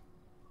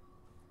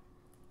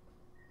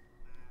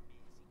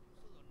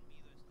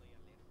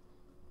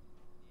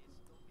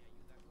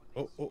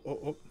 Oh, oh, oh,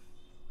 oh.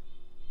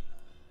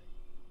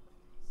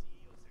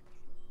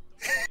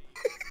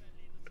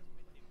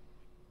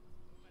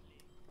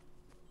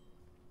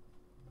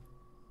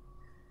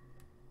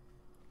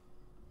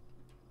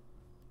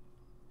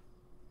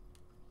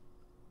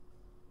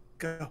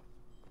 Go.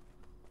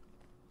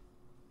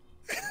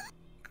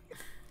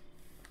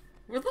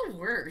 We're the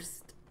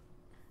worst.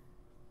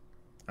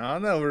 I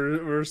don't know.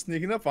 We're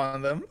sneaking up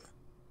on them.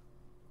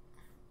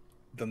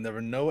 They'll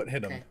never know what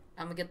hit them. Okay,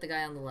 I'm gonna get the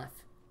guy on the left.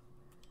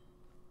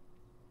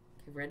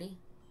 Okay, ready?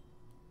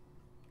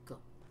 Go.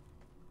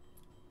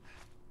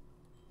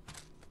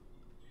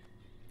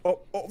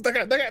 Oh, that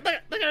guy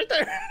right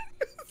there.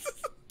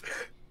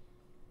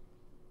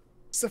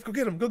 Steph, go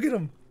get him. Go get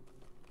him.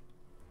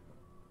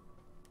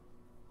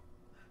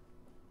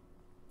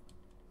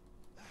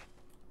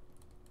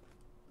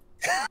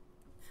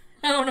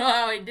 I don't know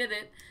how I did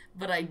it,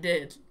 but I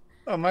did.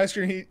 On my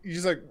screen, he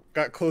just like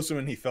got close to him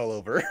and he fell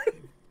over.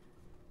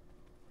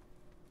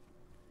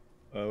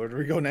 Where do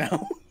we go now?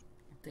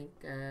 I think,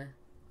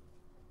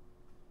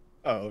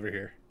 Oh, over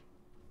here.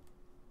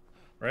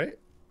 Right?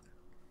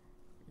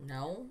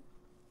 no.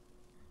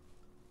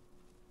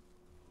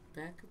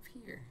 Back up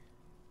here.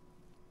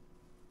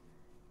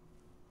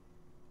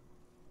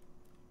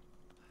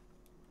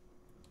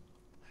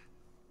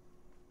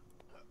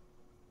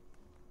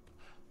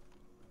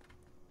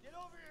 Get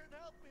over here and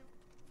help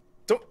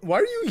me. Why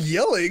are you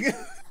yelling?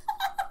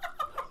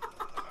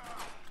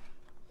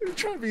 You're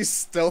trying to be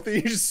stealthy.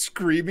 You're just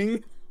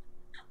screaming.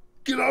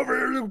 Get over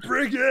here and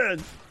break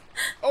in.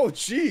 Oh,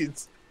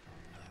 jeez.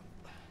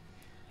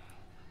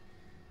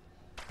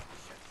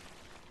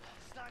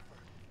 Sniper,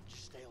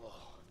 just stay low.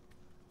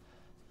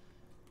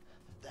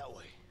 That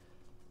way.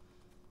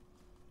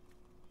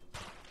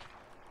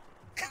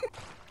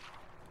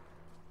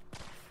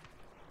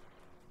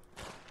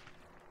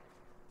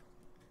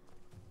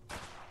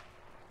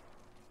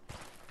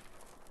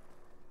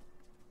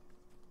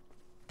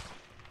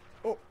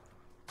 Oh.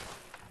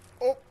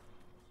 Oh.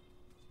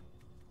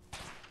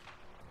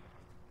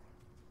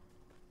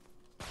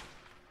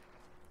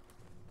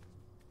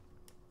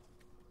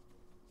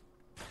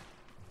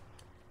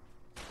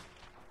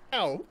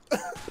 Ow.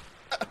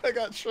 I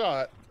got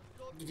shot.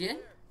 You did?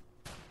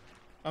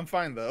 I'm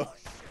fine, though.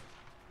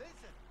 Vincent,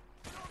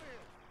 get over here.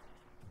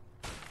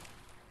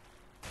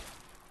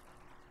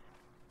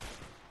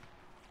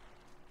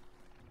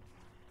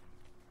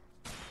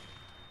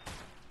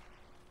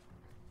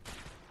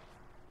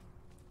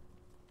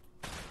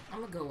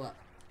 I'm gonna go up.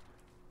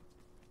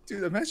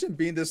 Dude, imagine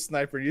being this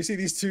sniper. You see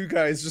these two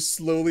guys just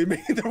slowly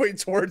making their way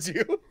towards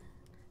you.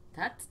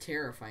 That's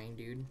terrifying,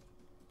 dude.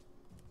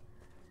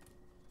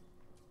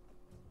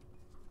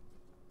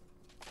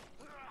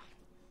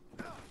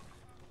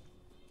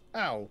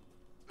 Ow.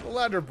 The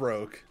ladder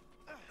broke.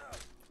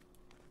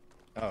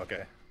 Oh,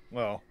 okay.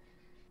 Well.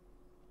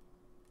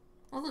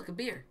 Oh, look, a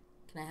beer.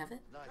 Can I have it?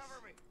 Nice.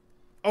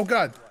 Oh,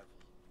 God.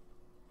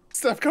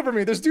 Steph, cover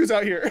me. There's dudes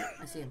out here.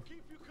 I see him.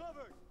 Keep you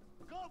covered.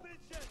 Go,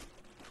 Vincent.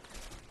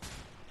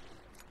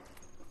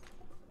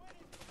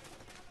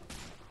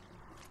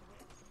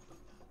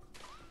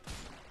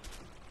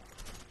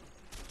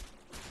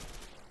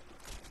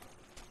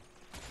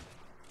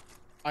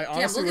 I Damn,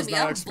 honestly look was at me.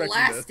 not I'm expecting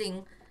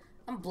blasting.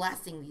 I'm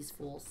blasting these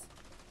fools.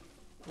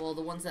 Well,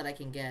 the ones that I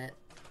can get.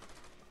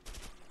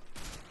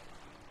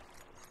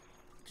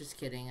 Just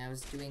kidding. I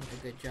was doing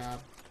a good job.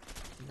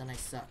 And then I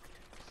sucked.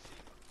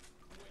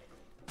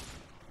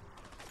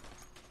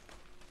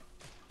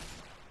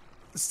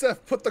 this.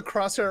 Steph, put the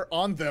crosshair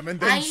on them and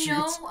then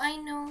shoot. I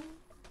know.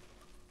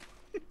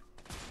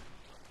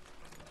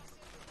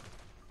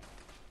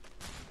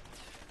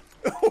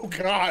 Oh,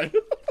 God.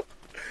 Is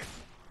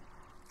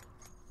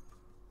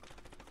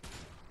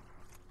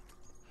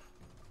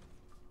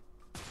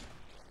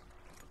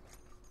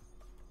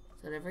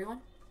that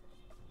everyone?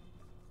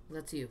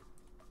 That's you.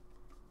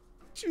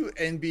 You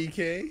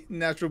NBK,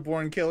 natural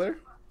born killer.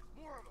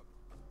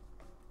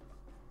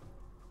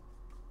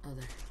 Oh,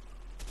 there.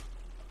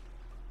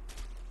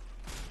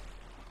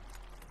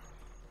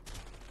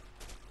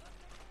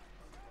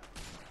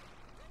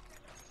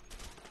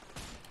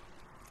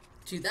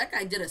 Dude, that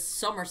guy did a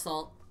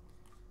somersault.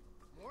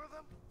 More of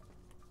them?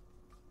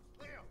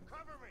 Leo,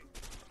 cover me.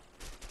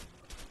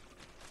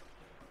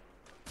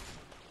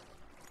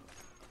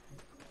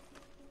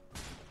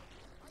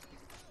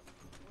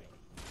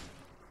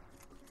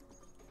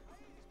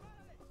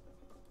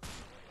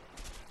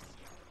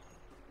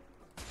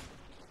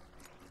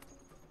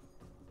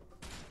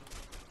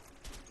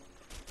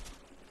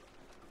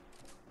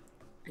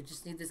 I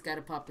just need this guy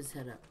to pop his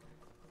head up.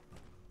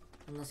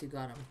 Unless you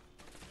got him.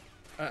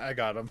 I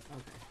got him.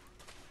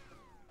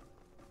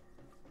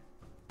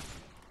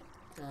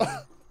 Okay.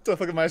 Don't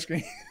look at my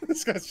screen.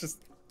 This guy's just...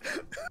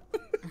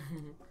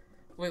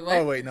 Wait, what?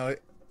 Oh, wait, no.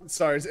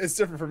 Sorry, it's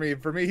different for me.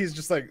 For me, he's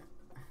just like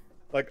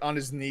on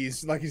his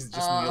knees, like he's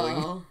just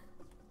kneeling.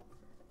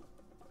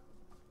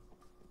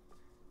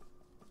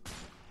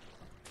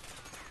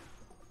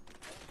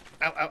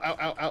 Ow, ow, ow,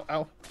 ow, ow,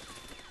 ow.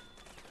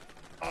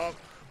 Oh.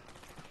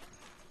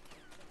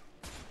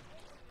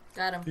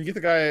 Got him. Can you get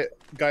the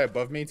guy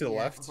above me to the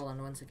left? Hold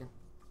on 1 second.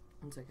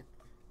 1 second.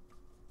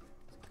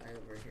 This guy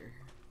over here.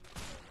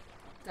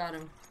 Got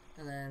him.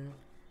 And then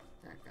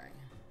that guy.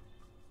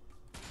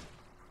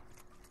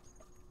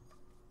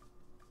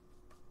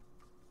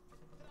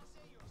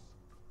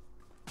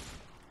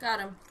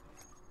 Got him.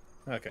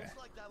 Okay.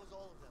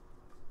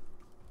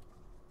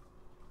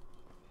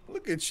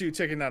 Look at you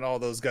taking out all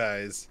those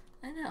guys.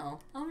 I know.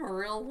 I'm a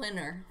real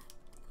winner.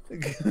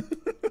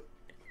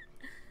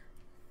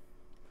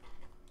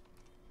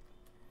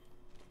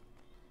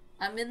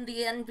 I'm in the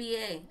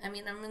NBA. I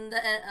mean, I'm an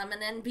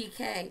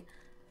NBK.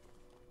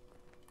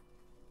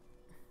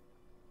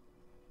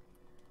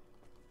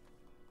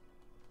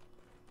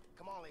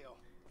 Come on, Leo.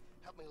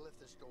 Help me lift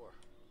this door.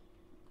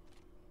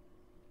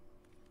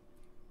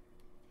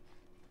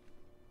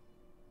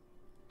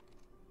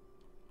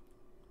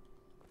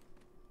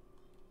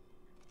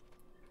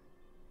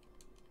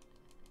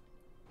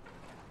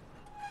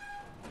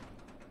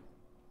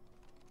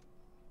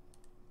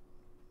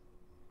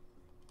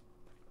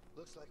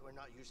 Looks like we're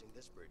not using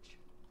this bridge.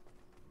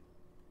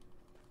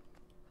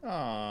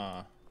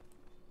 Ah,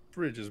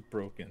 bridge is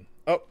broken.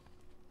 Oh.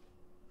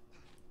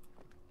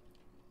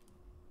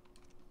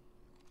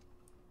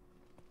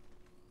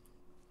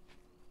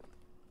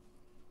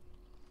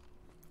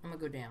 I'm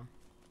gonna go down.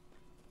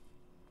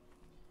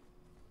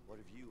 What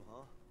of you,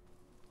 huh?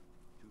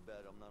 Too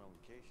bad I'm not on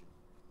vacation.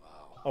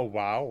 Wow. Oh,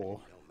 wow. I didn't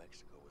know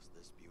Mexico was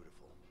this beautiful.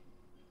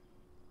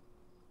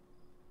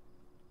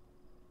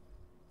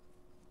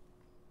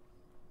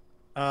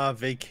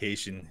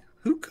 Vacation.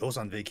 Who goes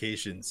on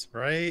vacations,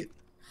 right?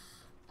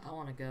 I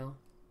want to go.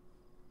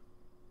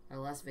 Our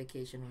last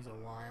vacation was a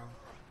while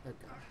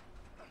ago.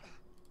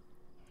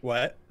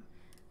 What?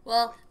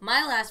 Well,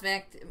 my last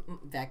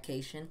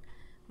vacation.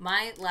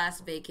 My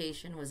last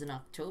vacation was in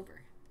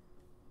October.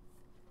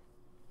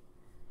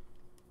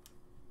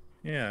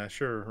 Yeah,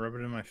 sure. Rub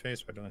it in my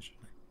face, why don't you?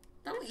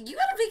 You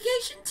got a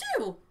vacation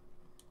too.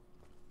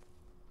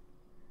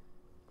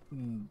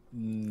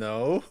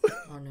 No.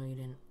 Oh no, you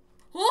didn't.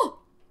 Oh.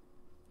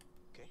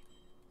 Okay.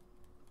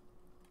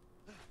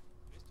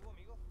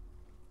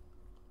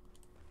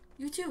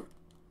 You too.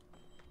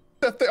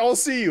 They all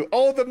see you.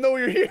 All of them know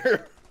you're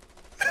here.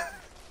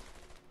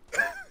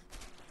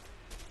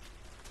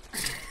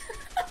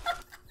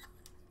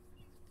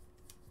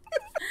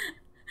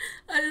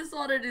 I just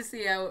wanted to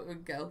see how it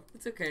would go.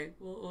 It's okay.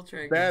 We'll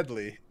try again.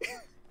 Badly.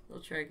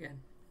 We'll try again.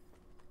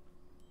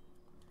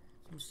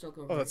 I'm still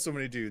going. Oh, that's so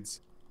many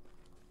dudes.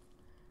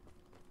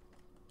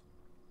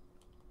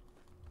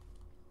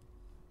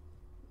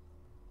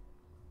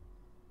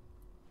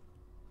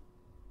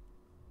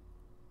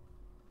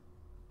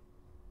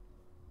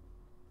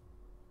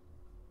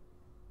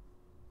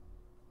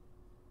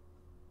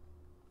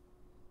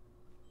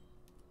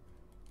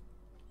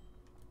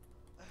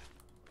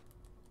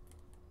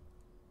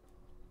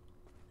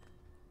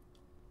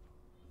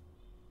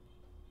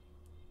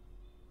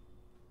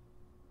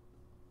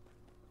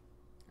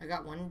 I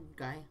got one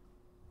guy.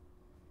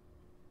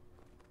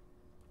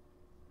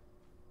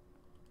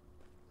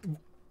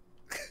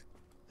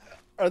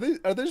 Are they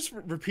just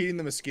repeating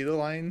the mosquito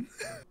line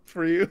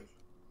for you? Okay,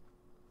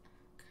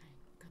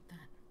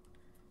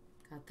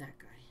 got that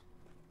guy.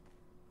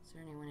 Is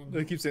there anyone in They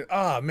here? keep saying,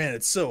 "Ah, man,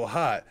 it's so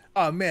hot.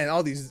 Ah, man,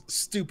 all these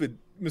stupid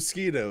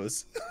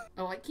mosquitoes."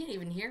 Oh, I can't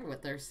even hear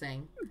what they're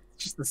saying.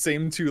 Just the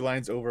same two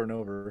lines over and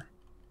over.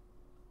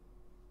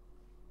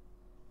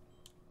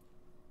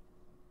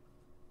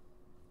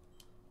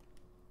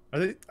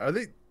 Are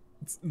they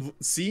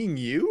seeing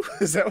you?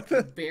 Is that what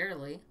that?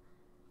 Barely.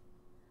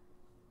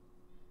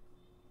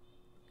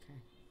 Okay.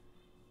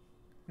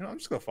 You know, I'm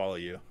just gonna follow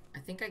you. I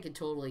think I could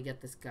totally get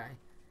this guy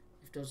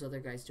if those other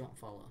guys don't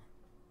follow.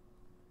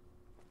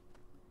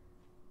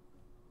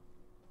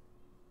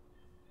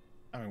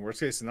 I mean, worst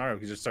case scenario,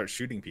 we could just start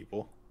shooting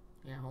people.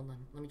 Yeah, hold on.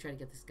 Let me try to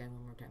get this guy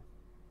one more time.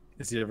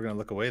 Is he ever gonna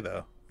look away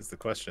though? Is the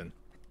question.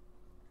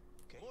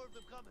 More of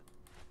them coming.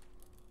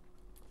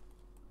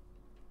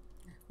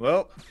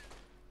 Well,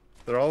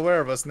 they're all aware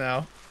of us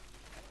now.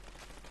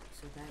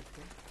 So that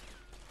guy.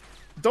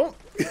 Don't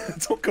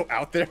don't go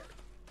out there.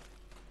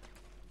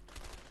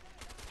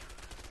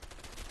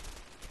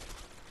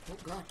 Oh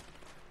god.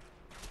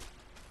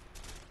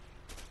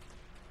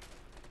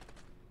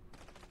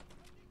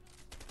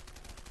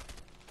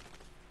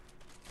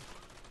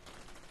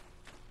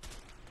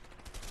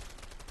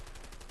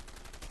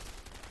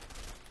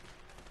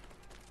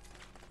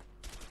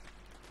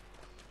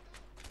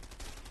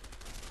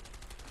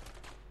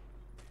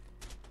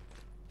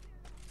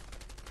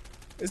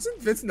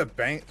 Isn't Vincent a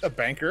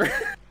banker?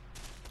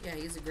 Yeah,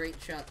 he's a great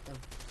shot though.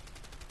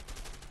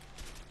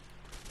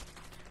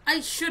 I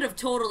should have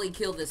totally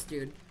killed this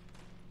dude.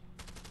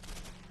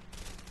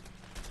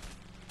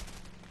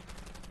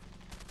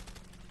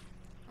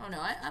 Oh no,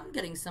 I'm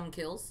getting some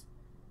kills.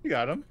 You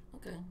got him.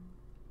 Okay.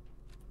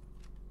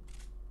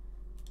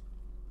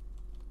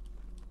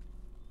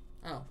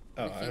 Oh.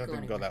 Oh, I don't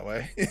think go that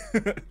way.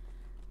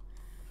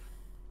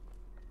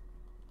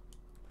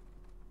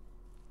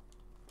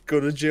 Go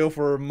to jail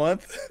for a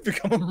month,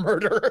 become a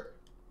murderer.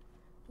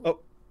 Oh.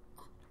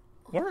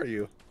 Where are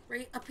you?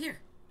 Right up here.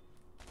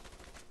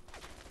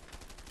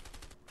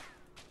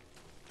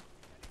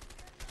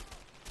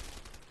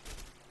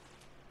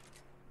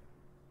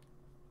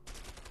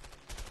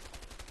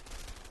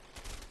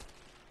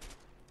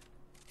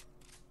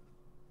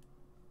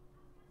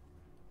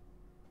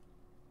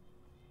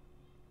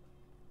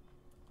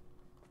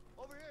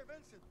 Over here,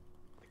 Vincent.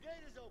 The gate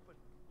is open.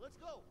 Let's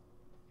go.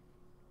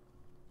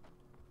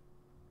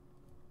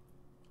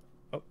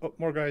 Oh,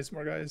 more guys,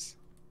 more guys.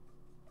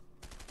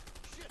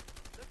 Shit,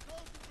 they're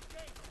closing the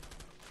gate.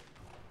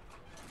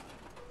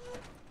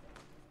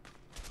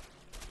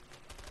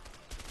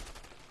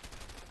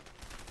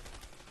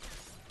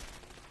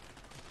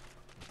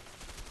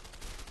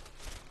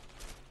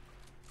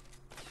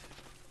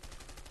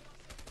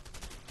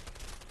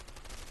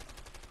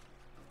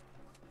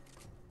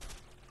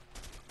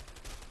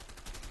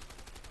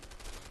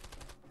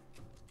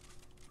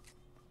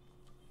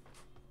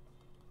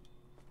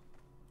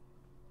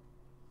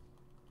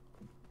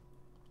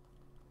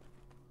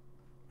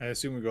 I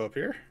assume we go up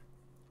here.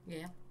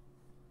 Yeah.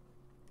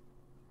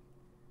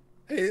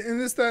 Hey, isn't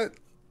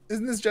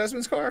this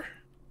Jasmine's car?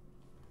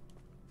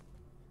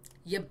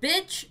 You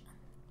bitch!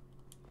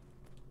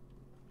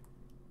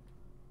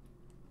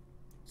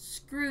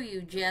 Screw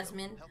you,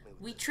 Jasmine.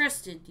 We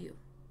trusted you.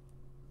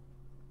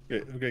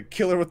 We're gonna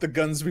kill her with the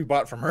guns we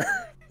bought from her.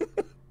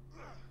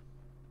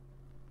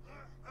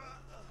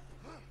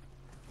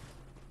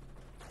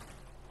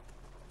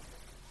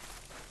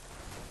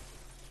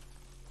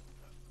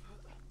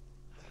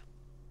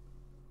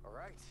 All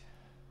right.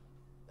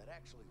 That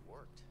actually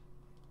worked.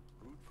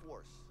 Brute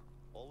force.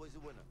 Always a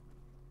winner.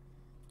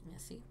 Yeah,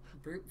 see?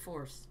 Brute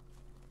force.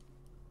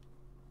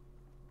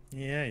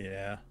 Yeah,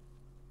 yeah.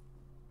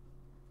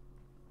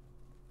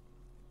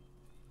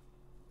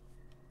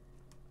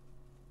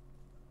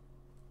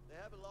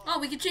 Oh,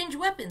 we could change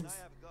weapons.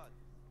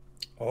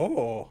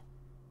 Oh.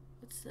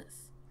 What's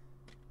this?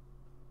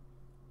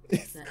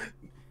 It's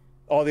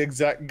all the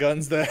exact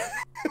guns that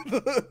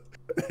that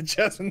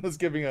Jasmine was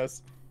giving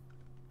us.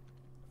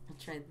 I'll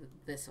try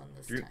this one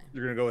this You're time.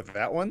 gonna go with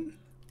that one?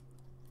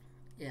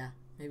 Yeah,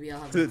 maybe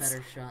I'll have a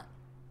better shot.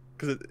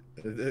 Because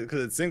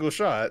it's single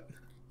shot.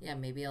 Yeah,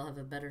 maybe I'll have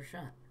a better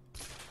shot.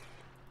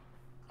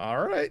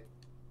 All right.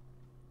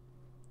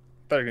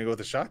 Thought you were gonna go with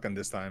the shotgun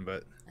this time,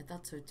 but I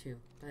thought so too,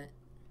 but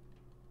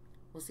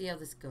we'll see how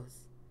this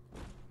goes.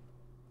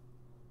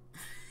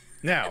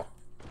 now.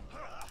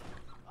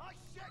 Oh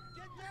shit,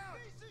 get down!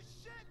 Piece of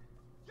shit!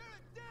 You're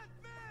a dead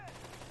man!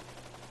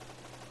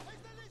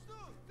 ¡Está listo!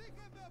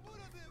 ¡Déjame,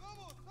 apúrate!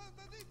 ¡Vamos!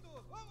 ¡Está listo!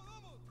 ¡Vamos,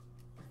 vamos!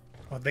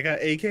 Oh, they got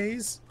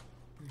AKs?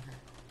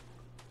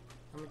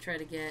 I'm gonna try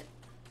to get...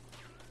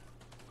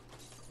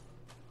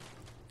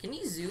 Can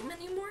you zoom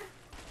anymore?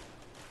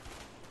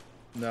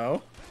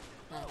 No.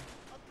 Oh.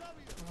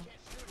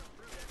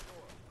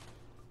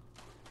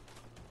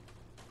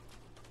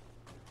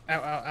 Ow, ow,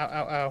 ow,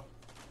 ow, ow.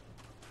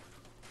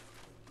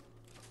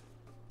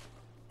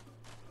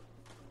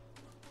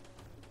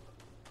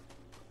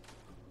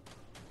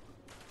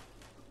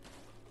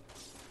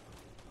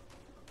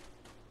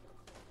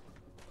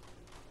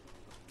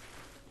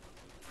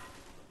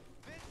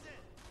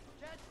 Vincent,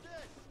 catch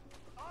this!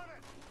 On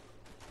it!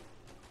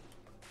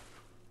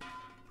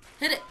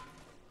 Hit it!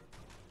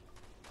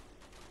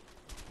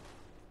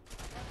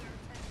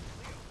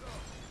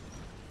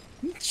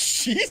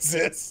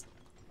 Jesus!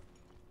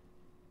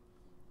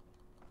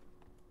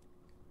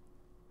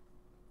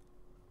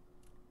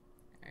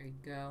 There you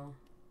go.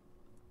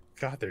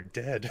 God, they're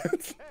dead.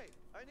 Hey,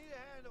 I need a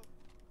handle.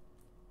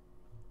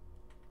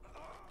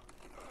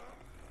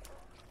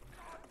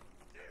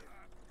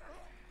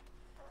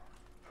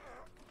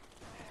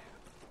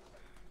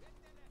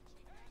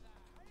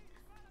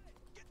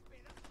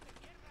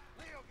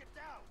 Leo, get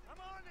down! I'm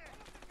on it!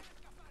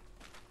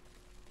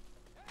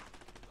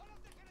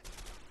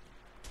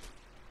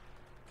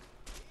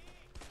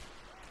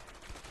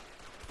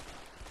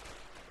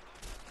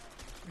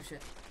 Oh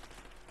shit.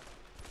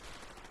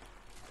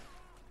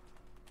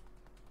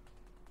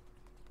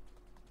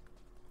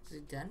 Is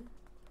it done?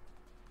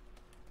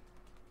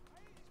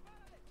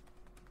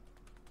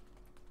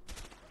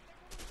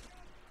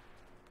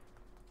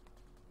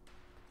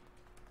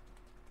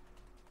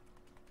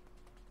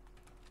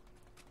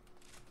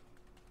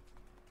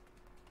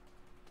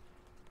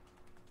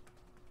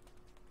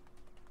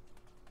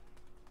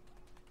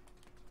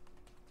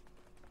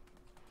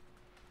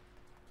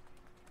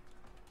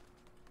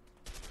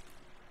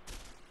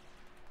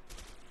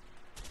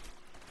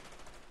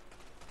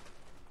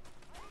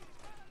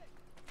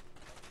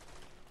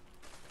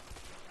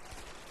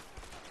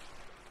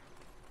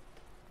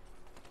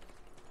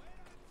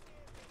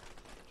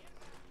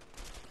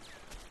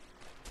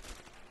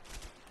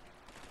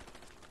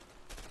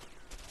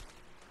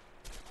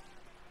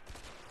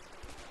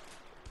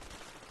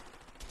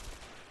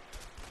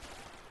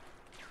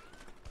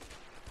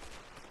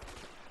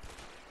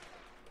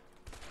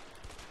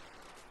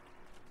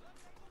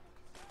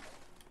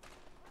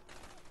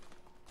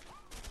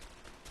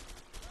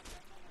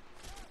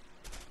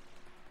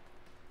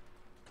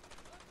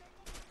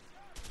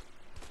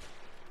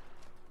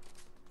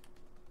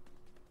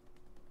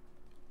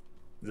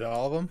 Did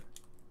all of them?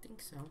 I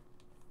think so.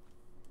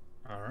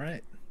 All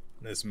right.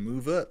 Let's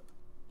move up.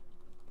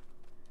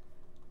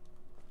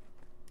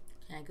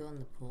 Can I go in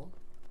the pool?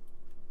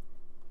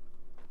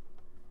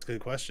 That's a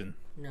good question.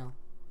 No.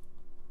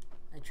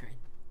 I tried.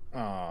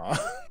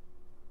 Aw.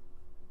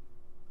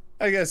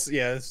 I guess,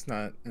 yeah, it's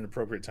not an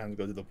appropriate time to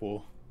go to the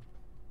pool.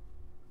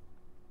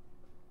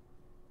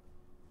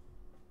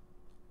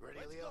 Ready,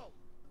 Leo?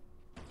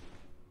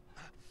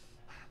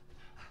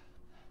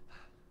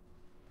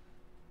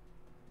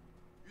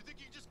 You think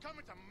you can just come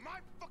into my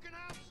fucking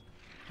house?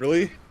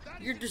 Really?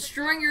 You're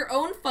destroying your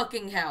own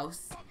fucking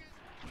house.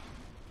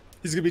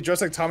 He's gonna be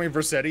dressed like Tommy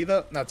Vercetti,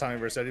 though? Not Tommy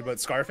Vercetti, but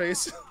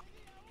Scarface.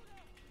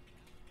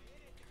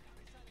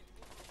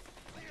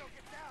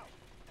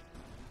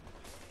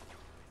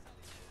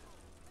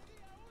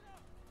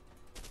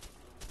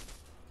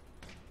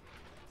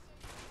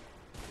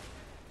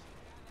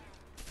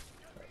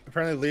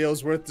 Apparently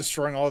Leo's worth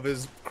destroying all of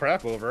his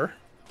crap over.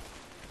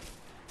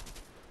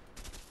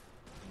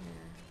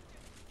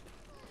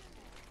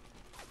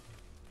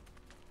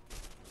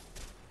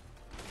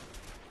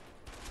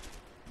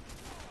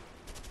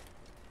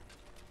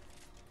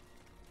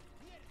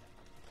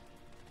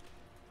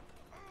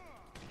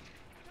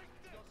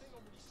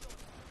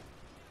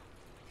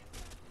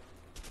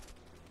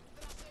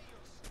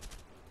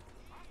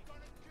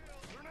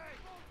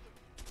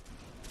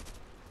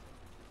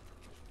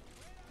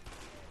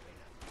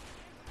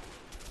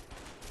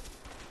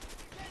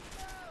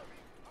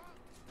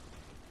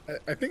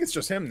 I think it's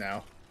just him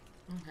now.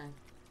 Okay.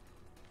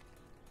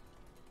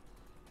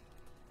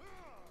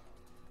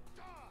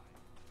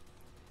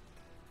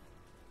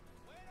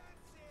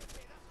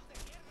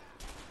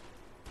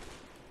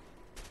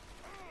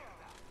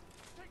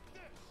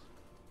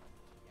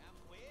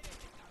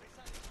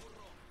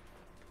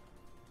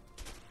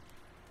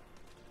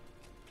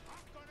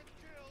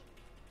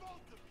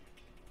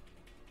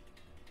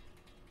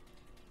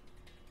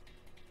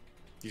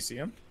 Do you see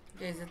him?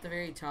 Yeah, he's at the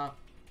very top.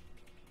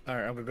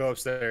 Alright, I'm gonna go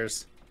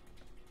upstairs.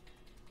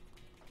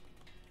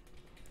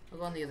 I'll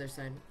go on the other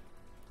side.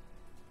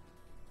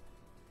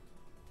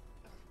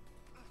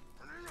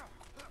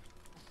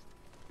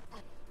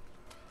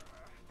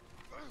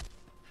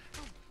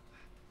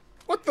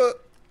 What the?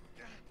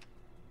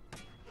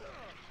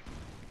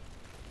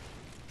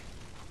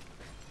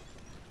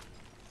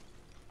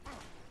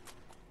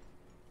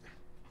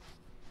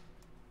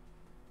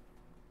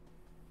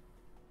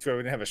 Sure,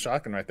 we didn't have a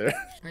shotgun right there.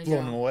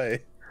 Blowing him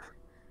away.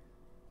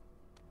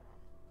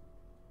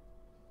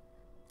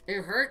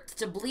 It hurts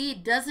to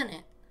bleed, doesn't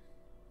it?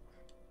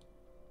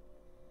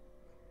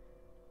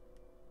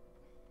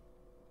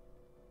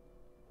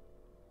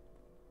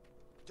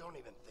 Don't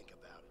even think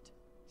about it.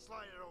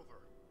 Slide it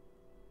over.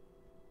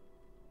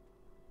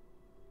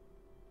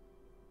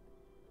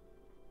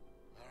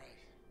 All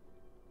right.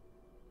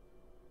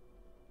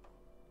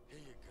 Here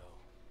you go.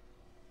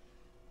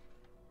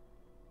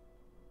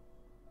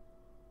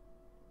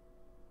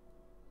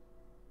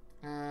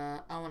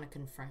 I want to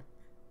confront.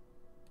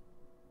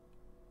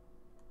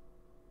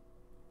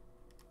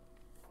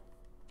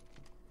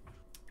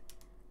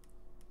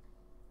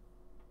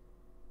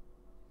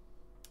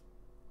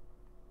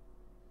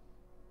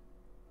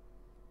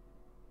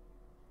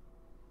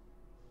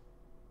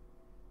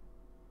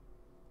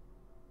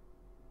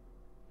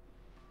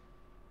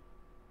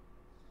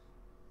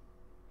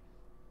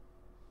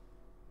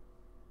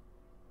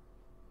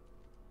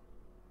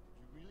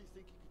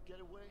 Think you could get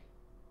away?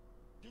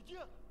 Did you?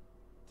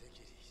 Take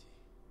it easy.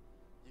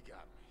 You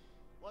got me.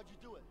 Why'd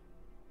you do it?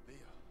 Leo,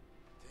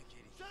 take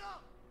it easy. Shut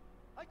up!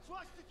 I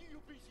trusted you,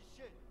 you piece of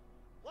shit!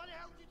 Why the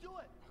hell did you do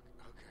it?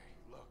 Okay,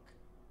 look.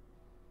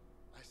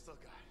 I still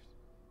got it.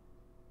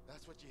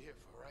 That's what you're here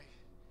for, right?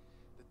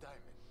 The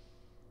diamond.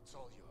 It's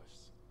all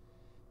yours.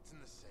 It's in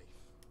the safe.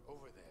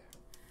 Over there.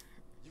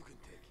 You can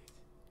take it.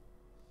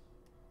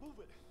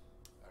 Move it.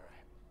 All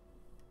right.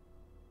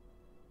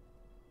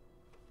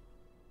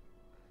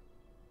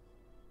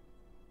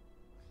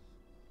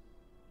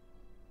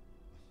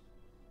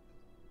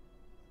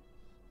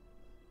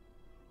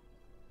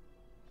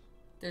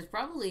 There's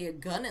probably a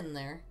gun in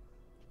there.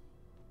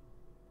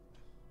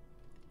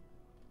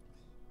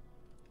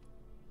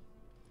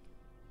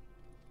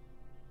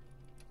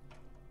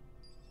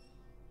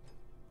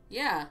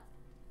 Yeah.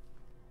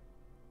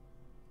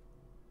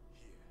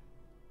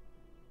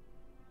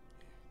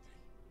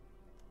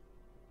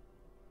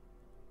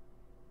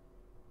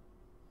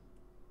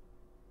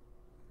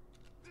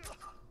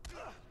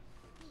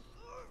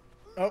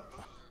 Oh.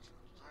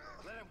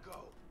 Let him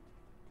go.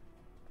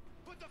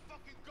 Put the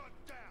fucking gun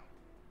down.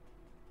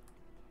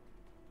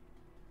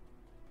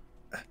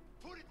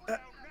 Put it down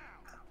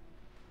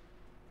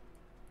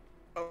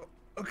now.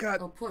 Oh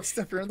god. Oh, push.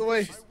 Steph, you're in the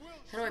way.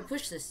 How do I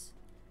push this?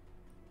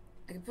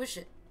 I can push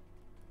it.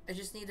 I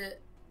just need to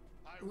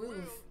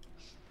move.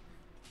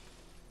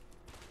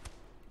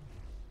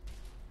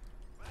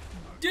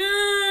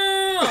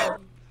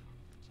 Damn!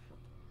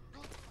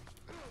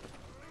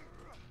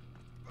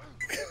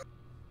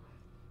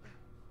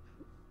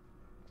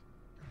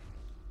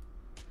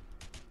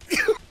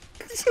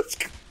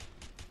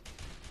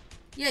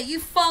 Yeah,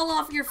 you fall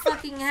off your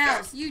fucking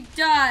house. You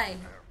die.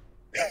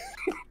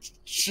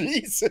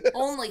 Jesus.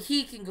 Only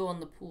he can go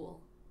in the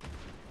pool.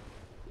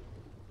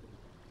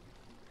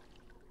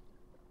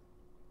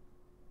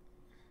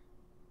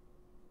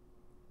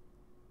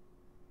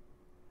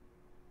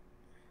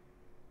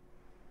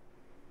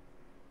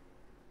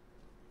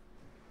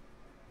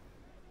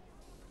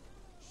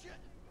 Shit!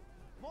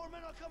 More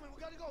men are coming.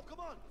 We gotta go.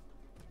 Come on.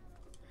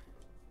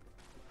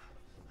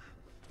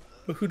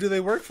 But who do they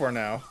work for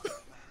now?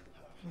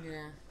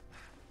 Yeah.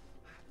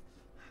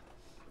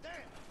 Damn!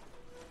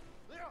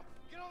 Leo,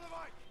 get on the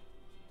bike.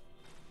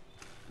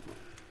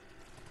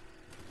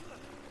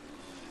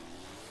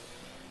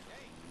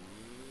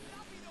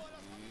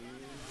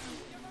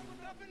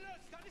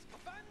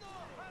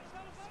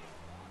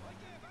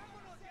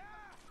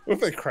 What if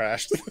they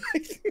crashed?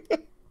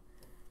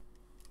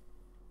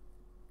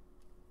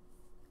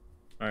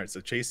 Alright, so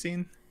chase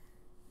scene.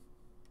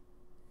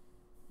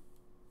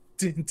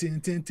 Dun, dun,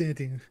 dun, dun,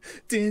 dun.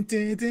 Dun,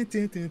 dun, dun,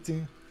 dun, dun,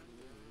 dun.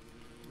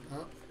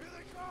 Oh. Here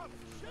they come!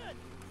 Shit!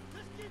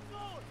 Let's keep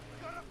going!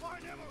 We gotta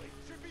find Emily!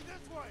 Should be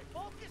this way!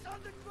 Focus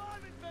on the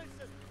driving,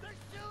 Vincent! They're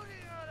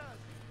shooting at us!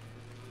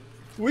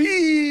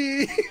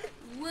 Whee!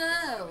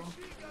 Whoa.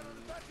 She got on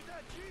the back of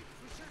that Jeep!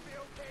 We should be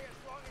okay as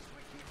long as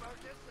we keep our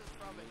distance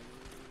from it.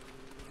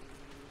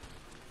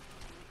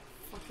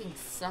 Fucking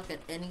suck at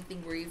anything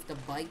where you have to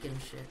bike and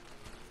shit.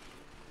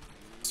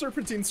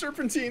 Serpentine,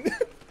 serpentine!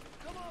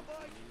 Come on,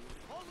 Mike!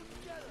 Hold them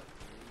together!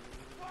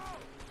 Whoa!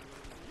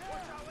 Yeah!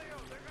 Watch out, Leo!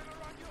 They're gonna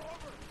run you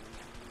over!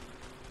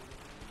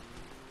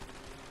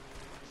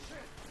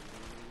 Shit!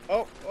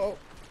 Oh, oh.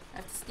 I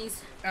have to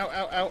sneeze. Ow,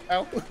 ow, ow,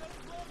 ow.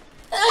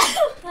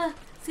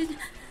 Excuse me.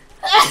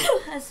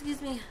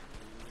 Excuse me.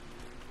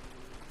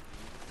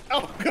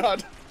 Oh,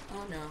 God.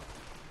 Oh, no.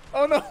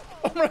 Oh, no.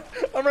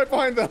 I'm right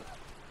behind them.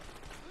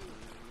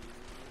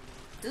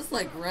 Just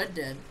like Red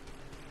Dead.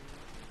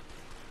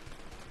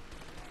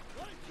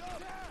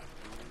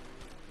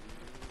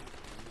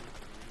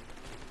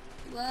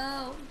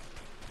 Whoa.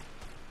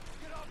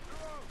 Get off the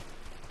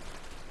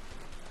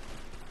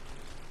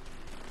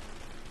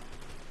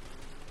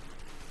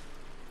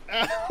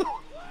road! Ow.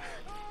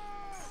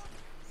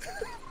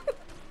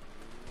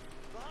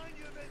 Behind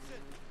you,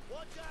 Vincent!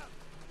 Watch out!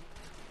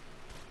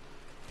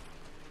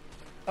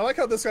 I like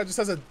how this guy just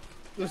has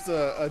there's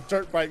a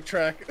dirt bike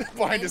track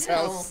behind his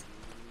house.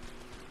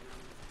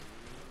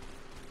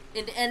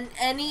 In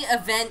any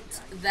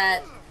event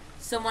that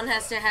someone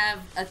has to have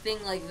a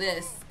thing like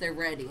this, they're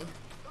ready.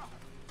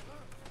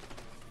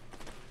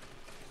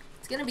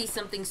 It's gonna be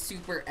something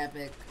super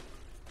epic.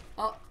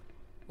 Oh,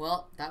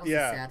 well, that was a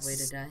sad way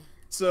to die.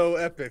 So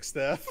epic,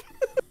 Steph.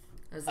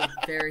 That was a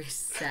very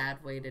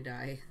sad way to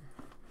die.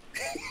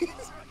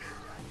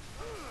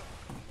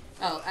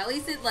 Oh, at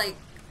least it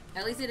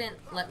didn't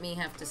let me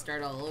have to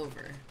start all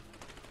over.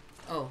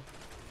 Oh.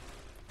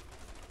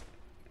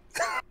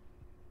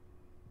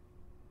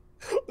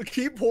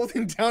 Keep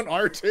holding down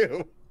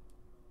R2.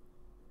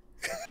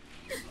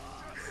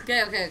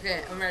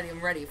 Okay.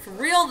 I'm ready. For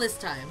real this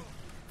time.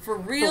 For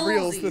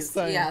reals this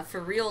time. Yeah,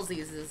 for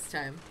realsies this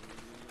time.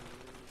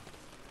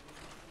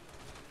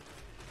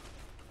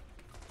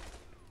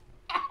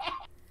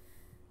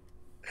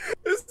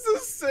 It's the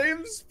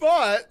same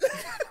spot.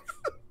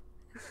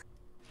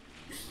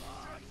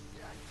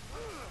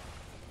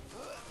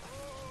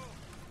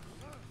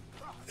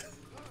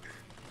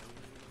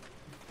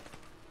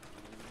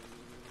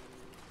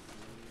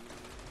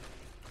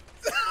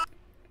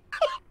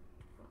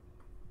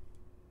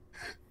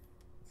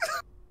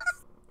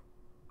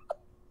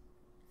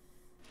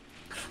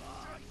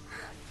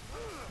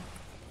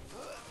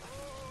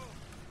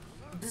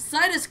 This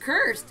side is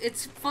cursed.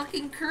 It's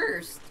fucking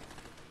cursed.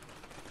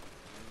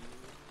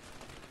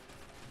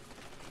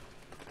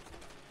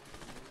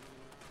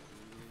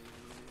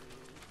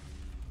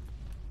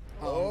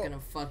 Oh, I'm gonna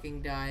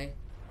fucking die.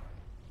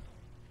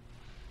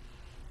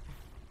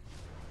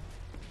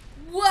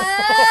 Whoa!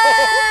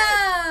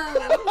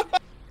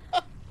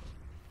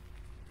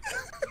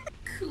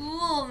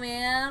 Cool,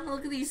 man.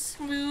 Look at these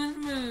smooth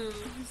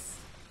moves.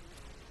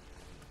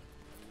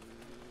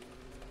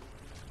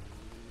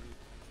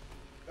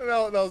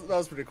 That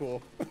was pretty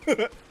cool.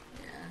 Yeah.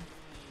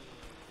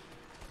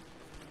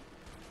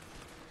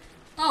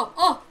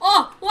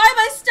 Oh! Why am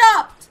I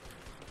stopped?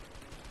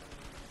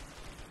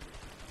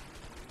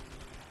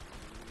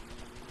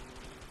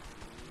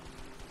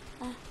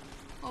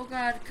 Oh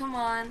God, come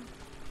on.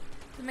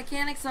 The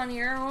mechanics on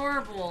here are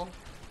horrible.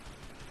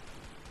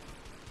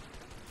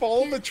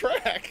 Follow the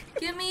track.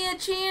 Give me a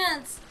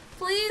chance.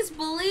 Please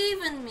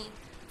believe in me.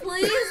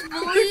 Please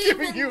believe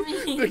in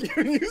me. They're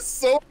giving you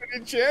so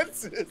many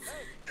chances. Hey,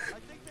 I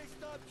think they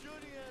stopped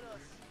shooting at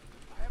us.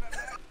 I have a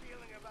bad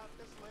feeling about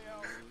this, Leo.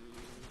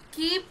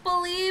 Keep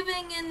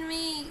believing in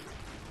me.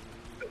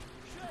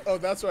 Oh,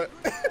 that's right.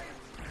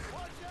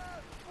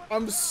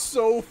 I'm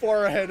so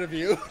far ahead of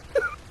you.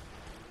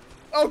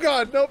 Oh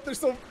God, nope, they're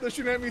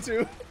shooting at me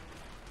too.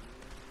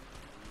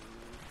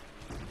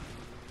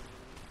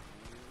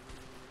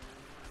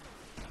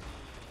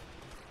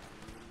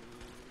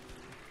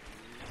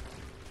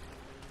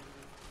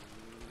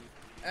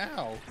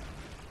 Ow.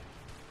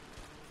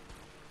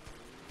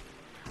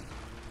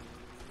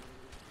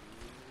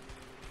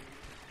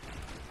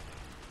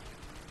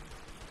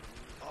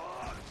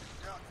 Oh,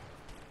 shit!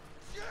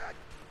 Shit!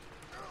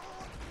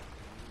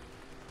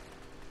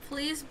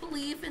 Please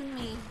believe in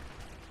me.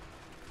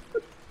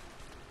 Oh,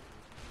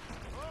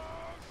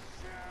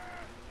 shit!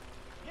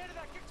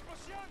 Mierda, qué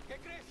explosión! ¿Qué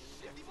crees?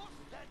 Shit,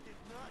 that did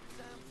not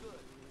sound good.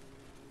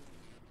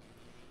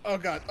 Oh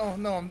god. Oh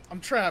no, I'm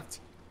trapped.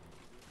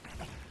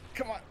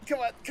 Come on, come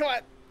on, come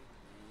on.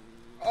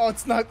 Oh,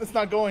 it's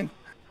not going.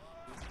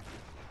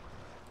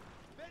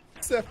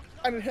 Steph,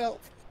 I need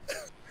help.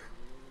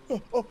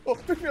 Oh,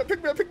 pick me up,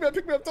 pick me up, pick me up,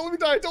 pick me up. Don't let me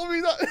die, don't let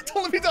me die,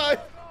 don't let me die.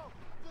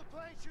 The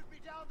plane should be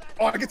down that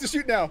Oh, I get to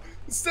shoot now.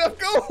 Steph,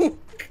 go! Go!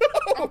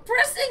 I'm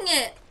pressing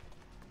it!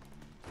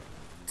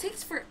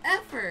 Takes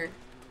forever.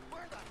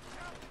 Where the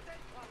hell did they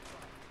come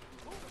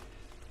from?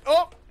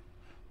 Oh!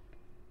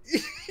 You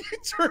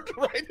turned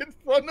right in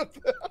front of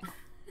them.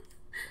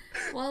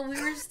 Well, we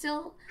were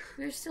still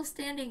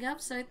standing up,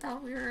 so I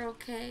thought we were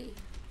okay.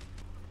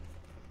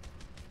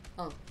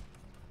 Oh.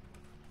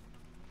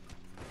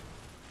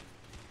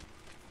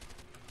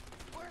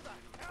 Where the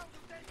hell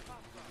did they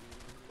come from?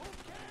 Who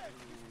cares?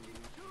 Just keep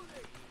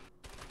shooting.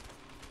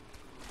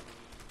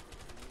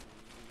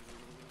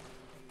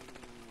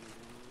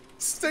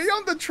 Stay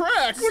on the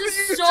track. What are This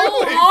you is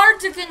so doing? hard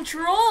to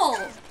control.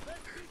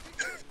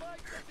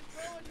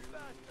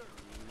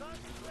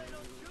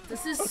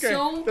 This is Okay,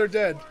 so they're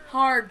dead.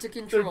 hard to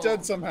control. They're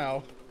dead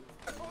somehow.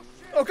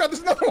 Oh god,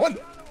 there's another one.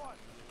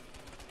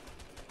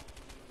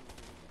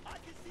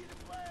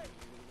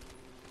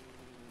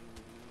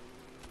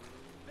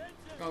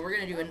 Oh, we're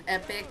gonna do an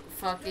epic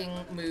fucking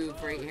move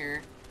right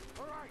here.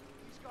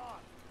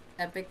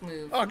 Epic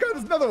move. Oh god,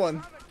 there's another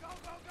one.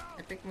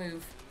 Epic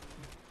move.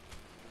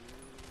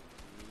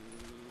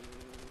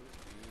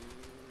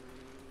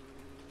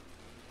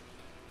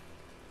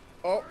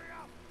 Oh.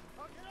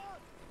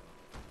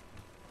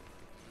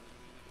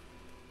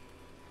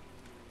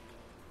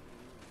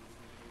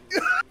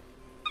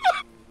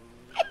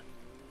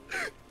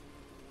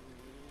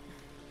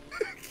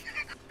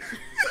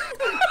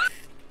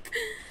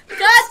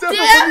 God Steph,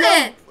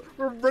 damn it!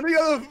 We're running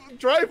out of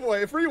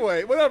driveway,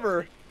 freeway,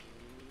 whatever.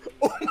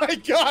 Oh my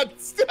god,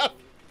 Steph!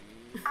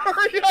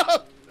 Hurry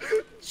up!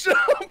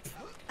 Jump!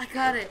 I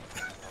got it.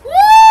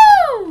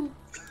 Woo!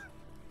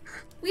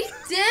 We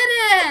did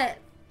it!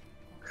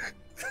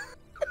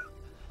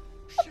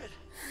 Shit.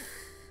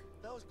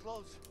 That was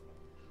close.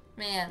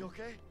 Man. You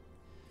okay?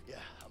 Yeah,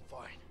 I'm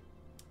fine.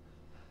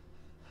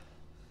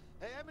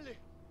 Hey, Emily.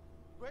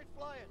 Great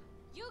flying.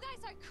 You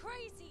guys are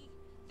crazy!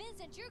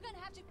 Vincent, you're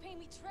gonna have to pay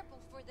me triple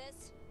for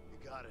this.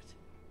 You got it.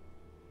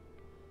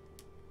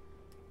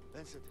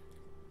 Vincent,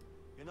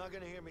 you're not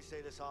gonna hear me say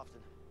this often,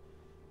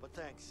 but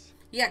thanks.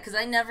 Yeah, because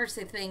I never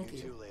say thank You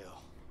you. too, Leo.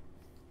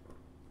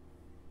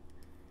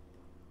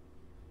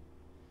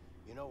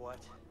 You know what?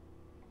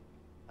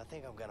 I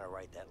think I'm gonna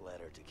write that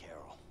letter to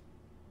Carol.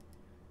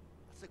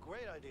 That's a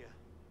great idea.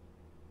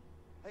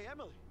 Hey,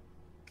 Emily.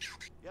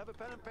 You have a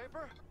pen and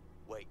paper?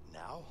 Wait,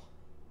 now?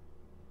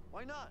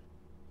 Why not?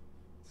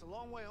 It's a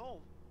long way home.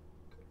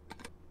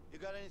 You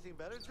got anything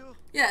better to do?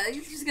 Yeah,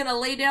 he's just gonna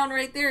lay down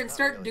right there and Not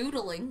start really.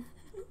 doodling.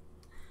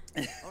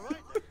 All right.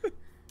 Then.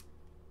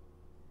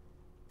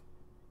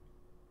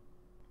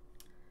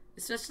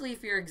 Especially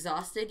if you're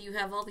exhausted, you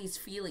have all these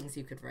feelings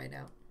you could write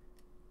out.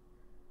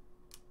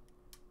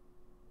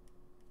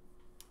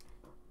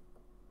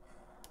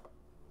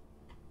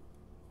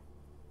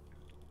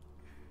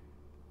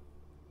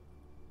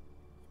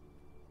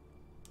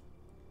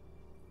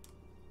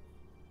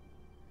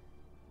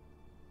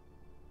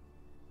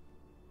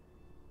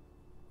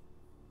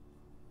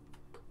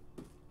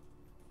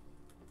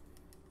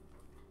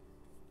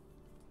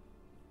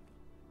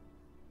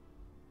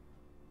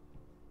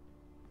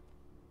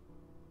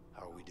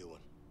 How are we doing?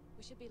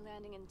 We should be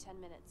landing in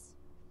 10 minutes.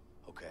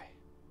 Okay.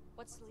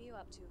 What's Leo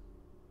up to?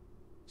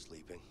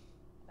 Sleeping?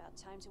 About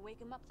time to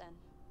wake him up then.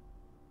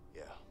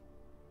 Yeah.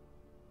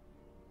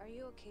 Are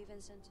you okay,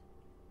 Vincent?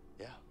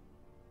 Yeah.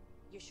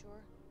 You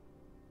sure?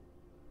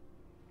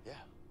 Yeah.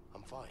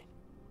 I'm fine.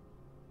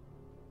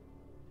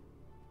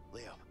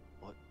 Leo.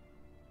 What?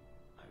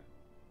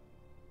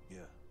 Yeah.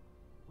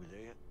 We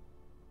there yet?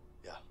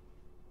 Yeah.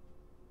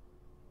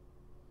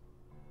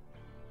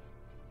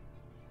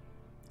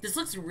 This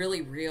looks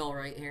really real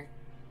right here.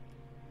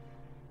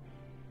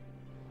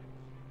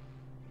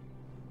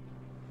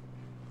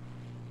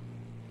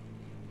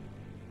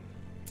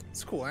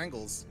 It's cool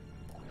angles.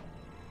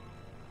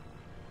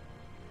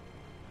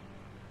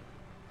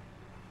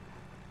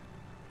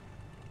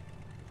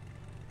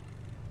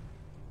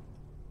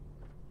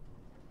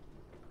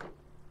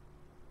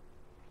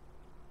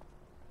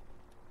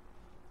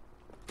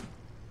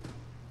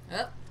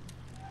 Oh.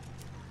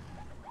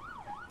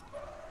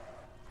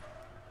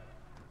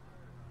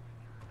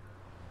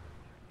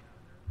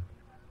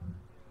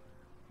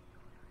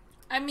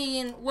 I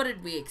mean, what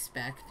did we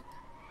expect?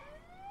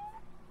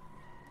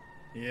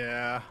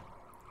 Yeah.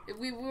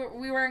 We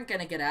weren't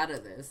gonna get out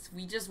of this.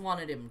 We just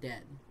wanted him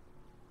dead.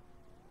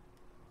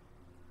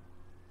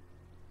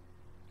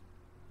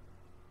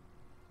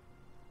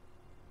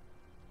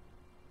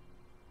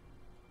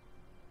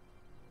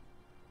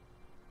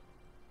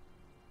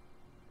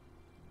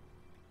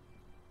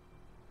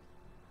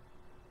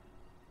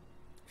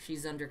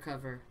 She's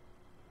undercover.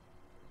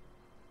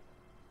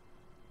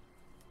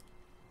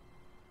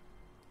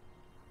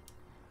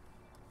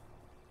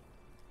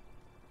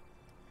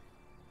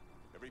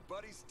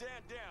 Everybody stand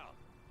down.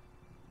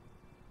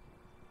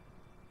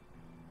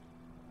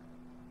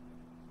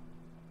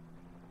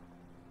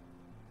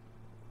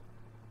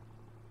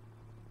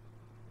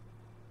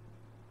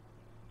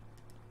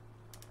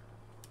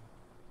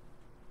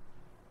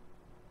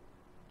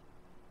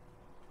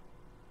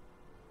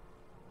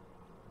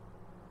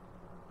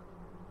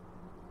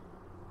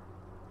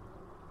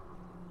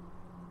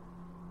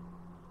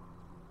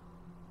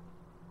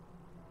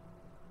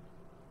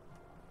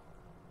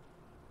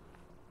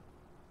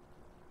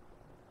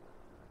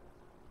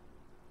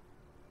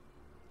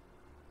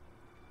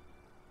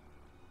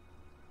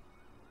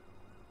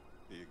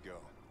 Here you go.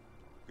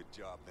 Good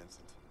job,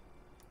 Vincent.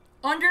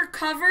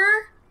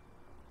 Undercover?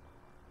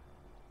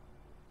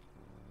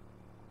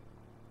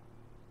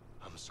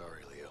 I'm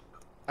sorry, Leo.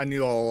 I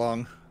knew all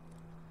along.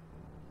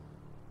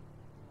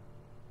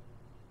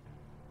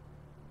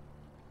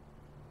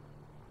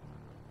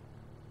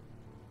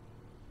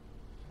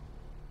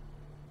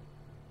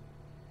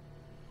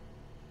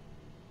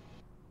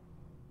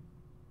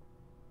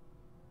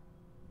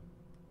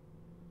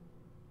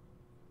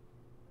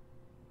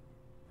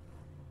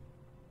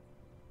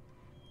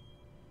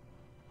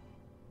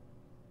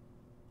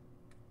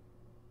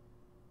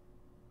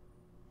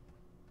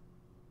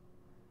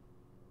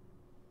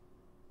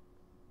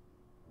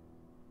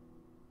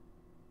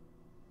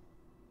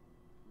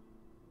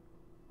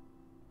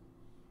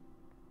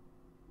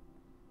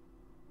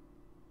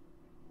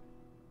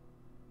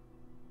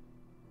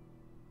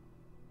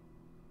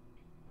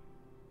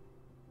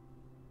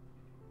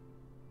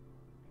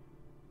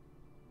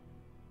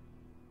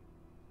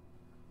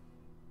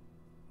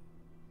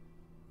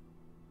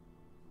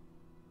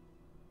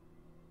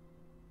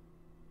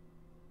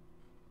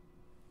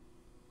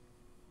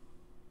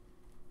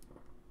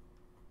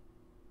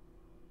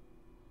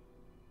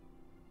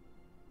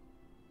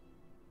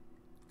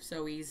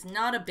 So he's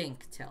not a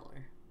bank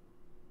teller.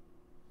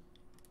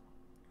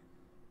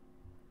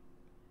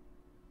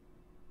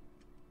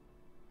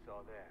 It's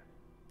all there.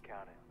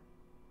 Count it.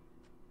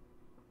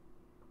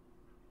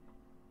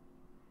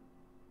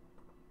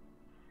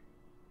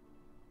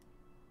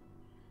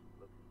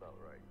 Looks about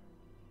right.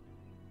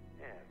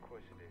 Yeah, of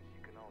course it is.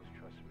 You can always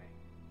trust me.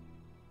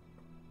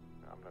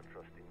 I'm not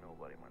trusting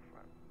nobody, my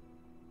friend.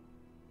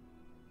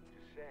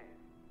 Just saying.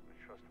 I'm a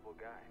trustable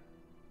guy.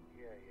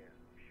 Yeah,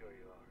 I'm sure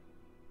you are.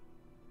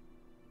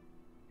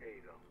 Here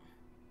you go.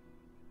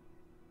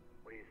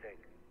 What do you think?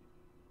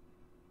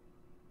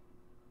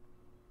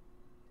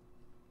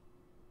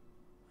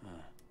 Huh.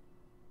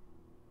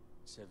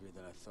 It's heavier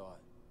than I thought.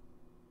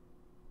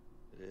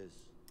 It is.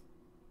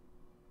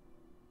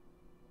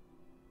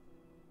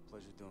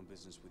 Pleasure doing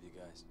business with you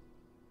guys.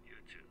 You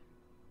too.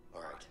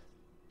 All right.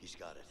 He's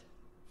got it.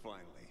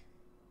 Finally.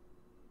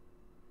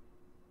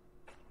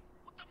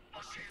 What the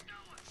fuck are you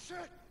doing?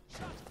 Shit!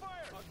 Shots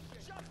fired!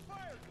 Shots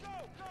fired! Go!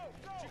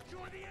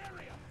 Secure the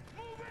area!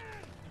 Move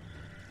in!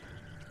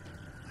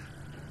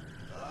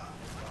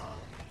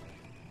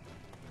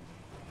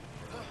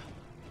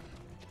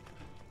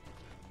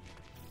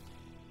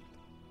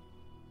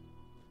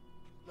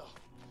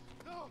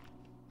 No!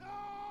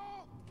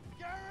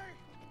 Gary!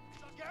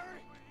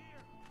 Gary!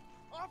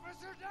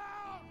 Officer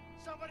down!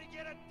 Somebody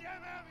get a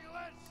damn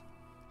ambulance!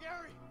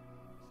 Gary,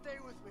 stay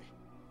with me.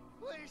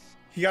 Please.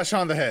 He got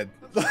shot in the head.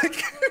 Like.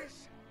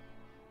 Please.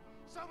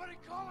 Somebody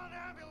call an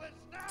ambulance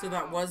now! So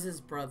that was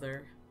his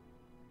brother.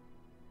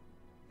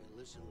 Hey,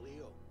 listen,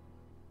 Leo.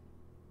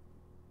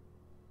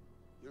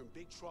 You're in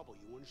big trouble,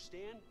 you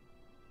understand?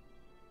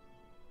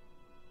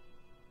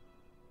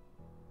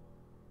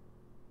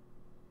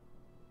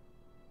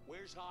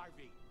 Where's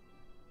Harvey?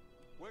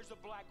 Where's the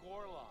Black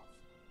Orlov?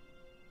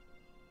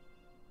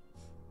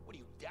 What are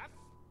you, deaf?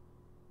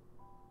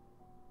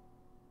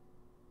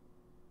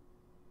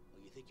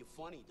 Well, you think you're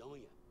funny, don't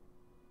you?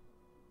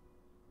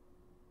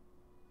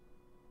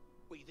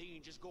 What, you think you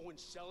can just go and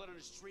sell it on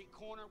a street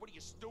corner? What are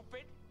you,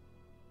 stupid?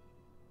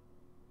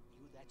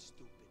 You that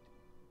stupid?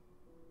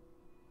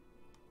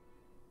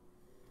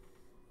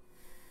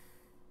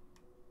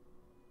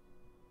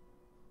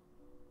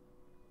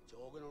 It's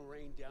all gonna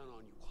rain down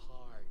on you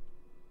hard.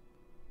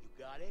 You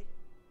got it?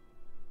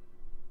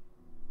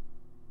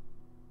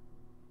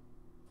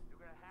 You're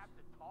gonna have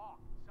to talk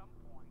at some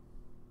point.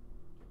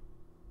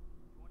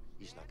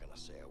 He's not gonna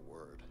say a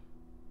word.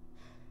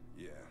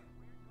 Yeah,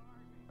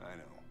 I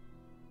know.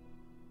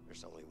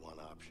 There's only one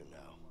option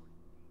now.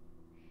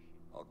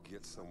 I'll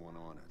get someone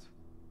on it.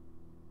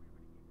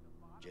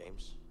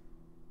 James,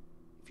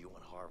 if you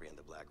want Harvey and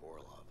the Black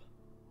Orlov,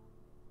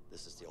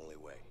 this is the only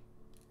way.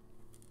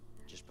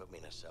 Just put me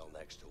in a cell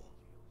next to him.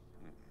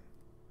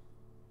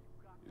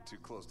 You're too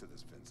close to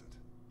this, Vincent.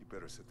 You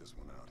better sit this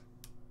one out.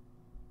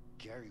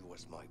 Gary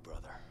was my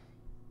brother.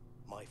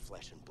 My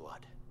flesh and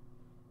blood.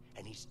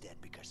 And he's dead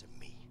because of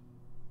me.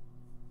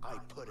 I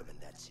put him in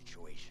that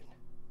situation.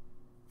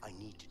 I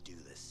need to do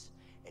this,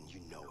 and you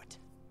know it.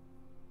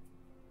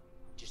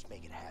 Just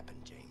make it it happen,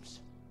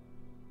 James.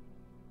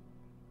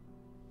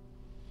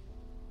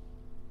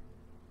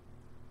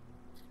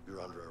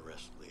 You're under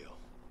arrest, Leo.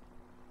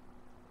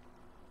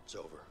 It's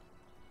over.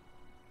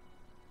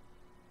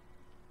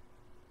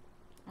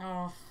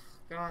 Oh,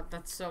 God,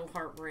 that's so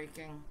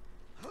heartbreaking.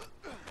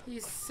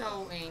 He's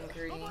so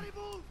angry. Nobody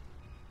move!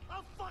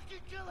 I'll fucking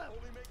kill him!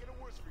 Only making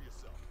it worse for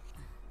yourself.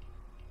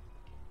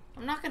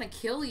 I'm not gonna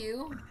kill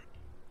you.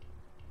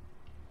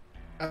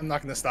 I'm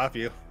not gonna stop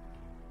you.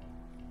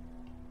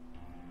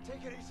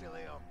 Take it easy,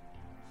 Leo.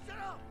 Shut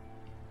up!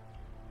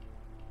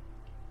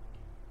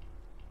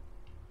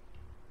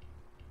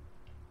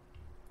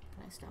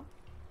 Can I stop?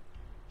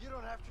 You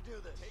don't have to do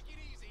this. Take it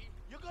easy.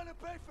 You're gonna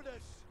pay for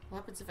this. What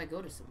happens if I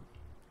go to someone?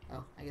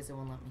 Oh, I guess it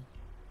won't let me.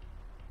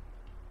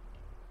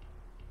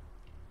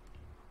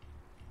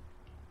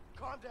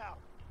 Calm down.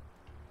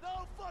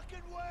 No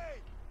fucking way!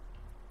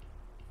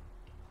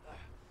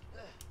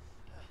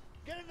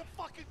 Get in the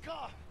fucking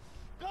car!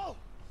 Go!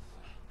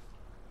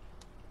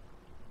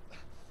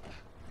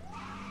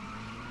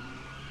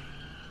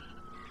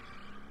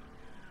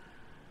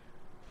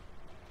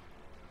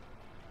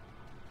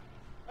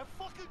 I'm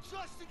fucking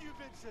trusting you,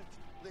 Vincent!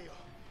 Leo,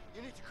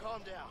 you need to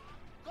calm down.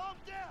 Calm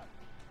down!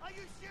 Are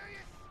you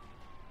serious?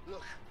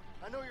 Look,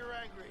 I know you're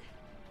angry.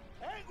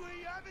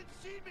 Angry? You haven't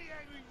seen me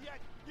angry yet,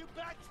 you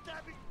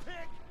backstabbing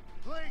pig!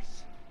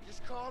 Please,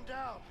 just calm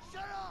down.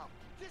 Shut up!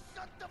 Just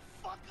shut the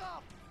fuck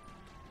up!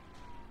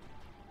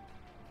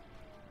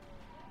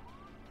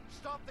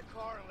 Stop the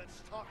car and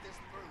let's talk this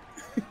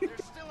through.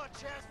 There's still a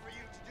chance for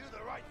you to do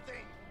the right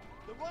thing.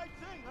 The right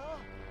thing, huh?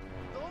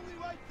 The only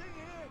right thing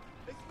here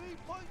is me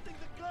pointing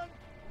the gun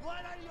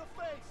right at your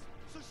face.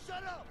 So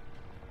shut up!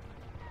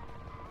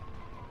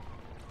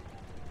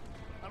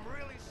 I'm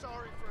really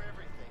sorry for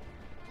everything.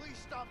 Please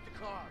stop the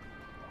car.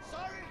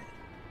 Sorry?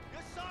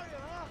 You're sorry,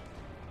 huh?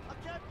 I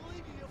can't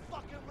believe you, you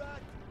fucking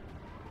rat.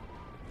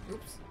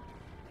 Oops.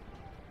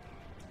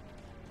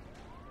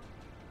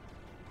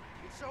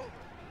 It's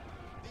over.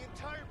 The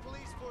entire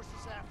police force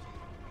is after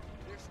you.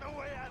 There's no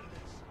way out of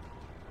this.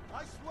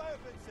 I swear,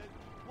 Vincent,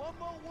 one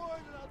more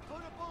word and I'll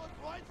put a bullet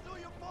right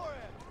through your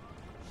forehead.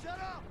 Shut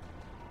up!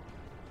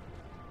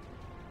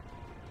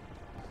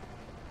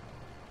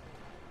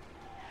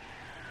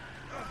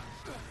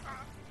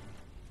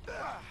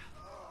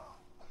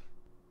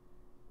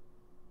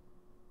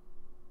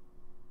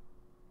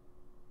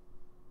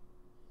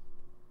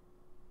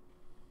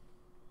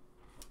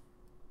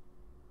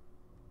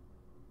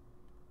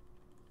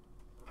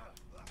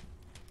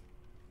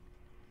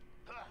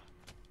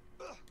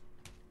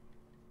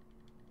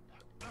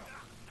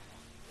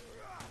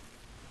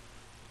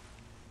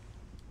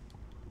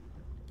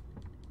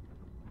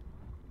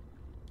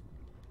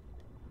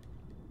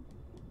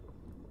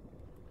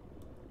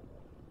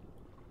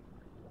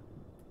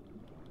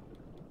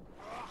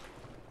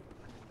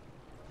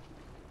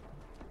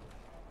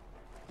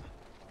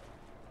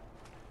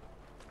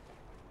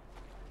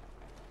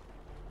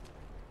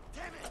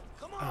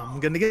 I'm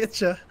gonna get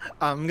you.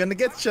 I'm gonna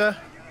get you.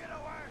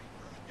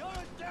 You're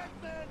a dead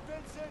man,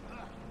 Vincent!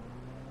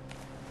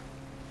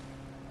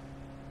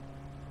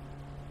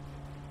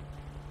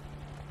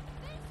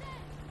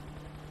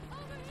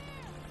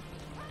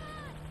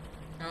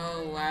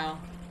 Oh, wow.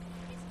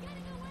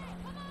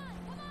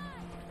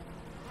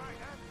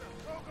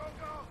 Go, go,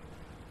 go!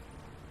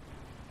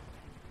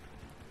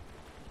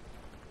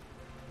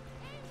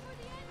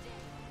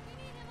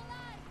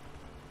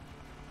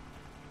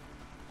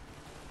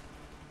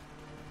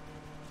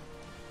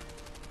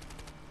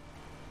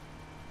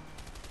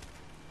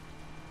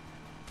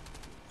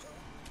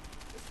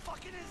 It's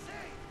fucking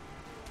insane!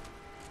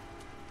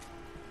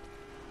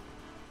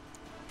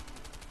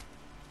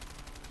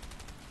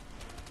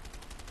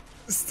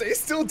 Stay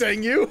still,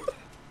 dang you!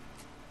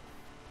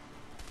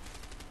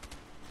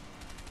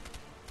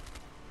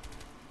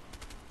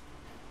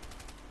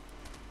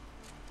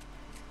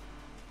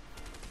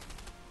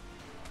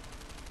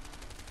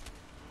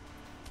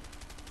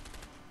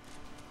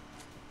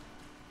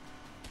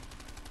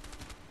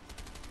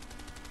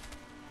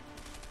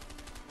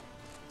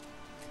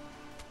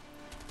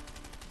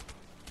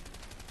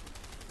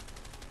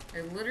 I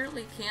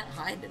literally can't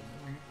hide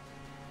anymore.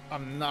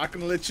 I'm not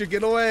gonna let you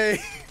get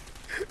away.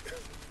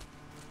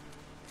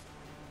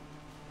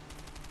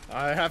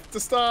 I have to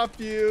stop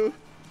you.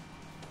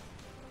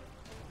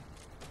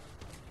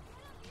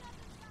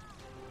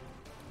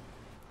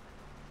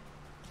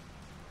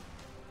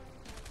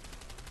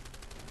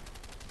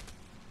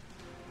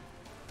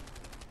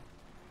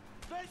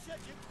 Vincent,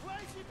 you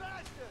crazy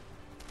bastard!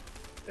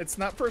 It's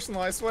not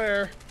personal, I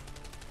swear.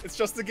 It's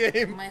just a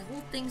game. My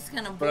whole thing's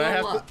gonna But blow I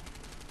have up.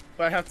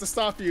 but I have to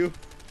stop you.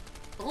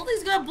 The whole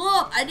thing's gonna blow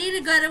up. I need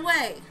to get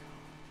away.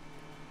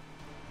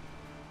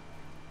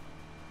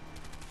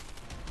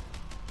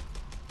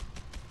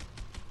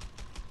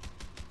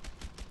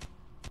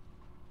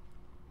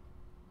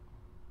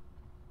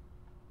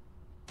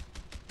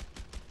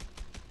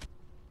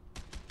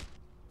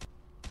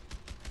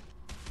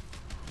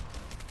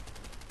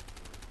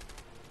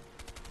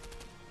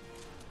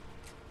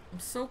 I'm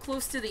so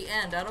close to the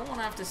end. I don't want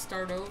to have to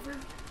start over.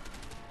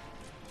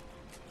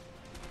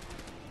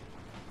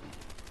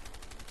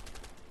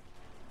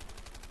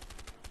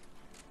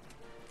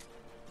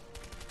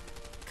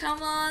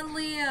 Come on,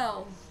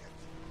 Leo.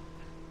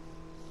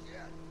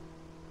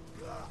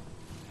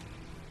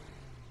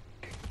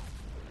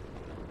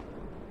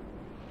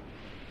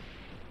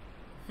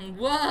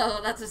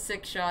 Whoa, that's a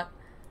sick shot.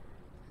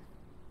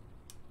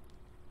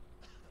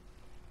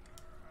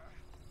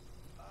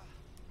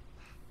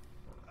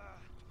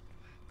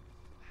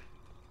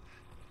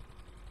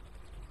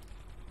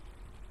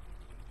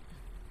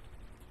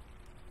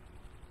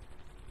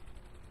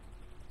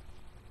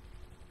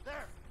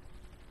 There!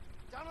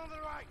 Down on the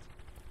right!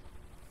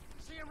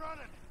 See him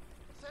running!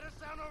 Set us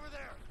down over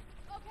there!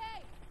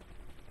 Okay.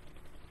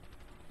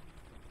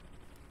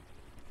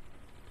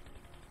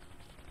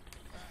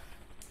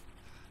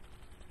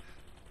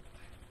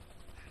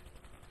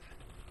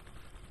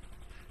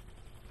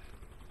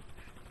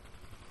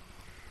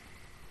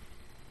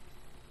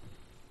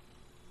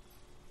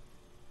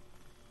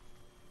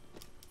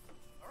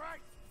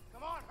 Alright!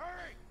 Come on,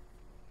 hurry!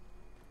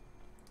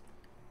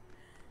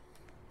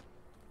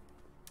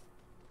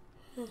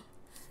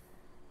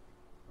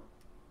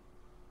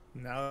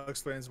 Now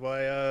explains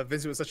why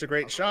Vincent was such a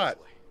great shot.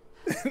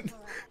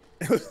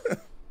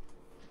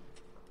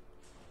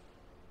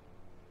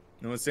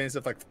 No one's saying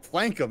stuff like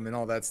flank him and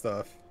all that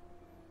stuff.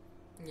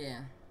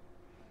 Yeah.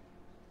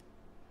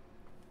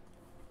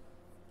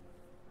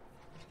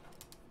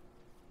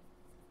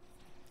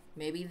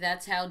 Maybe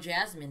that's how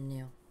Jasmine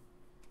knew.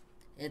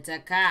 It's a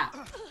cop.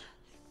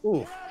 Ooh.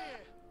 Get out of here!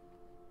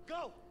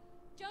 Go!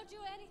 Don't do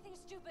anything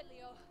stupid,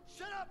 Leo.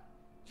 Shut up!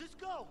 Just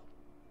go!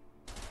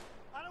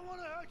 I don't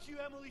want to hurt you,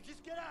 Emily.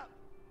 Just get out.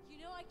 You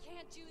know I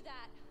can't do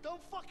that.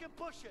 Don't fucking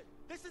push it.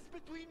 This is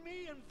between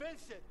me and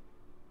Vincent.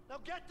 Now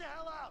get the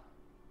hell out.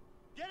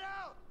 Get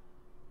out!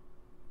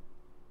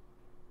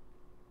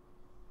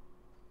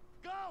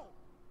 Go!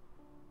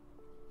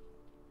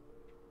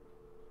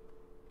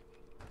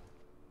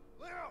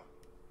 Leo!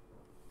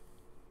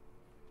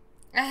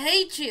 I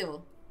hate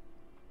you.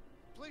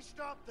 Please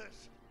stop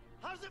this.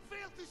 How does it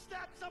feel to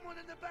stab someone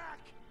in the back?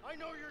 I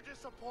know you're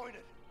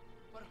disappointed,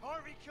 but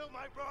Harvey killed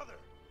my brother.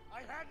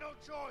 I had no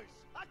choice.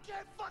 I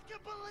can't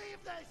fucking believe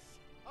this!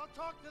 I'll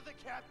talk to the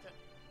captain.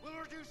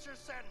 We'll reduce your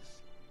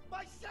sentence.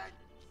 My sentence?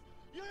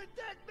 You're a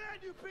dead man,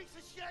 you piece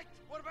of shit!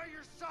 What about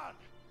your son?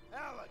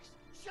 Alex,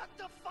 shut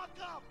the fuck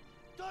up!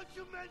 Don't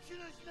you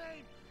mention his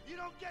name! You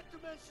don't get to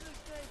mention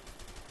his name!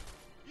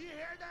 You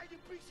hear that, you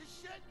piece of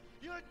shit?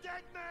 You're a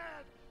dead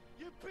man!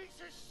 You piece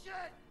of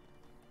shit!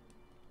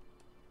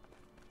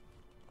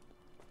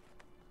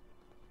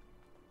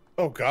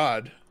 Oh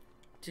God.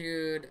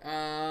 Dude,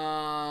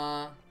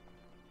 I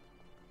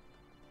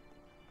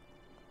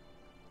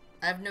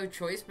have no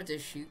choice but to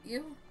shoot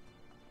you?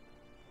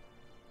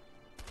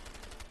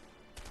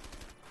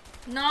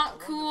 Not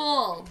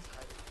cool.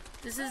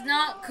 This is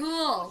not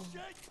cool.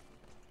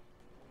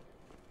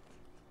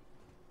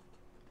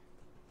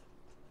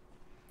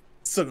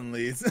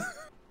 Suddenly, it's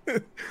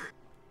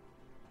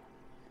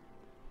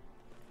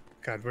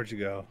God, where'd you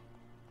go?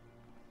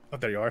 Oh,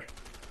 there you are.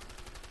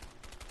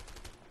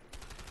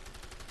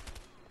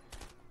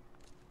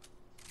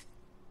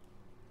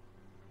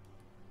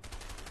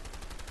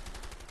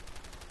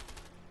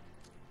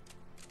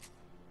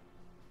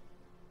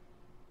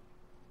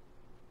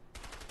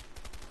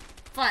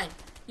 Fine.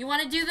 You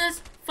want to do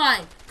this?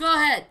 Fine. Go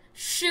ahead.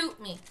 Shoot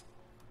me.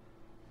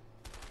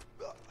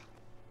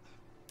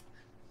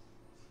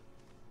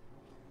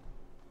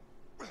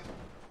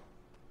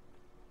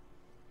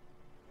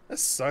 That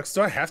sucks.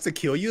 Do I have to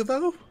kill you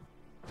though?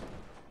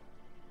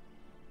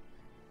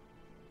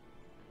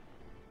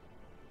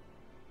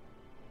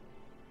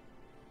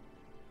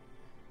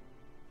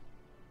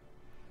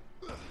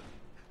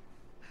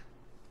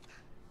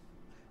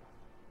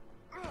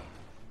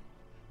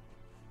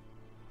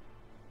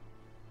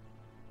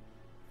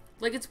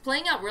 Like, it's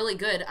playing out really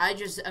good.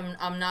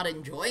 I'm not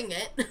enjoying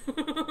it.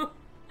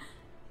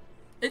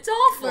 It's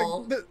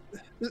awful. Like,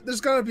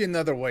 there's gotta be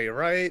another way,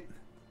 right?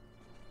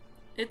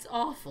 It's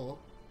awful.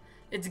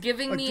 It's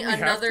giving Like, me do we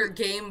have another to-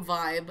 game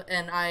vibe,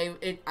 and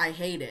I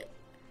hate it.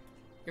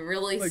 It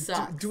really Like,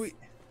 sucks. do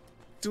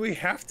we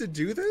have to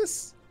do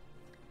this?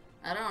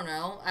 I don't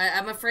know.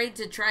 I'm afraid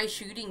to try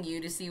shooting you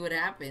to see what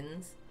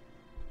happens.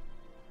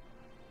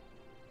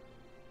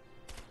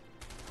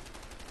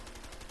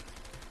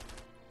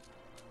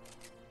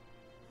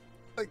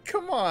 Like,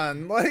 come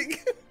on,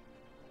 like,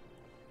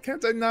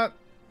 can't I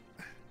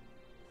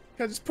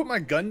just put my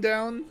gun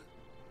down?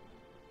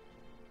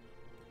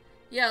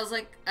 Yeah, I was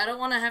like, I don't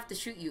want to have to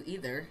shoot you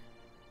either.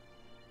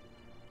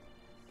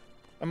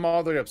 I'm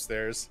all the way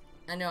upstairs.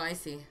 I know, I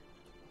see.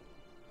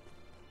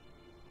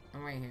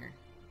 I'm right here.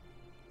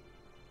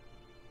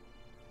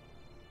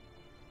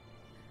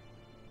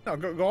 No,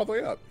 go all the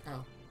way up.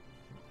 Oh.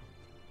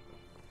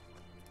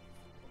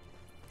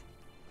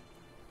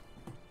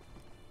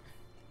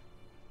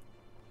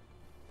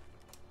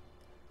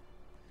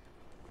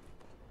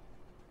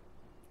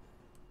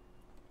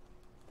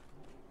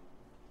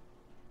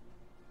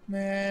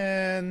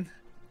 Man.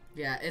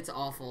 Yeah, it's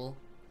awful.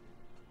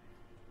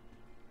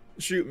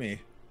 Shoot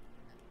me.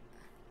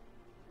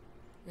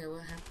 Yeah,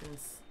 what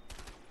happens?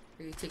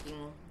 Are you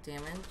taking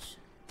damage?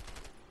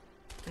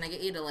 Can I get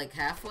you to like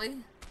halfway?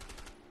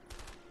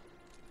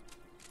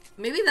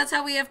 Maybe that's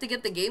how we have to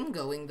get the game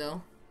going,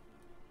 though.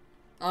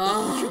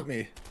 Oh, shoot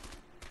me.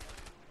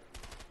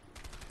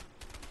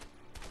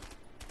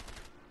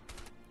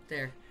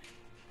 There.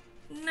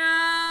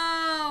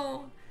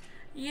 No.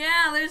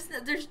 Yeah,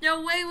 there's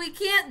no way we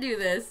can't do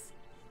this.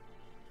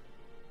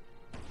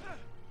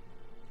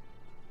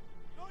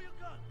 Throw your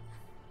gun.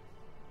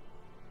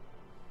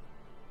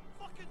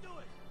 Fucking do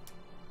it.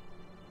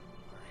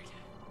 Alright.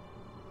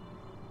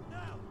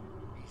 Now.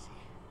 Easy.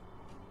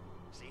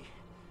 See?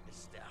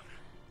 It's down.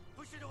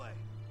 Push it away.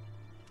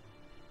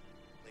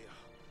 Leo,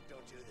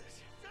 don't do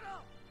this. Sit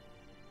up.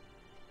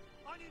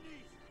 On your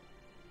knees.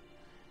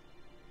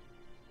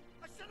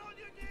 I said on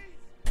your knees.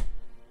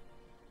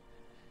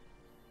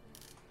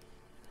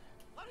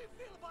 How do you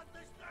feel about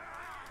this?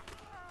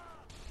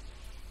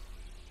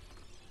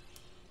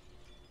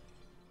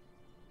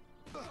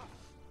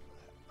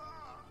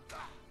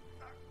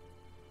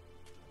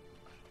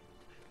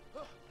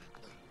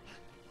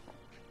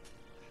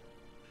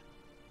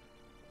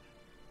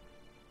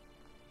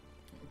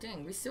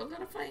 Dang, we still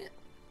gotta fight.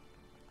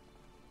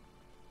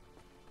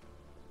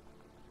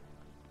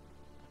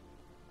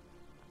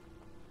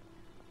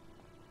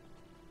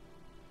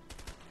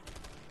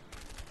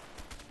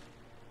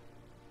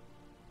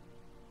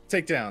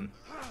 Take down.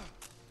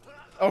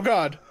 Oh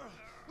god.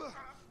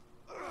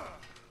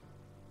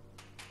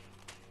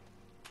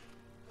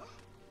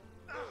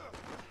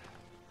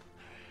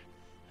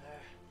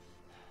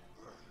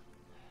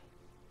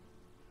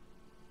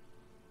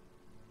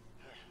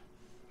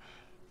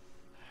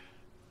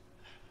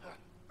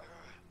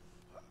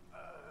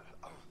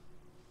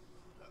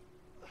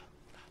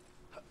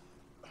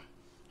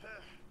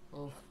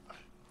 Oh.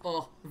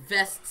 Oh,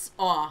 vests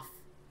off.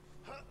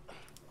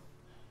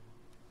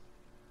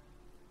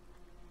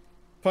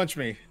 Punch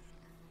me.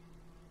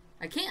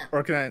 I can't.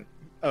 Or can I?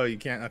 Oh, you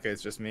can't? Okay,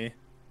 it's just me.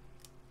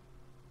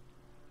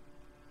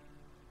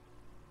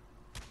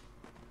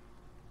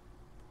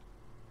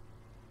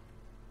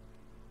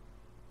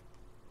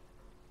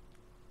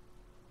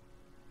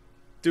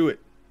 Do it.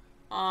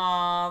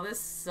 Aw, this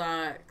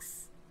sucks.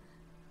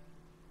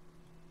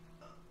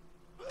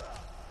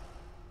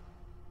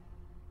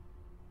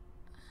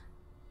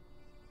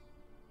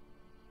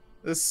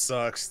 This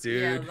sucks,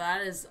 dude. Yeah,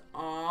 that is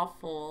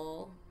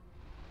awful.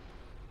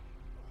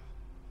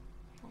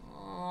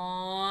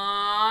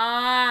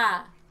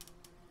 Aww.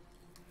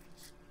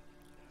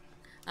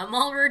 I'm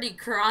already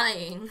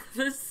crying.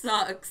 This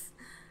sucks.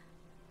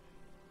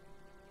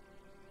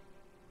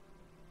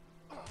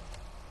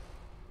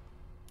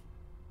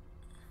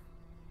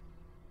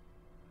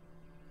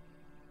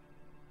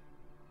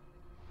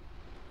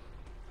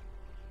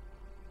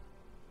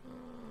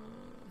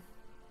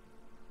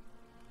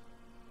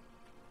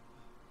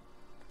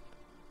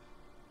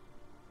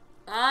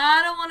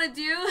 I don't want to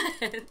do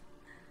it.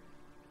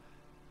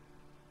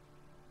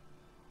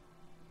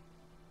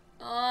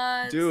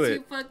 Oh, it's Do too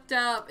it. fucked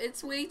up.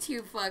 It's way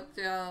too fucked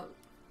up.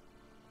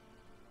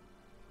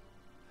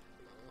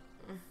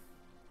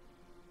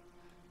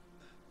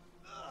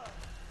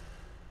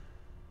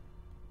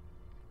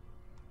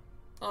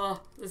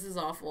 Oh, this is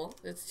awful.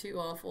 It's too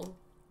awful.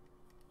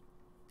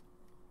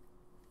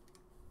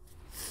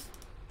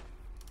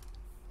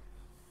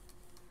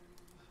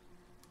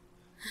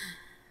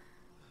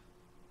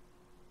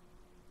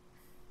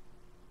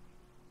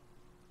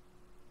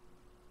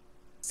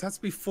 Does that have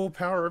to be full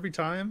power every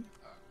time?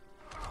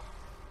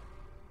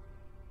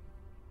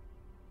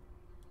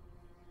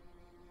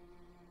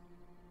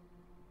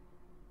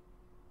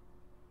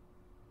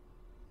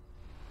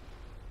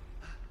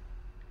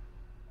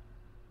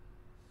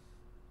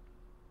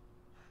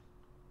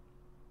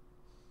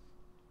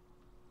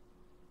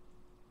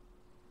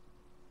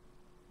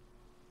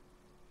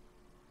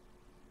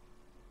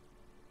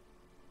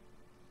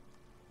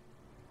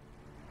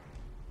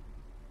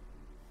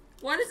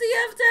 Why does he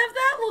have to have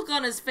that look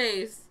on his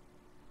face?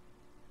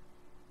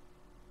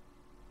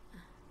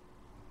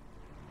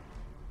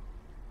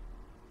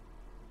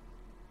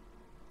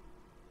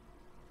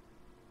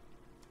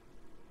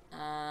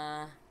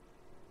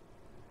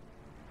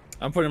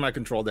 I'm putting my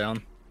control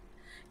down.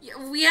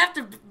 Yeah, we have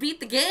to beat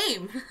the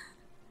game.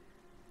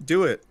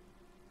 Do it.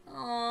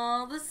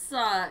 Oh, this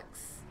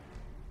sucks.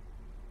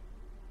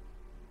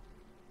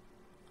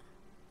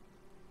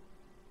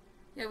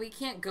 Yeah, we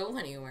can't go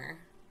anywhere.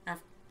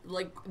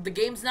 Like, the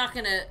game's not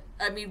gonna...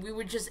 I mean, we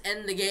would just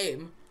end the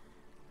game.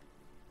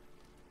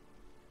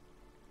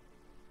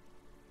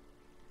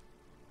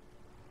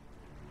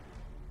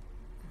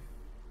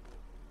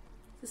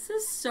 This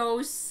is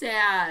so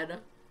sad.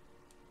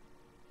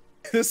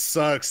 This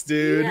sucks,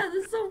 dude. Yeah,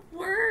 this is the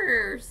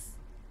worst.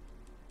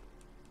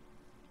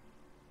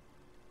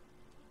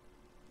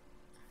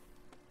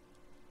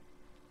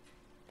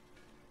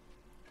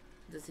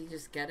 Does he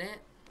just get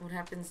it? What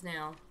happens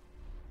now?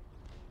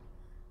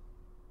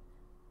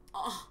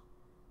 Oh.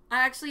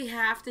 actually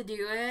have to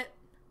do it?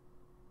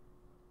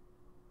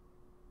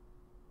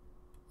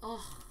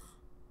 Oh.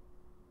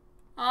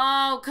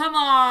 Oh, come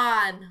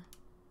on.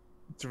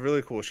 It's a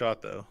really cool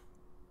shot, though.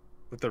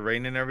 With the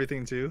rain and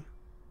everything, too.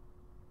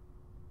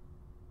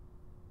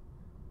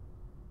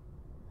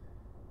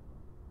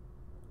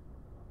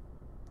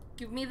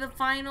 Give me the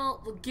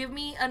final... Give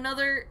me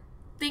another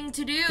thing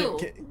to do.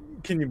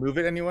 Can you move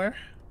it anywhere?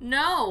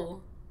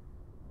 No.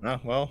 Oh,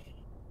 well.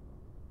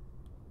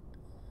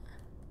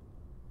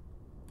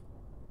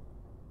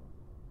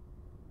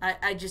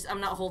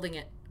 I'm not holding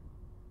it.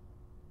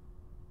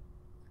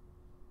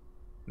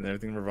 And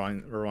everything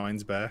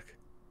rewinds back.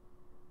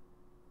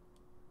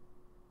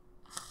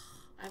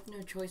 I have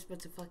no choice but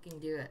to fucking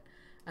do it.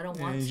 I don't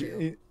want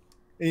to.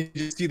 And you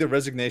just see the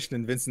resignation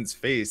in Vincent's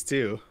face,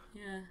 too.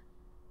 Yeah.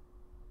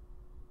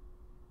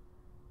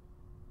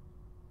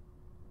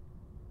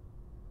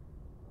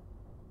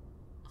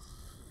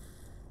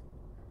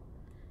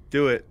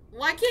 Do it.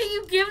 Why can't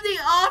you give the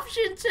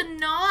option to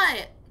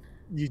not?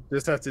 You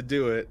just have to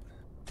do it.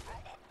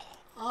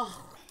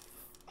 Oh.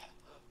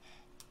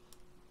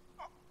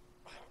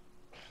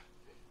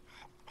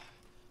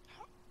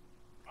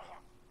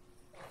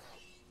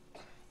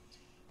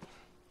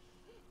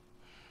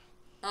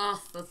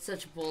 Oh, that's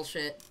such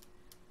bullshit.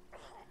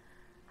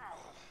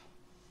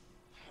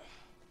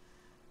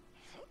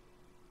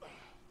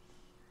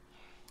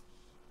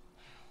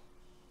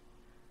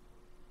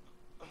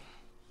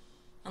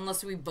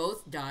 Unless we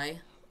both die.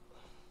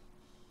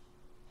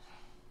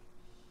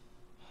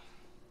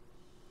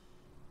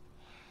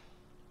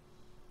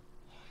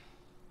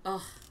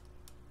 Ugh.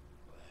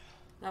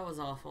 That was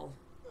awful.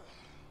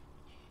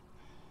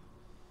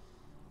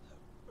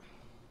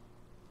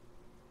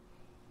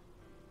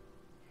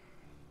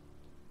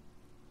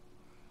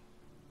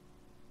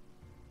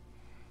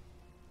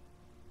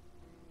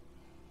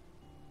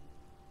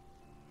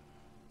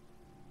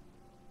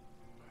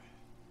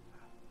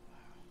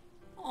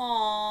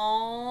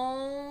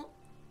 Aww.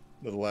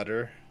 The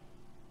letter.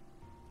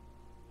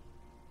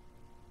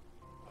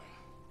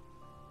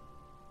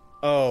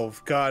 Oh,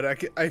 God.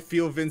 I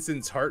feel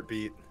Vincent's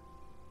heartbeat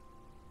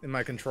in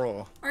my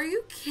control. Are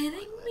you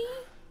kidding me?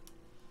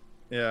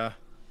 Yeah.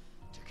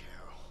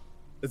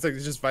 It's like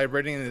it's just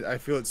vibrating and I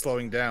feel it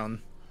slowing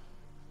down.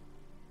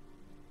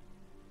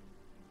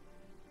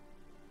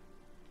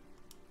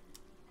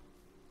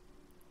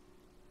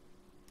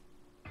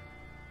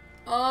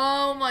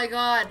 Oh my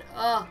God.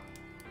 Ugh.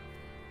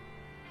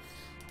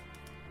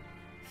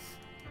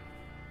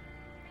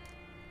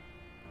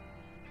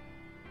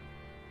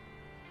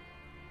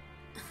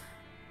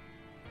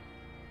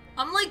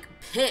 I'm like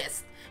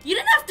pissed. You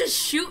didn't have to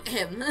shoot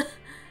him.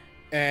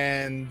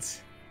 And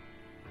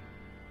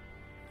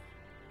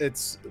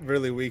it's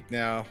really weak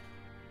now.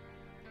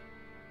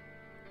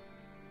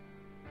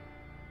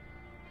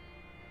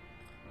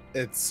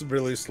 It's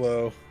really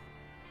slow.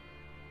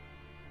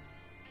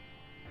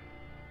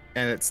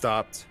 And it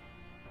stopped.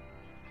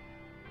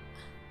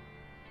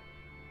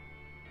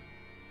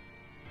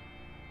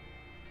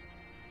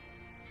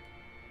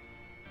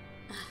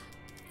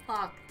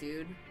 Fuck,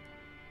 dude.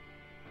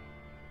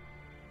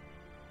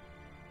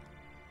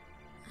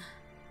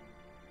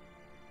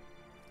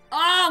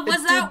 Oh,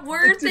 was that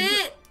worth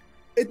it?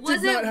 It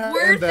Was did not it have to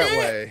worth end that it?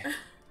 way.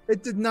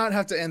 It did not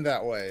have to end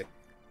that way.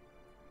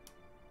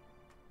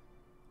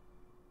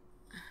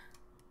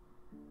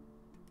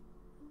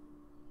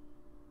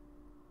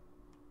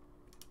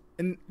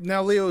 And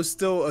now Leo is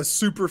still a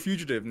super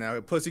fugitive now.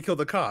 Plus he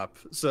killed a cop,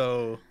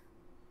 so...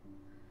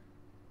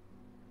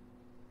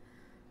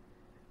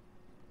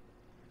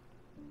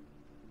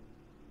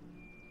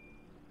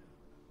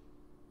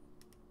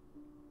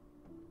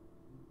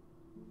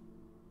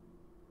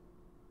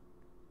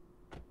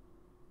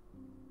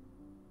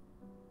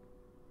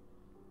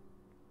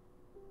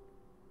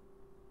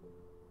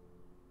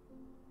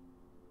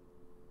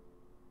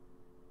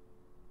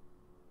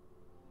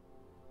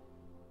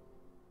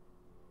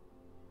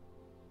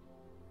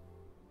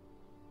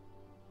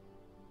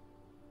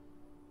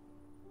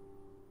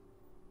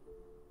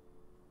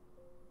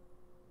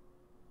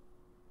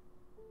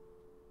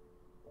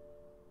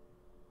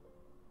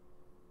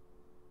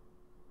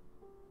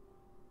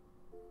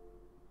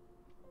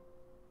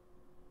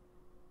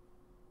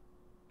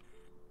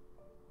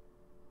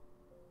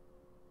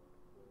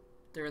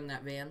 They're in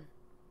that van.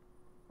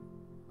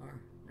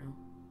 Or, no.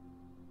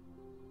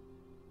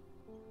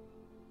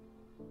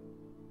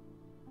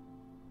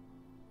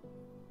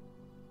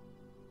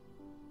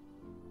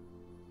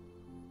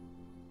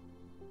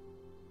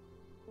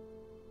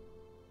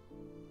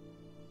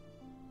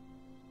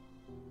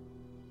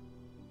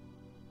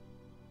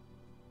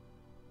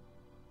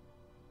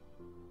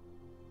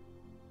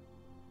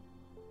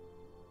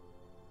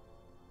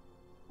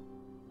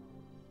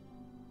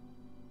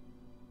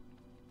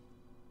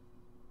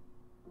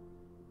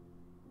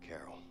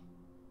 Carol,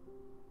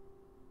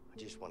 I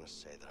just want to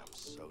say that I'm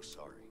so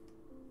sorry.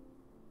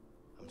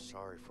 I'm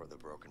sorry for the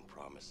broken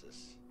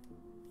promises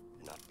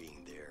and not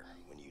being there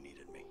when you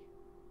needed me.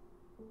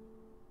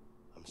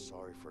 I'm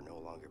sorry for no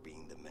longer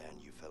being the man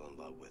you fell in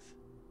love with.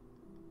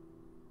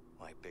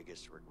 My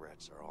biggest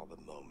regrets are all the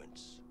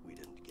moments we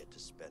didn't get to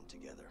spend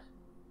together.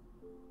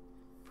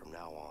 From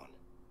now on,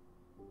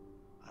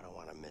 I don't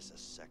want to miss a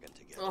second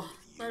together with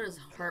you that is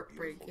and our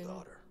heartbreaking. beautiful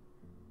daughter.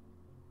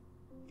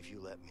 If you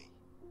let me,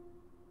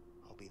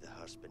 I'll be the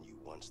husband you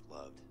once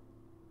loved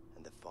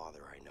and the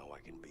father I know I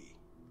can be.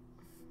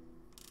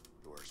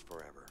 Yours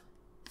forever,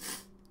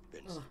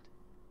 Vincent.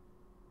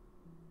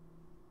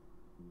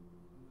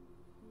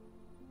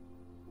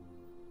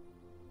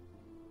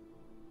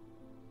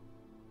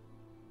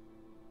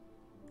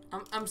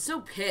 I'm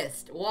so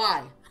pissed.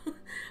 Why?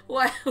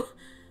 Why?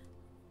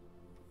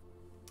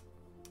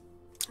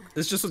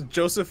 It's just what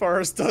Joseph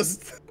Fares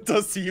does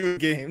to you in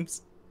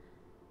games.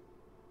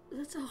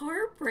 That's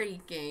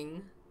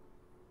heartbreaking.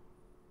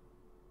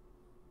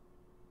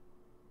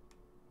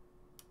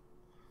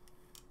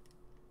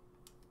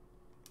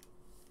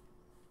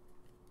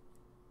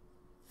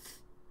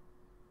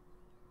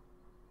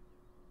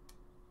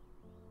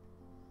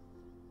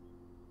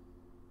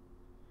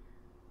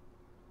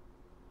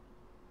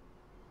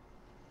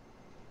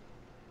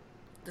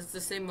 That's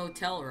the same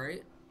motel,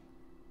 right?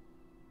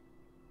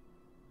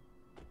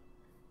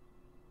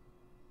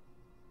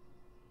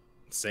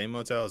 Same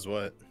motel as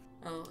what?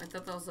 Oh, I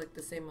thought that was like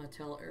the same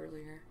motel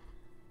earlier.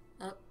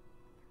 Oh.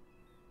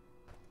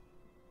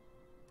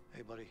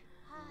 Hey, buddy.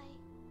 Hi.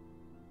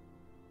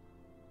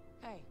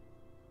 Hey,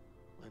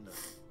 Linda,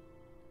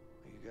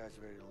 are you guys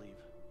ready to leave?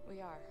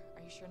 we are.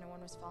 Are you sure no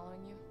one was following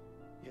you?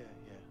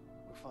 Yeah,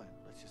 we're fine.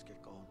 Let's just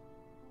get going.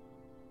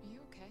 Are you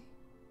okay?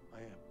 I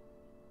am.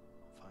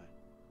 I'm fine.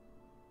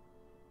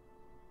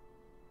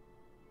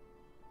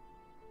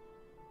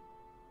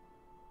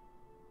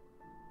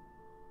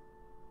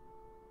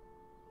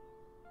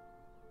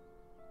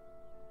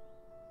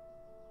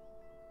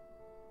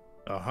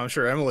 Oh, I'm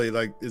sure Emily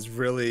is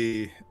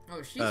really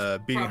she's beating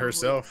probably,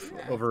 herself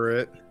yeah. over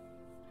it.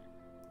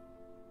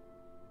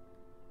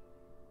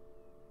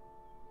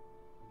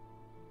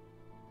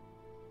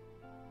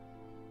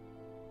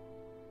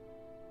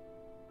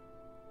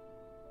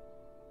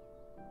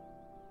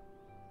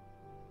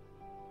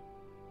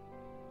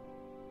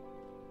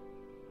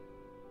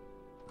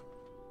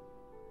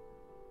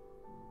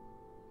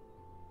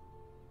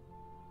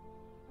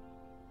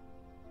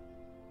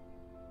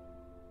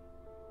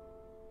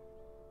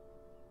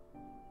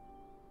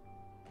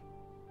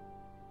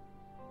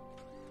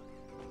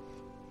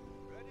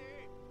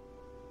 Ready?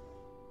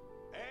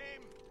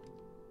 Aim.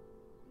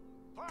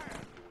 Fire.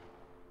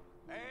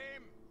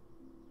 Aim.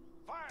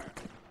 Fire.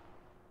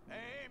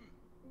 Aim.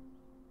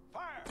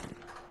 Fire.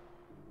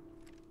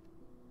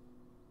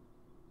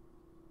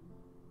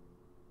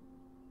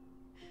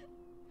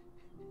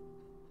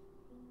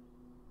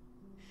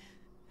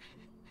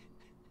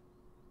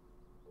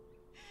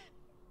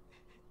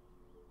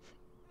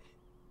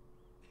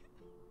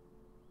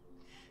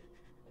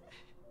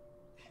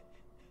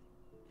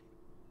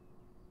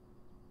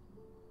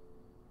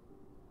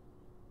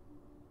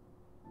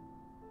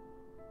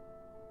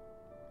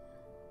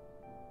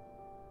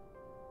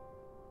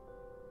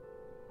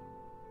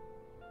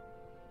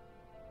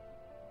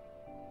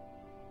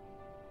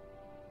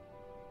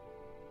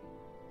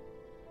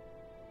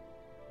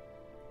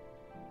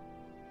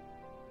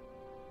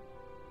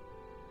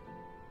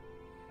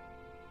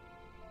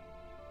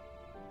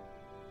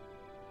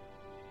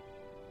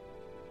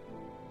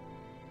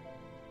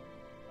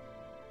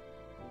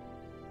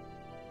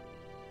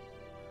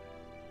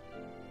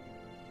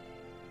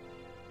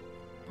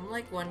 I'm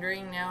like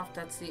wondering now if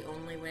that's the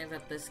only way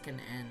that this can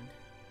end.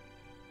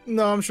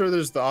 No, I'm sure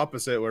there's the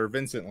opposite where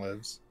Vincent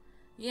lives.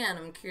 Yeah, and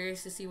I'm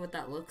curious to see what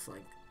that looks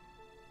like.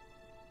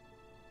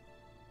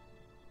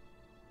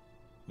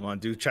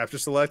 Want to do chapter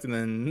select and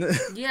then?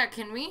 Yeah,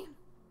 can we?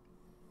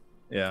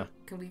 Yeah.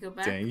 Can we go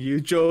back? Dang you,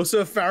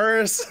 Joseph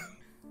Fares.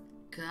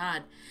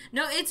 God,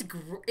 no,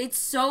 it's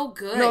so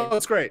good. No,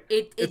 it's great.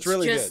 It's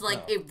really just good.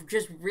 like it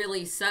just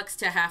really sucks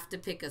to have to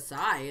pick a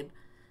side.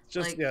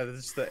 Just like, yeah,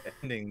 just the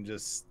ending.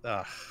 Just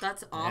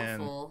that's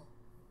awful.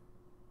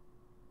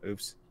 Man.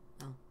 Oops.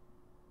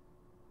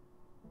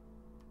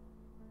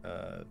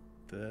 Oh.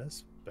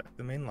 This back to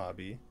the main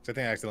lobby. So I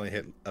think I accidentally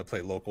hit play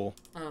local.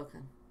 Oh, okay.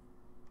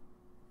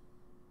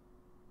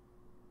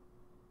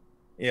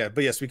 Yeah,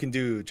 but yes, we can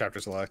do chapter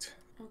select.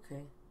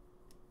 Okay.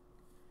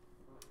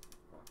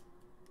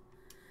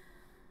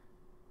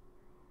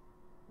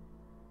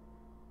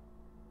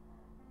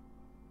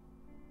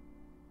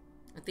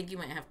 I think you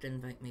might have to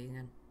invite me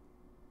again.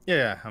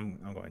 Yeah, I'm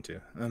going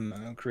to.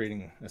 I'm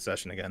creating a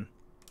session again.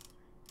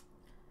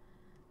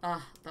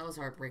 Ah, that was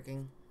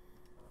heartbreaking.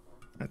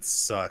 That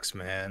sucks,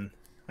 man.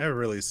 That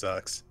really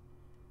sucks.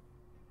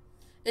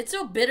 It's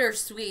so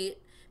bittersweet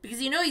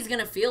because you know he's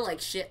gonna feel like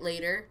shit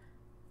later.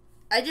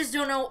 I just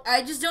don't know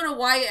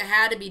why it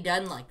had to be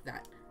done like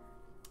that.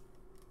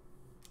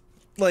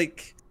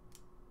 Like,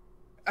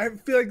 I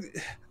feel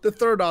like the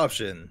third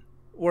option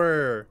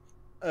where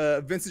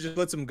Vincent just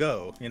lets him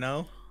go, you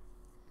know?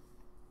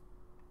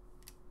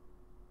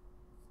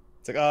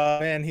 It's like, oh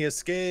man, he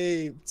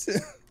escaped.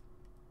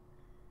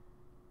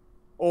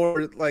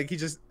 or like he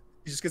just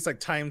gets like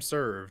time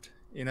served,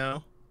 you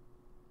know.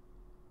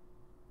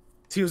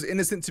 He was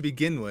innocent to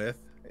begin with.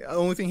 The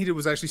only thing he did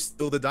was actually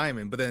steal the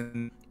diamond, but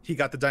then he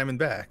got the diamond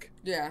back.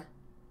 Yeah.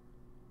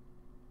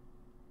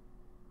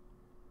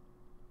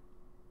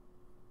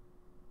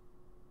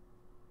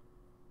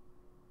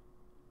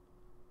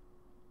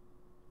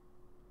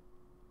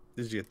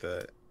 Did you get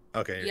the?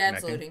 Okay. You're Yeah,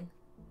 it's connecting. loading.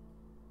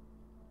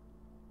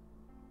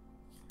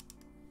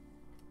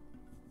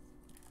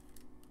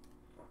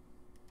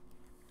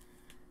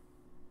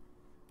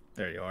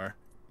 There you are.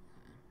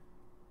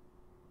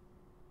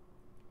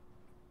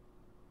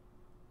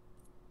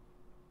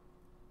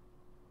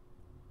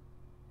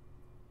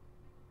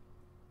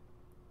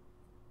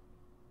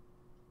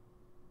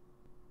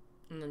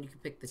 And then you can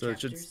pick the So it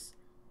should. chapters.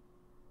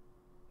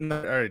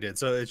 No, I already did.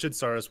 So it should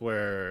start us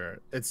where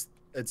it's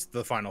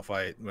the final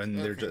fight when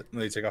they're Okay. when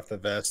they take off the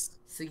vest.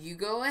 So you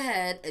go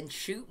ahead and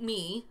shoot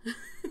me.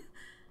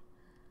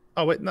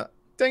 Oh wait, no,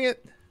 dang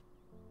it!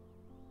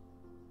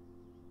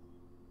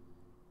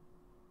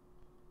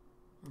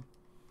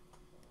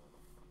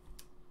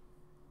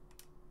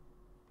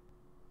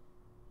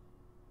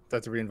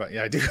 That's a reinvite.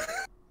 Yeah, I do.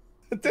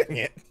 Dang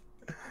it.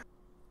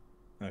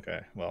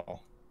 Okay,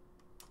 well,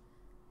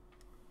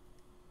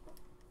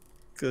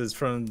 because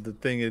from the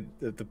thing,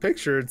 the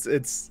picture,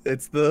 it's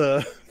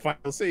the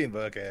final scene.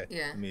 But okay,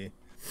 Yeah. let me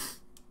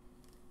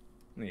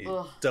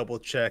Ugh. double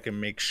check and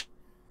make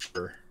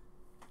sure.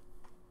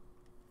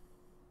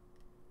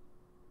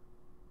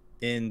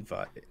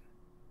 Invite.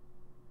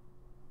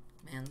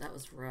 Man, that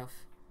was rough.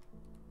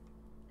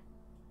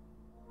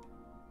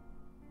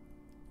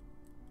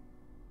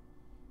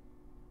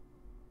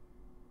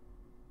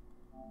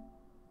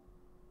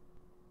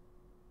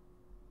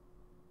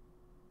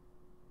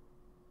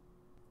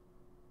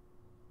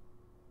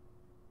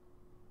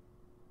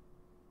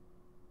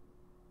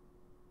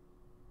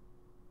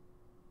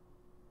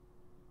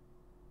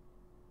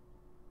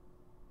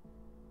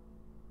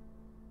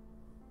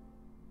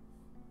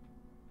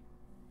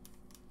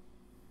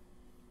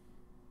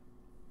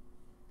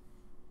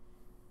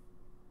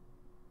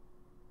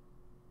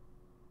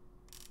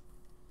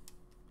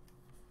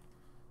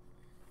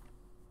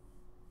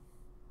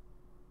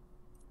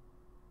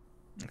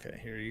 Okay,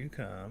 here you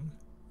come.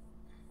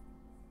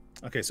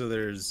 Okay, so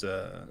there's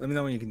let me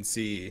know when you can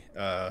see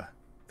the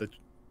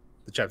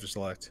chapter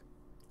select.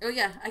 Oh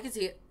yeah, I can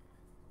see it.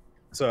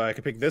 So I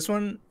could pick this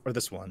one or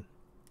this one.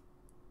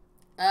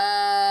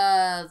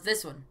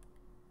 This one.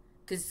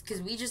 Cause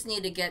we just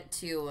need to get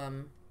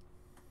to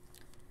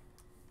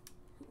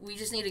we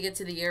just need to get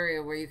to the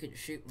area where you can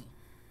shoot me.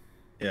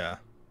 Yeah.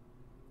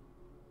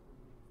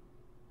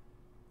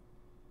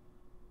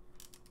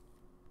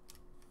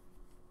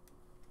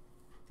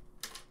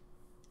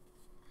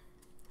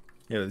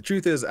 Yeah, the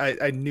truth is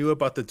I knew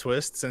about the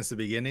twist since the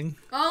beginning.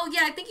 Oh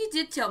yeah, I think you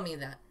did tell me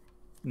that.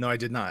 No, I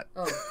did not.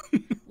 Oh.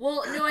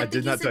 Well, no, I think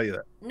did you not said, tell you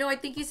that. No, I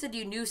think you said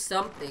you knew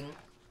something.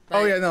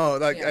 Oh yeah, no,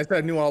 like yeah. I said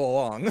I knew all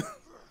along.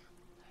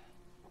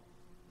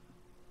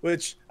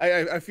 Which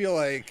I feel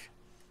like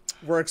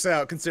works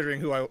out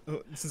considering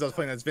since I was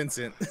playing as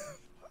Vincent.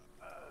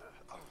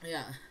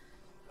 Yeah.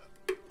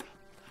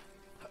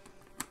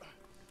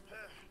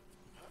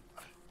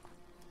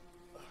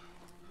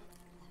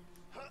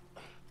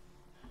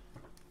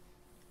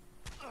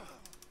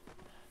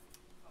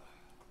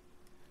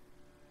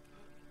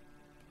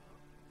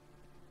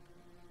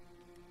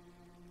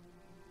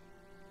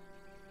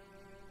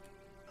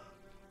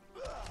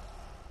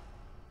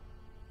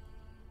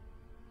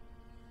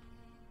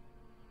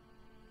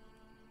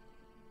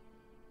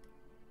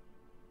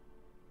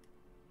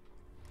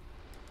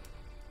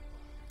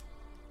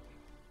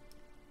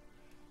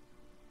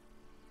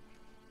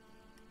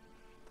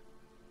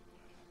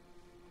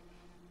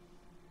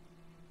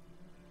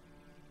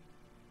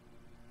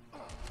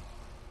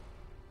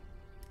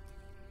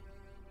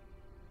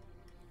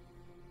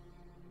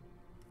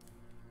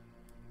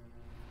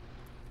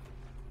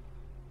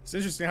 It's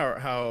interesting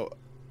how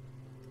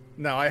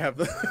now I have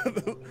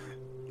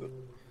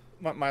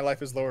my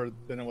life is lower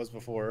than it was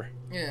before.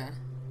 Yeah.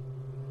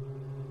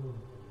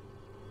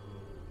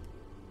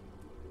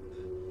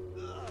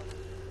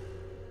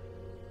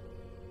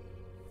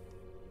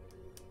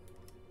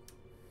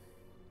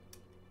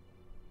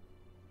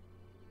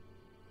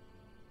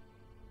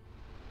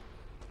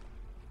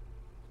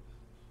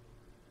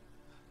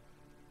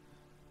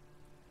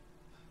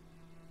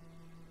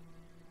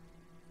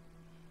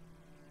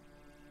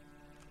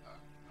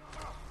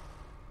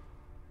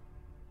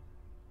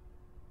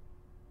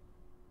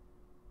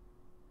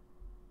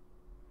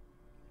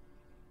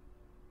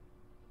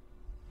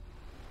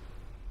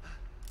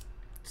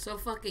 So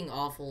fucking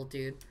awful,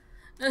 dude.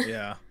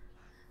 Yeah.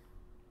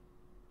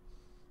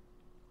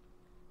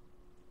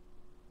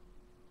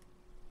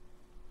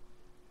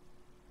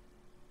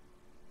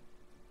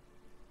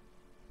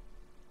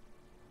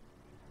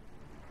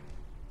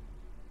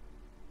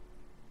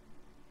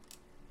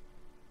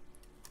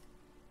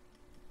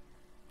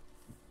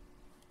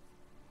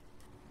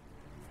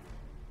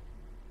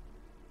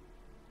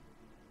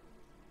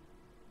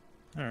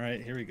 All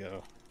right, here we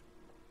go.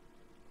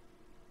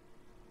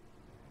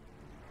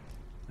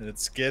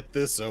 Let's get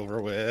this over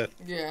with.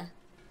 Yeah.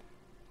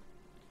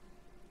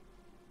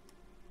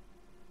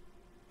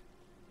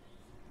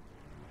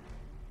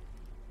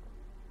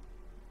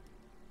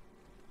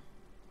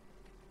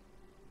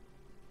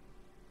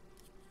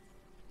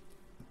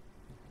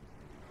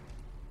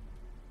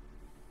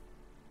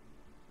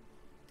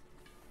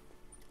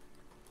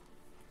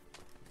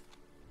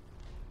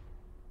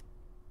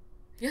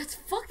 Yeah, it's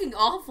fucking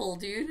awful,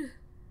 dude.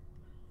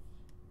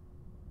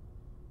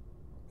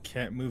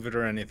 Can't move it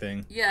or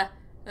anything. Yeah,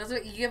 that's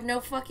what you have no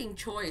fucking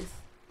choice.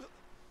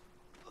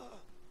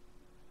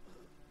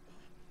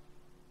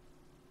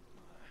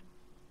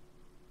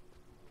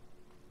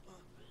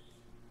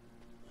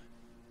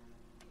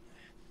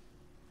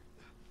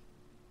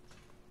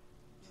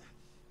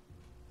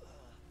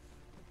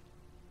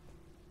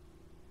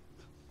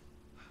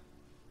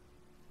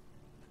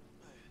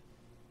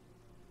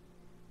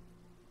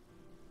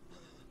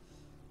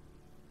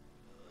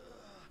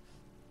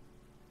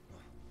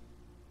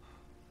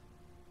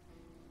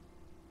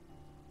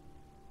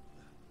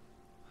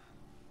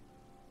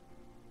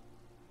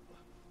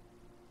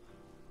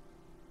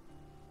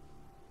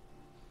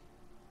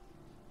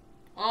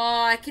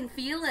 Oh, I can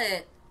feel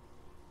it.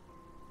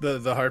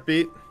 The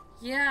heartbeat?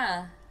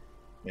 Yeah.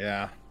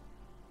 Yeah.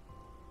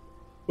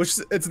 Which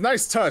it's a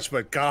nice touch,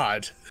 but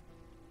God.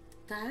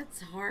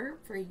 That's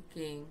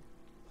heartbreaking.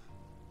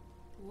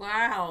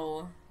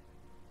 Wow.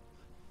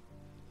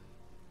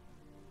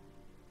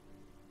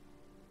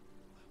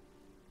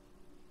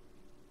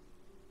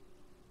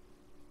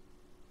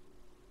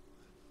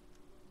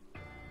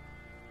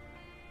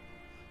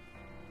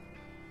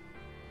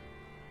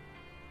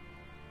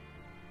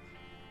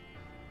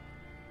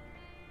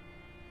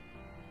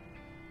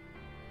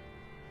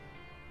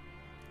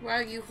 Wow,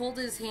 you hold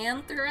his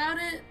hand throughout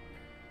it?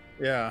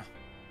 Yeah.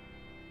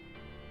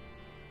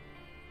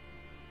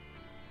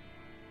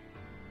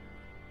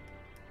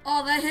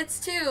 Oh, that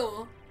hits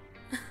too.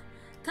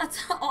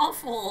 That's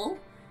awful.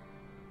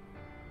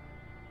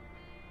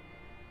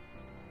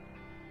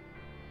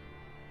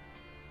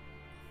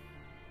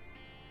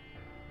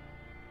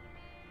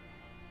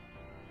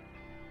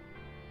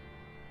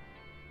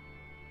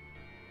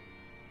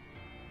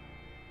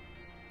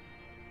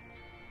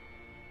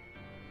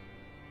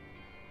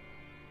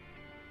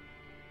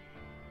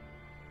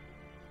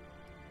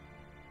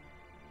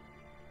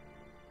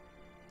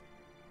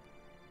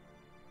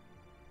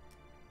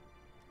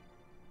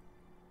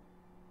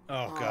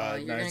 Oh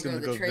God, you're now he's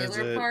gonna gonna go go the trailer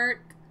visit. park?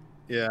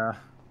 Yeah.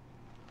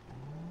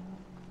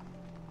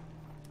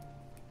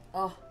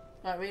 Oh,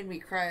 that made me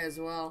cry as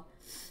well.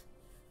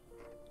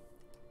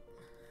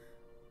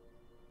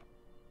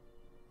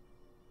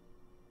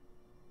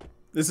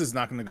 This is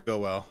not gonna go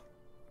well.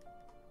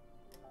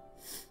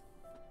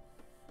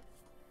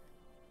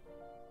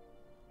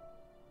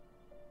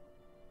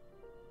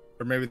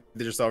 Or maybe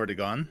they're just already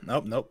gone.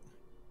 Nope, nope.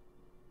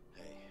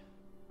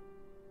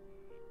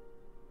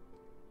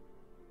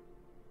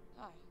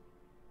 Hi.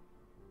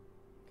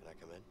 Can I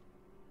come in?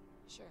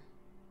 Sure.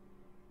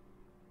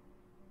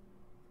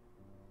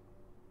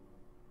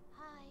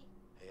 Hi.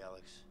 Hey,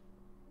 Alex.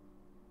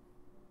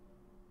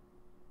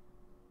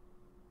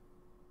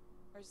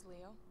 Where's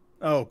Leo?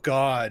 Oh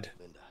God.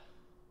 Linda,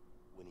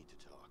 we need to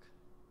talk.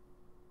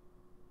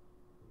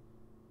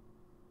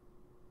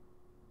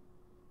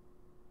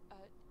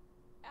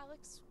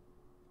 Alex,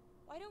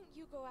 why don't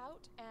you go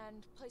out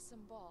and play some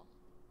ball?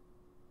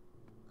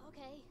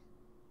 Okay.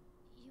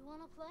 You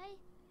wanna play?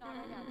 Not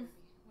right now, baby.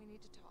 We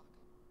need to talk.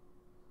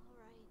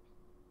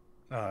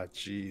 Alright. Oh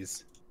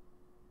jeez.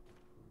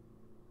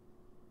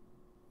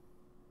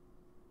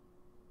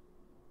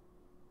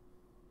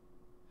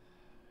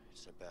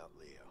 It's about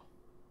Leo.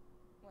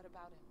 What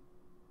about him?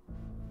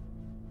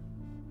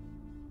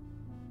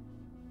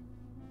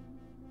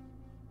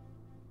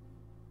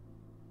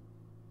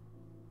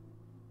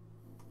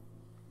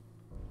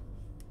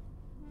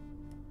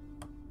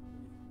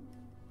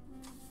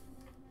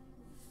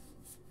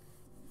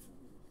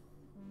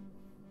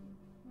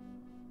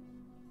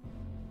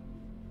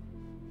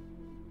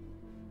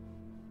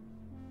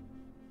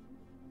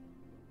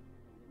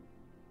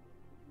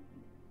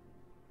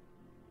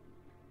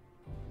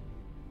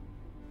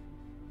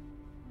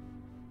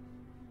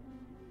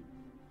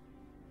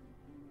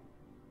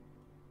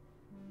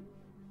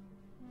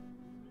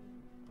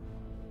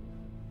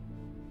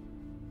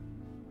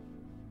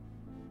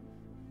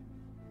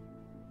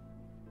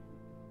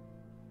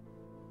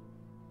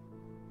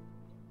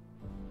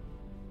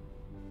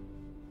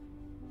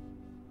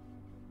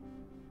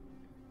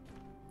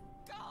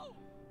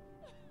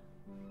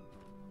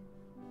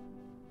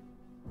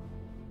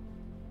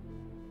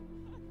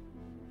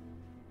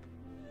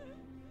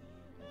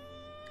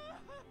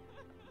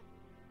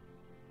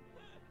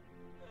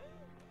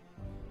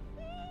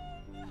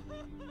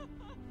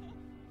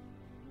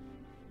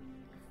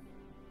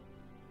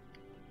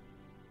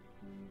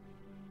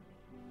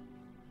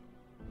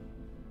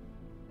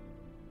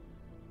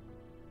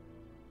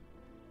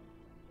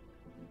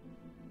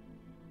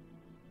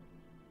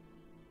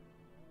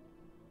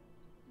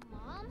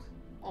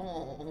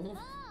 Oh.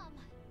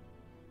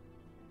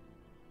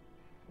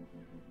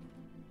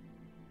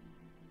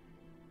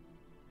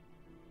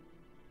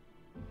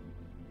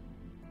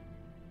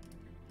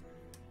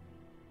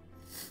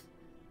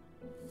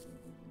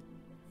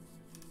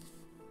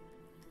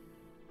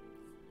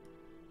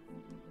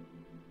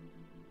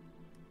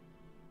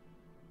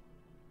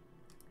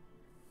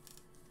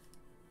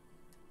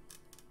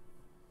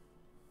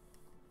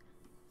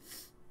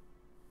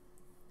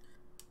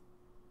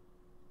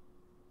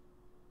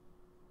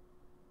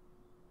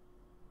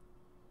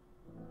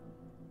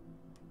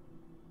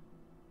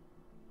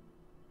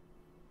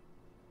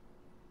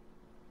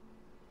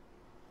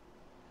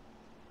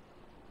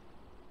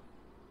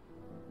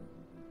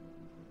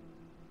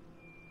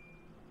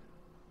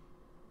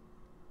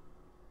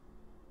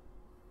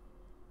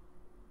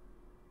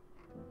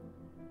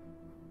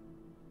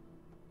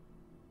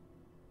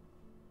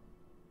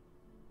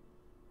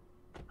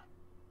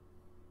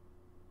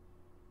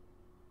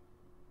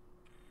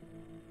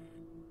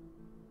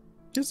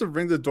 He has to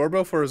ring the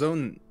doorbell for his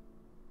own.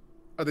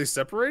 Are they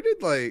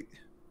separated? Like,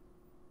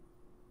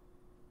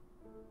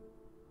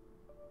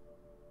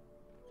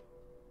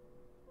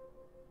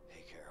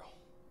 Hey, Carol.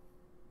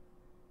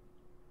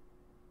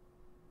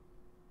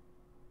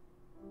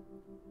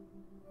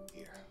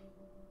 Here.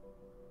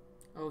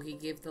 Oh, he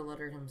gave the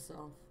letter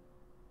himself.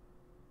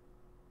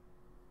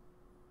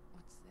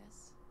 What's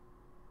this?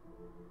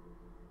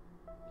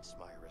 It's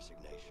my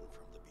resignation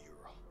from the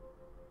Bureau.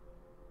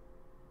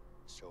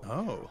 So,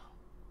 oh,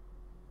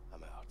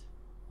 I'm out.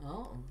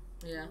 Oh,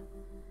 yeah.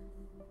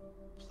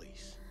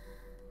 Please.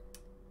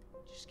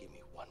 Just give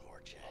me one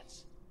more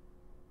chance.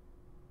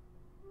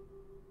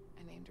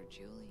 I named her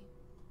Julie.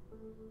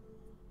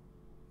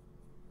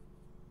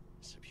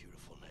 It's a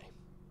beautiful name.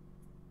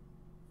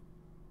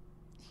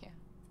 Yeah.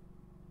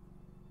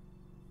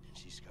 And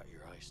she's got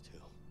your eyes, too.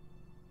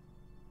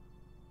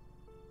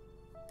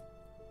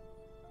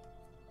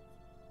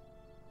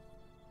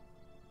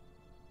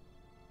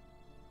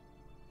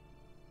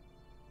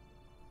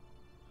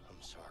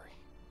 I'm sorry.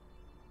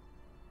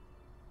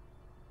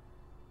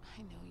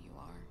 I know you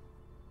are.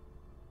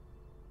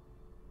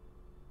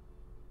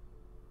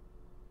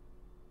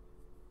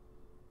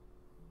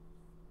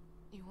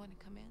 You want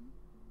to come in?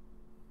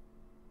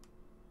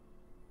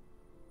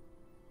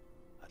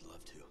 I'd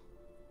love to.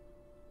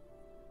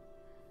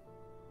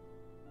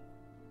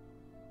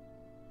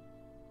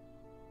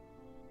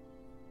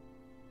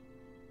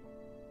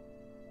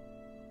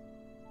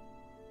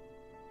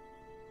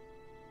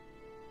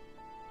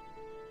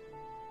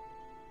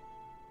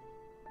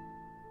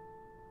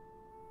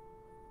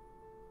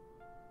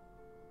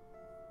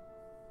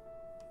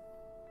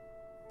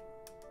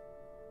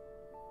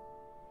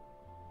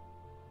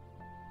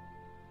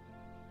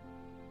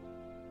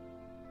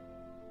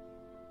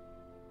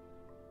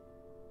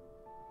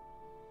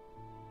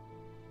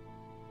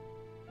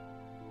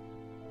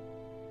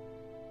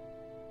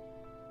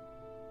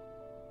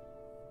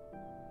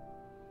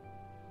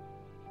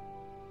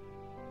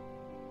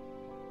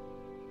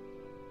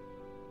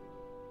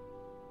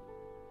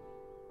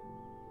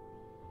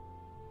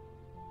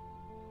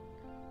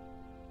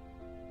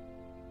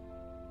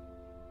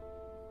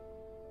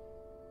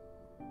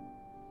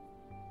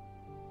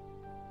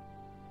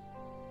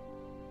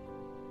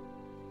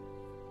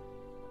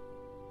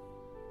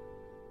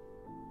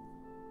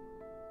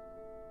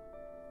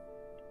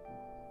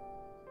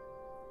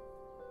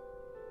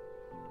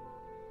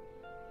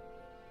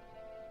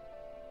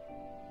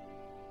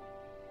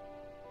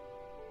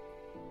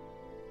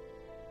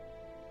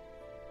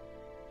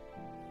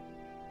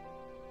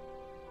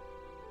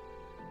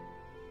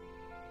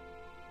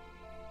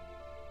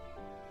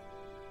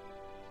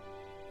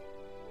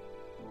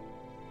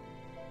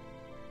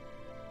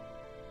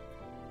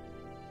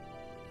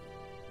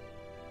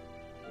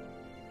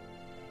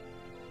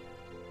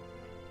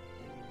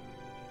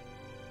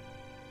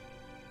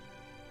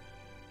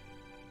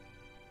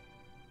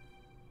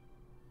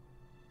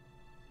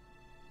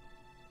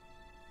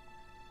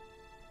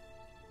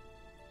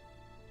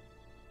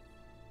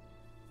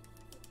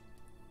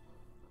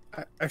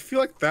 I feel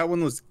like that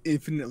one was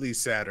infinitely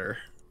sadder.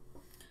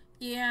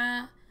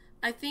 Yeah,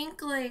 I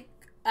think, like,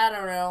 I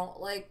don't know,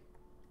 like,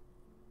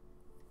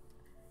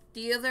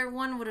 the other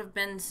one would have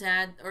been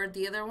sad, or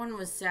the other one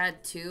was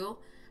sad too,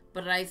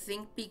 but I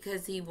think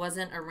because he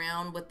wasn't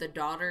around with the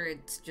daughter,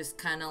 it's just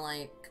kind of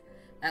like,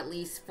 at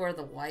least for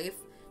the wife,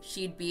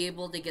 she'd be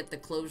able to get the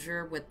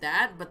closure with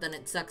that, but then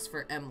it sucks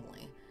for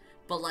Emily.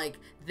 But, like,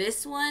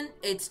 this one,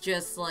 it's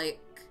just like,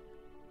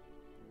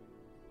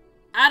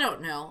 I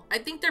don't know. I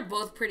think they're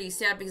both pretty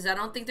sad because I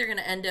don't think they're going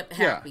to end up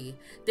happy. Yeah.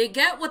 They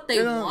get what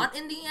they want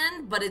in the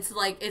end, but it's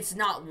like, it's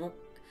not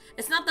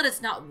that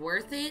it's not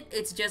worth it.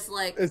 It's just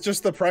like, it's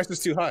just the price is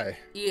too high.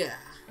 Yeah.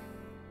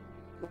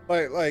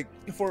 Like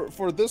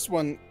for this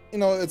one, you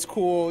know, it's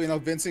cool. You know,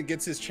 Vincent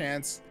gets his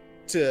chance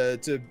to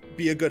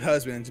be a good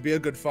husband, to be a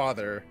good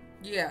father.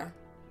 Yeah.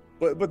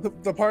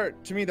 But the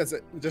part to me that's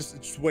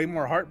just way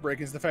more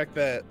heartbreaking is the fact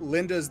that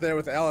Linda's there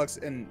with Alex,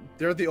 and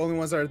they're the only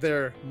ones that are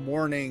there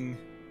mourning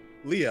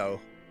Leo.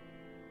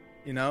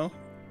 You know?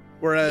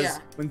 Whereas Yeah.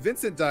 when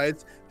Vincent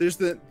dies, there's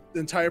the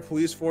entire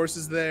police force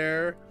is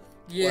there.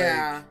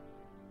 Yeah.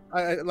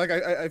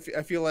 I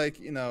feel like,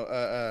 you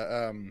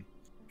know,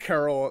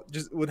 Carol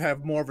just would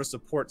have more of a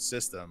support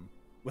system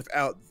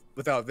without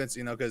Vincent,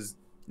 you know, because,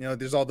 you know,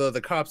 there's all the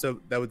other cops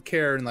that would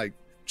care and like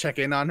check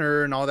in on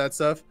her and all that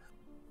stuff.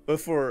 But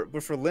for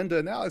Linda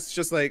and Alex, it's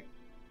just like,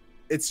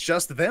 it's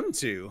just them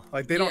two.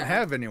 Like, they don't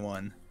have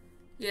anyone.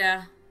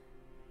 Yeah.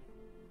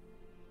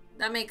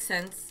 That makes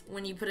sense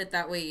when you put it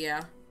that way,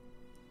 yeah.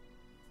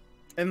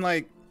 And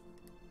like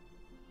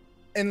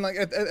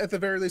at the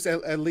very least,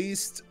 at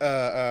least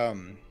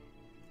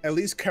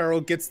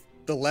Carol gets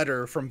the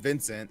letter from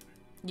Vincent.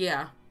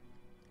 Yeah.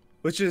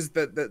 Which is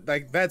that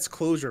like, that's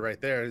closure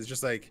right there. It's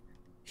just like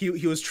he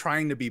was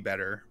trying to be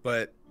better,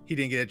 but he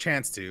didn't get a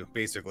chance to,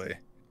 basically.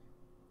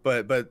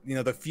 But you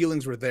know, the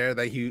feelings were there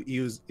that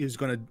he was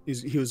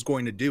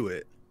going to do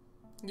it.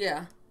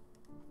 Yeah.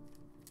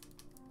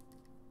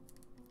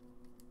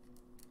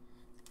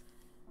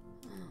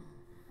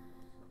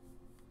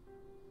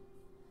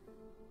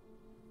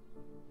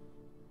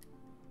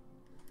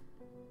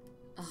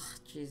 Oh,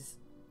 jeez.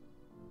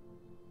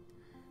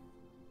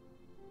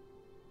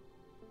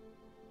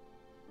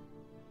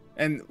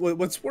 And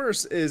what's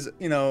worse is,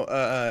 you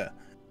know,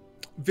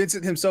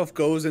 Vincent himself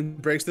goes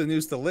and breaks the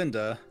news to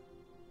Linda.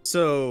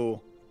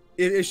 So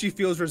if she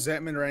feels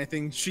resentment or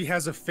anything, she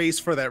has a face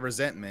for that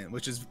resentment,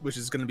 which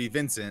is going to be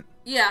Vincent.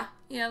 Yeah,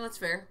 that's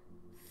fair.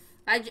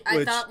 I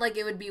thought like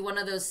it would be one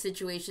of those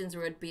situations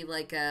where it'd be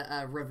like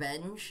a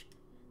revenge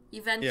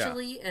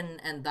eventually,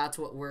 and that's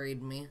what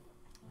worried me.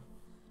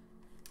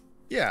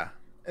 Yeah,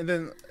 and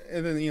then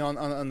you know,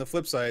 on the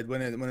flip side,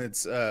 when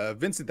it's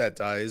Vincent that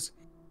dies,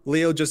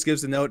 Leo just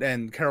gives the note,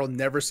 and Carol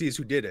never sees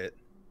who did it.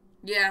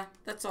 Yeah,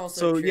 that's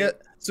also true. Yeah,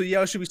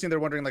 she'll be sitting there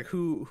wondering like,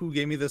 who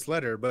gave me this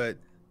letter, but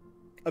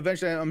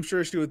eventually I'm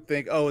sure she would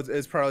think, oh,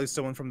 it's probably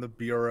someone from the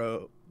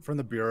bureau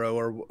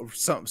or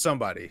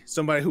somebody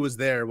who was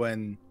there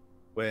when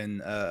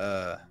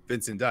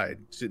Vincent died.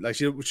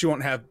 She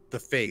won't have the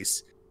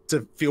face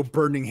to feel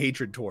burning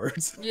hatred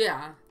towards.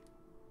 Yeah.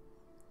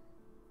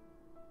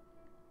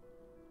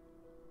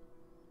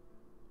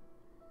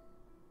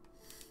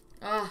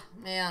 Oh,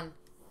 man.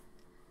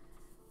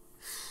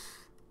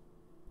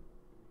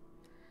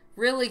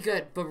 Really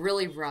good, but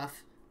really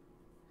rough.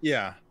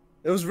 Yeah.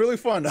 It was really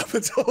fun up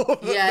until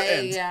the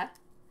end. Yeah.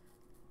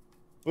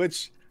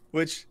 Which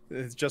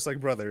is just like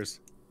Brothers.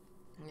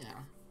 Yeah.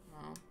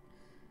 Well,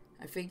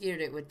 I figured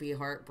it would be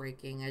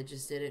heartbreaking. I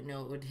just didn't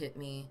know it would hit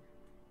me.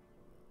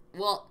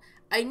 Well,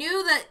 I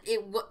knew that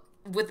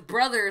with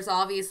Brothers,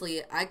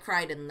 obviously, I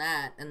cried in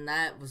that, and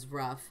that was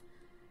rough.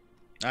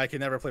 I can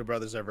never play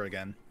Brothers ever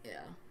again.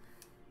 Yeah.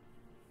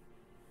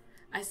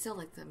 I still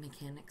like the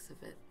mechanics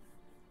of it.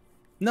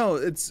 No,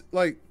 it's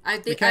like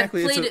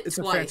mechanically, it's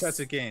a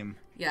fantastic game.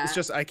 Yeah. It's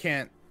just I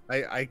can't.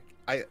 I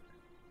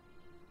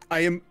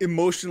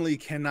emotionally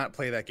cannot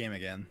play that game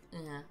again.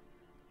 Yeah,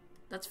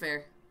 that's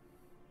fair.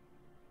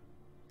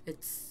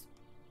 It's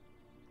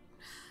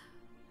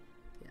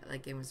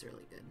that game was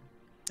really good.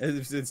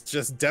 It's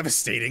just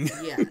devastating.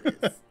 Yeah. It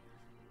is.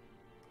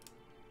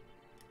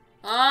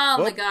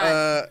 Oh my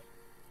god.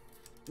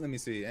 Let me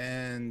see,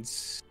 and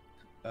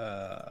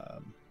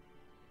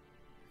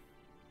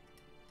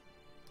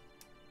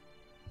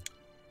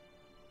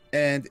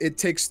It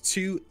Takes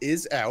Two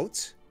is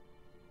out.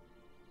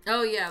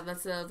 Oh yeah,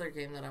 that's the other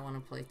game that I want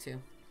to play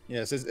too.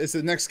 Yes, it's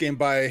the next game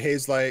by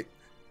Hazelight,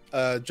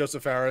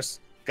 Joseph Fares,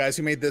 guys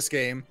who made this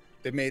game.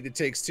 They made It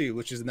Takes Two,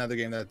 which is another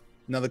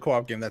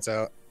co-op game that's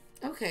out.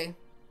 Okay,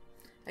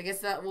 I guess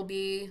that will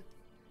be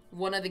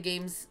one of the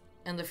games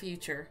in the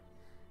future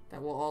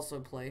that we'll also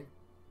play.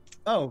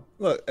 Oh,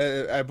 look,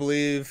 I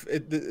believe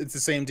it's the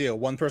same deal.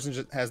 One person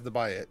just has to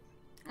buy it.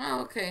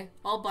 Oh, okay.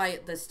 I'll buy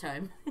it this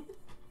time.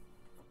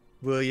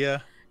 Will ya?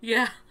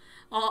 Yeah,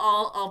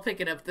 I'll pick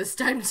it up this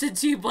time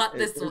since you bought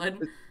this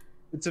one.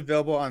 It's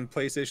available on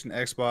PlayStation,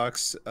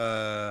 Xbox,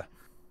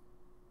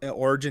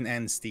 Origin,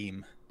 and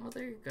Steam. Well,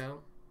 there you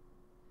go.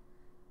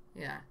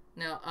 Yeah.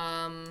 No.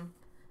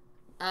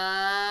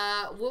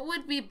 What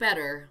would be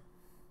better?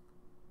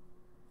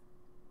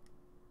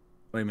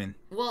 What do you mean?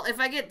 Well, if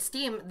I get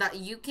Steam, that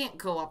you can't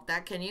co-op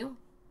that, can you?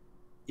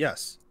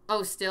 Yes.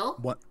 Oh, still?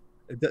 What?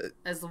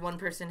 As the one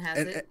person has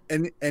it?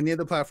 And any of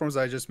the platforms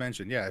I just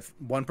mentioned, yeah. If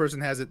one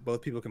person has it,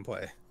 both people can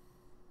play.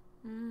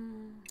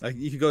 Like,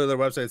 you can go to their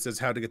website. It says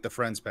how to get the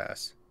Friends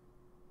Pass.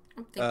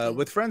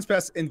 With Friends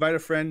Pass, invite a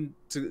friend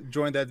to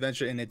join the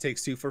adventure, and It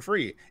Takes Two for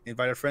free.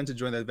 Invite a friend to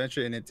join the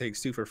adventure, and It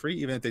Takes Two for free,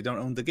 even if they don't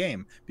own the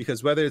game.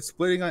 Because whether it's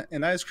splitting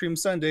an ice cream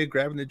sundae,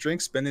 grabbing a drink,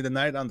 spending the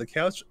night on the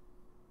couch,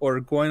 or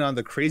going on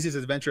the craziest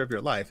adventure of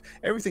your life,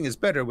 everything is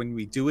better when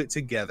we do it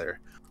together.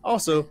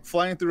 Also,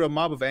 flying through a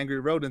mob of angry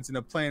rodents in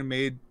a plane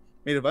made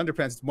of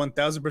underpants is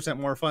 1,000%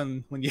 more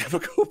fun when you have a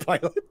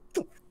co-pilot.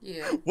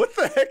 Yeah. What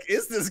the heck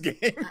is this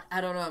game?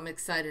 I don't know. I'm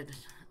excited.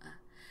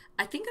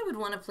 I think I would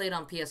want to play it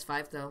on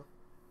PS5 though.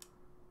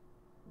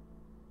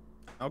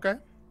 Okay.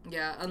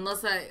 Yeah,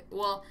 unless I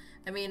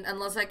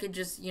could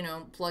just,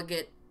 plug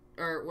it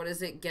or what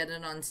is it? Get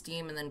it on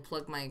Steam and then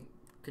plug my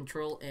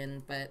control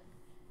in. But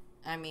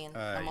I mean,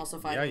 I'm also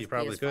fine with you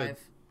probably PS5. could.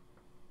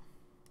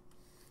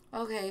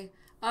 Okay.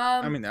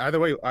 I mean, either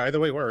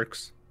way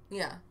works.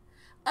 Yeah.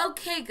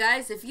 Okay,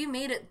 guys, if you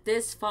made it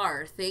this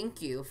far,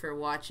 thank you for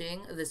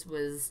watching. This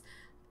was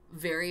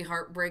very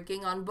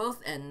heartbreaking on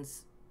both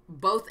ends,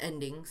 both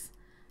endings.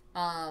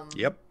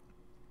 Yep.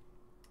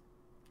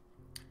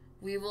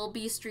 We will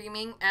be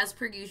streaming as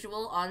per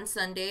usual on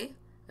Sunday.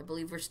 I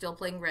believe we're still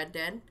playing Red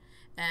Dead,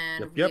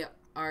 and we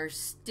are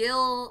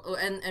still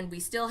and we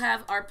still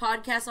have our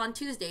podcast on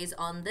Tuesdays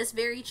on this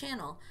very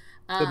channel.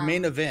 The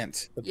main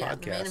event, the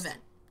podcast. The main event,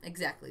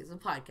 exactly, the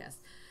podcast,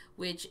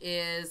 which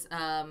is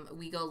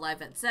we go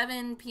live at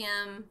 7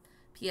 p.m.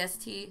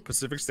 PST,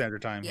 Pacific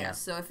Standard Time. Yeah.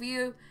 So if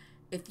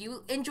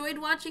you enjoyed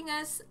watching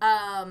us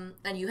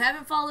and you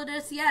haven't followed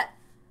us yet,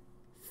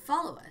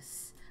 follow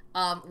us.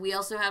 We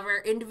also have our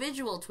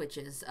individual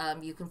Twitches.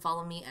 You can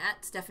follow me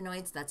at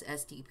Stephanoids, that's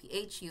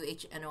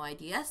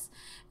STPHUHNOIDS,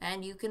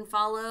 and you can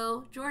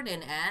follow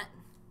Jordan at...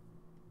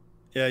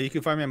 Yeah, you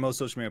can find me on most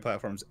social media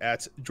platforms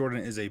at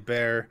Jordan is a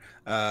Bear.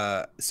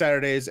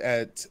 Saturdays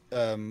at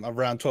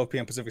around 12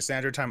 p.m. Pacific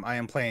Standard Time, I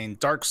am playing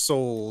Dark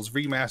Souls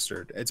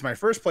Remastered. It's my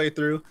first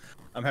playthrough.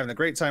 I'm having a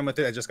great time with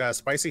it. I just got a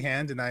spicy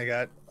hand, and I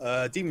got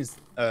demons,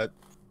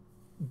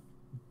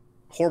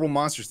 horrible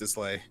monsters to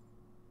slay.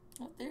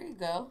 Oh, there you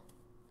go.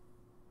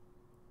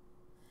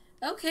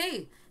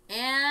 Okay,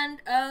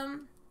 and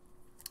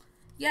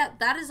yeah,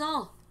 that is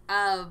all.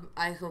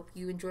 I hope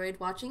you enjoyed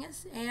watching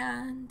us,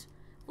 and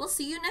we'll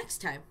see you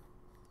next time.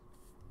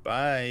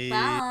 Bye.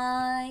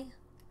 Bye.